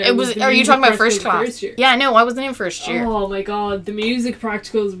not have been there. It was. the Are you music talking about first practicals class? First year. Yeah, no, I wasn't in first year. Oh my god, the music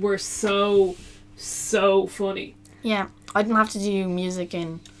practicals were so funny. Yeah, I didn't have to do music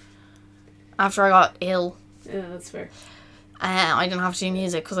after I got ill. Yeah, that's fair. I didn't have to do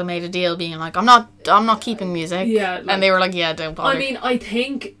music because I made a deal being like, I'm not keeping music. Yeah, like- and they were like, yeah, don't bother. I mean, I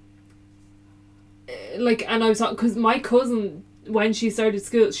think, like, and I was because my cousin, when she started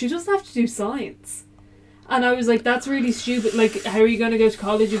school, she doesn't have to do science. And I was like, that's really stupid. Like, how are you going to go to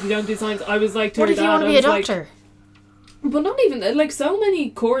college if you don't do science? I was like, to what her if you dad, want to I be a was like, doctor? But not even, like, so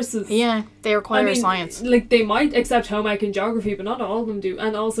many courses. Yeah, they require science. Like, they might accept home ec and geography, but not all of them do.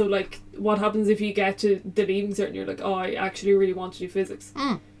 And also, like, what happens if you get to the leaving cert and you're like, oh, I actually really want to do physics.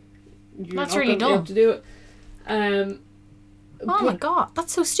 That's really dumb. You're not going to be able to do it. Oh my god,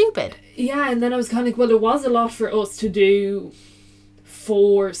 that's so stupid. Yeah, and then I was kind of like, well, it was a lot for us to do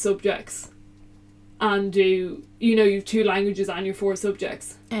 4 subjects. And do, you know, you've 2 languages and your 4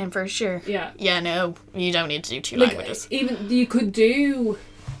 subjects. And for sure. Yeah. Yeah, no, you don't need to do 2 languages. Even, you could do...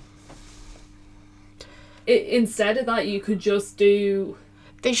 instead of that, you could just do...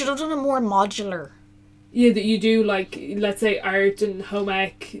 They should have done it more modular. Yeah, that you do, like, let's say art and home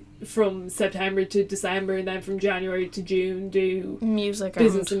ec from September to December, and then from January to June do... Music.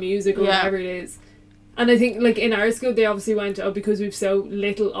 Business and music, or whatever it is. And I think, like, in our school, they obviously went, because we've so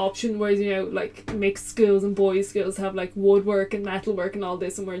little option, whereas, you know, like, mixed schools and boys' schools have, like, woodwork and metalwork and all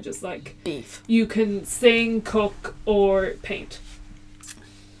this, and we're just, like... Beef. You can sing, cook, or paint.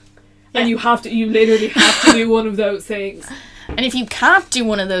 Yeah. And you literally have to do one of those things. And if you can't do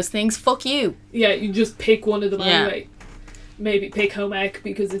one of those things, fuck you. Yeah, you just pick one of them anyway. Maybe pick home ec,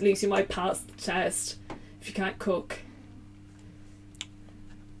 because at least you might pass the test if you can't cook.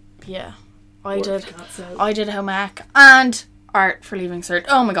 Yeah. I did home ec and art for leaving cert.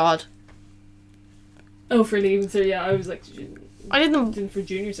 Oh my god. Oh, for leaving cert, yeah. I was like, I did them for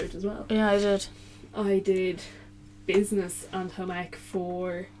junior cert as well. Yeah, I did. I did business and home ec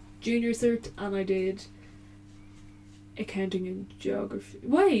for junior cert, and I did accounting and geography.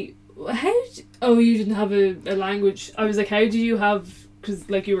 Wait, you didn't have a language. I was like, how do you have, because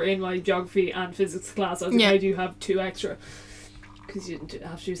like you were in my geography and physics class, I was like, how do you have 2 extra? Because you didn't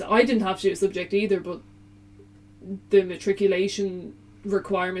have to do I didn't have to do a subject either, but the matriculation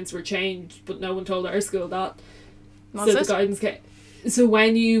requirements were changed, but no one told our school that. What's the guidance came. So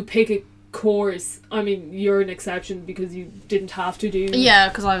when you pick a course, I mean, you're an exception because you didn't have to do... Yeah,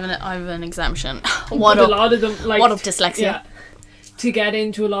 because I have an exemption. A lot of them, like... What up, dyslexia? Yeah. To get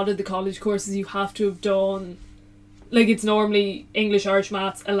into a lot of the college courses, you have to have done... Like, it's normally English, Irish,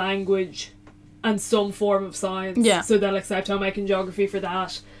 Maths, a language... and some form of science. Yeah. So they'll accept home ec and geography for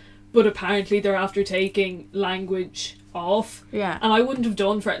that. But apparently they're after taking language off. Yeah. And I wouldn't have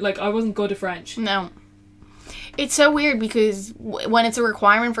done French. Like, I wasn't good at French. No. It's so weird because when it's a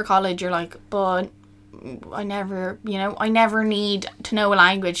requirement for college, you're like, but I never need to know a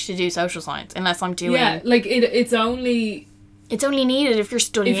language to do social science unless I'm doing... Yeah, like, it's only... It's only needed if you're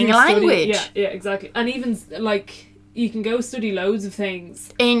studying a language. Yeah, exactly. And even, like... You can go study loads of things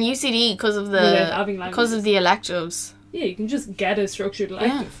in UCD because of the electives. Yeah, you can just get a structured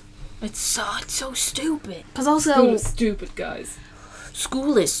elective. Yeah. It's so stupid. Because also school is stupid, guys.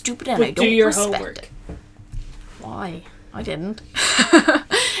 School is stupid, and but I don't do your respect homework. It. Why? I didn't.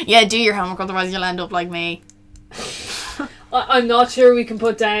 Yeah, do your homework, otherwise you'll end up like me. I'm not sure we can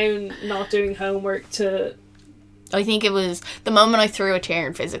put down not doing homework to... I think it was the moment I threw a chair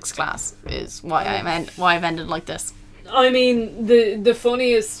in physics class is why I've ended like this. I mean, the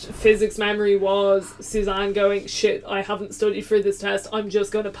funniest physics memory was Suzanne going, shit, I haven't studied for this test, I'm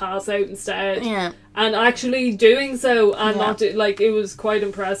just going to pass out instead. Yeah. And actually doing so, and it was quite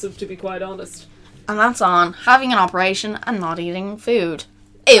impressive, to be quite honest. And that's on having an operation and not eating food.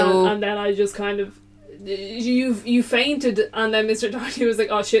 Ew. And then I just kind of, you fainted, and then Mr. Doherty was like,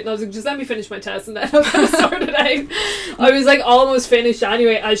 oh shit, and I was like, just let me finish my test and then I'm going to sort it out. I was like almost finished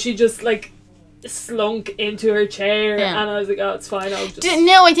anyway, as she just like slunk into her chair, and I was like, oh, it's fine, I'll just...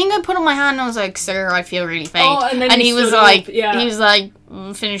 No, I think I put up my hand and I was like, sir, I feel really faint. Oh, and then he was like,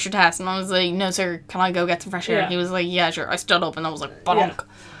 finish your test, and I was like, no sir, can I go get some fresh air? And he was like, yeah, sure. I stood up and I was like, bonk. Yeah.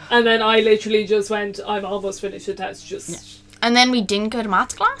 And then I literally just went, I'm almost finished the test, just... Yeah. And then we didn't go to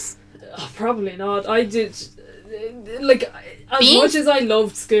maths class? Oh, probably not. I did... Like, much as I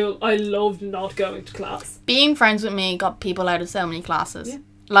loved school, I loved not going to class. Being friends with me got people out of so many classes. Yeah.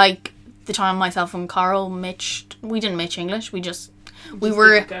 Like... The time myself and Carl mitched, we didn't mitch English, we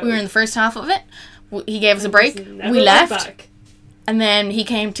were in the first half of it. He gave us a break, we left, back. And then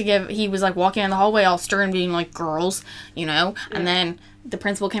he was like walking in the hallway all stern, being like, girls, you know, and then the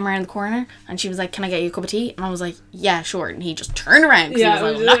principal came around the corner and she was like, can I get you a cup of tea? And I was like, yeah, sure. And he just turned around because he was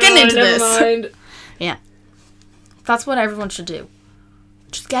like, I'm not getting into this. Yeah. That's what everyone should do.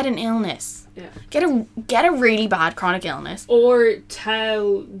 Just get an illness. Yeah. Get a really bad chronic illness. Or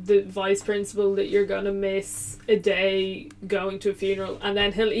tell the vice principal that you're going to miss a day going to a funeral, and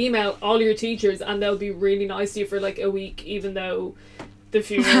then he'll email all your teachers and they'll be really nice to you for like a week, even though the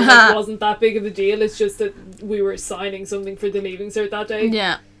funeral wasn't that big of a deal. It's just that we were signing something for the leaving cert that day.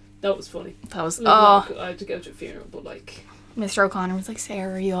 Yeah. That was funny. That was... I had to go to a funeral, but like... Mr. O'Connor was like,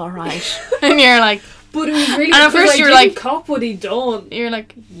 Sarah, are you alright? And you're like, But it was really. And at first I you were didn't like- cop what he'd done. you're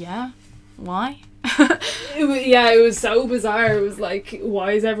like, yeah, why? It was so bizarre. It was like,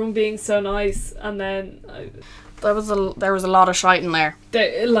 why is everyone being so nice? And then, There was a lot of shite in there.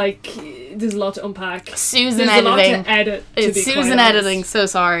 there's a lot to unpack. Susan There's editing. a lot to edit. It's be quite Susan honest. editing, so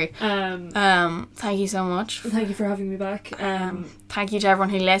sorry. Thank you so much. Thank you for having me back. Thank you to everyone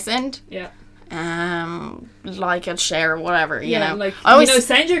who listened. Yeah. Like it, share, whatever, you know. Like, I always,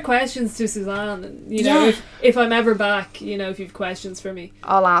 send your questions to Suzanne. And, you know, Yeah. if I'm ever back, you know, if you've questions for me.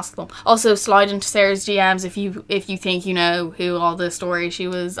 I'll ask them. Also, slide into Sarah's DMs if you think you know who all the stories she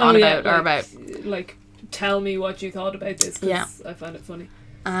was on about are about. Like, tell me what you thought about this, because I found it funny.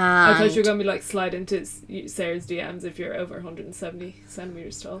 I thought you were going to be like, slide into Sarah's DMs if you're over 170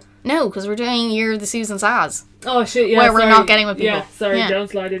 centimetres tall. No, because we're doing Year of the Susan Sass. Oh shit, yeah. Where we're sorry. not getting with people. Yeah, sorry, Yeah.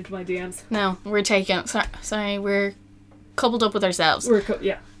 don't slide into my DMs. No, we're taking... Sorry, we're coupled up with ourselves.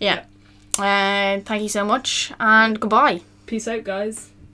 Yeah. Yeah. Thank you so much, and goodbye. Peace out, guys.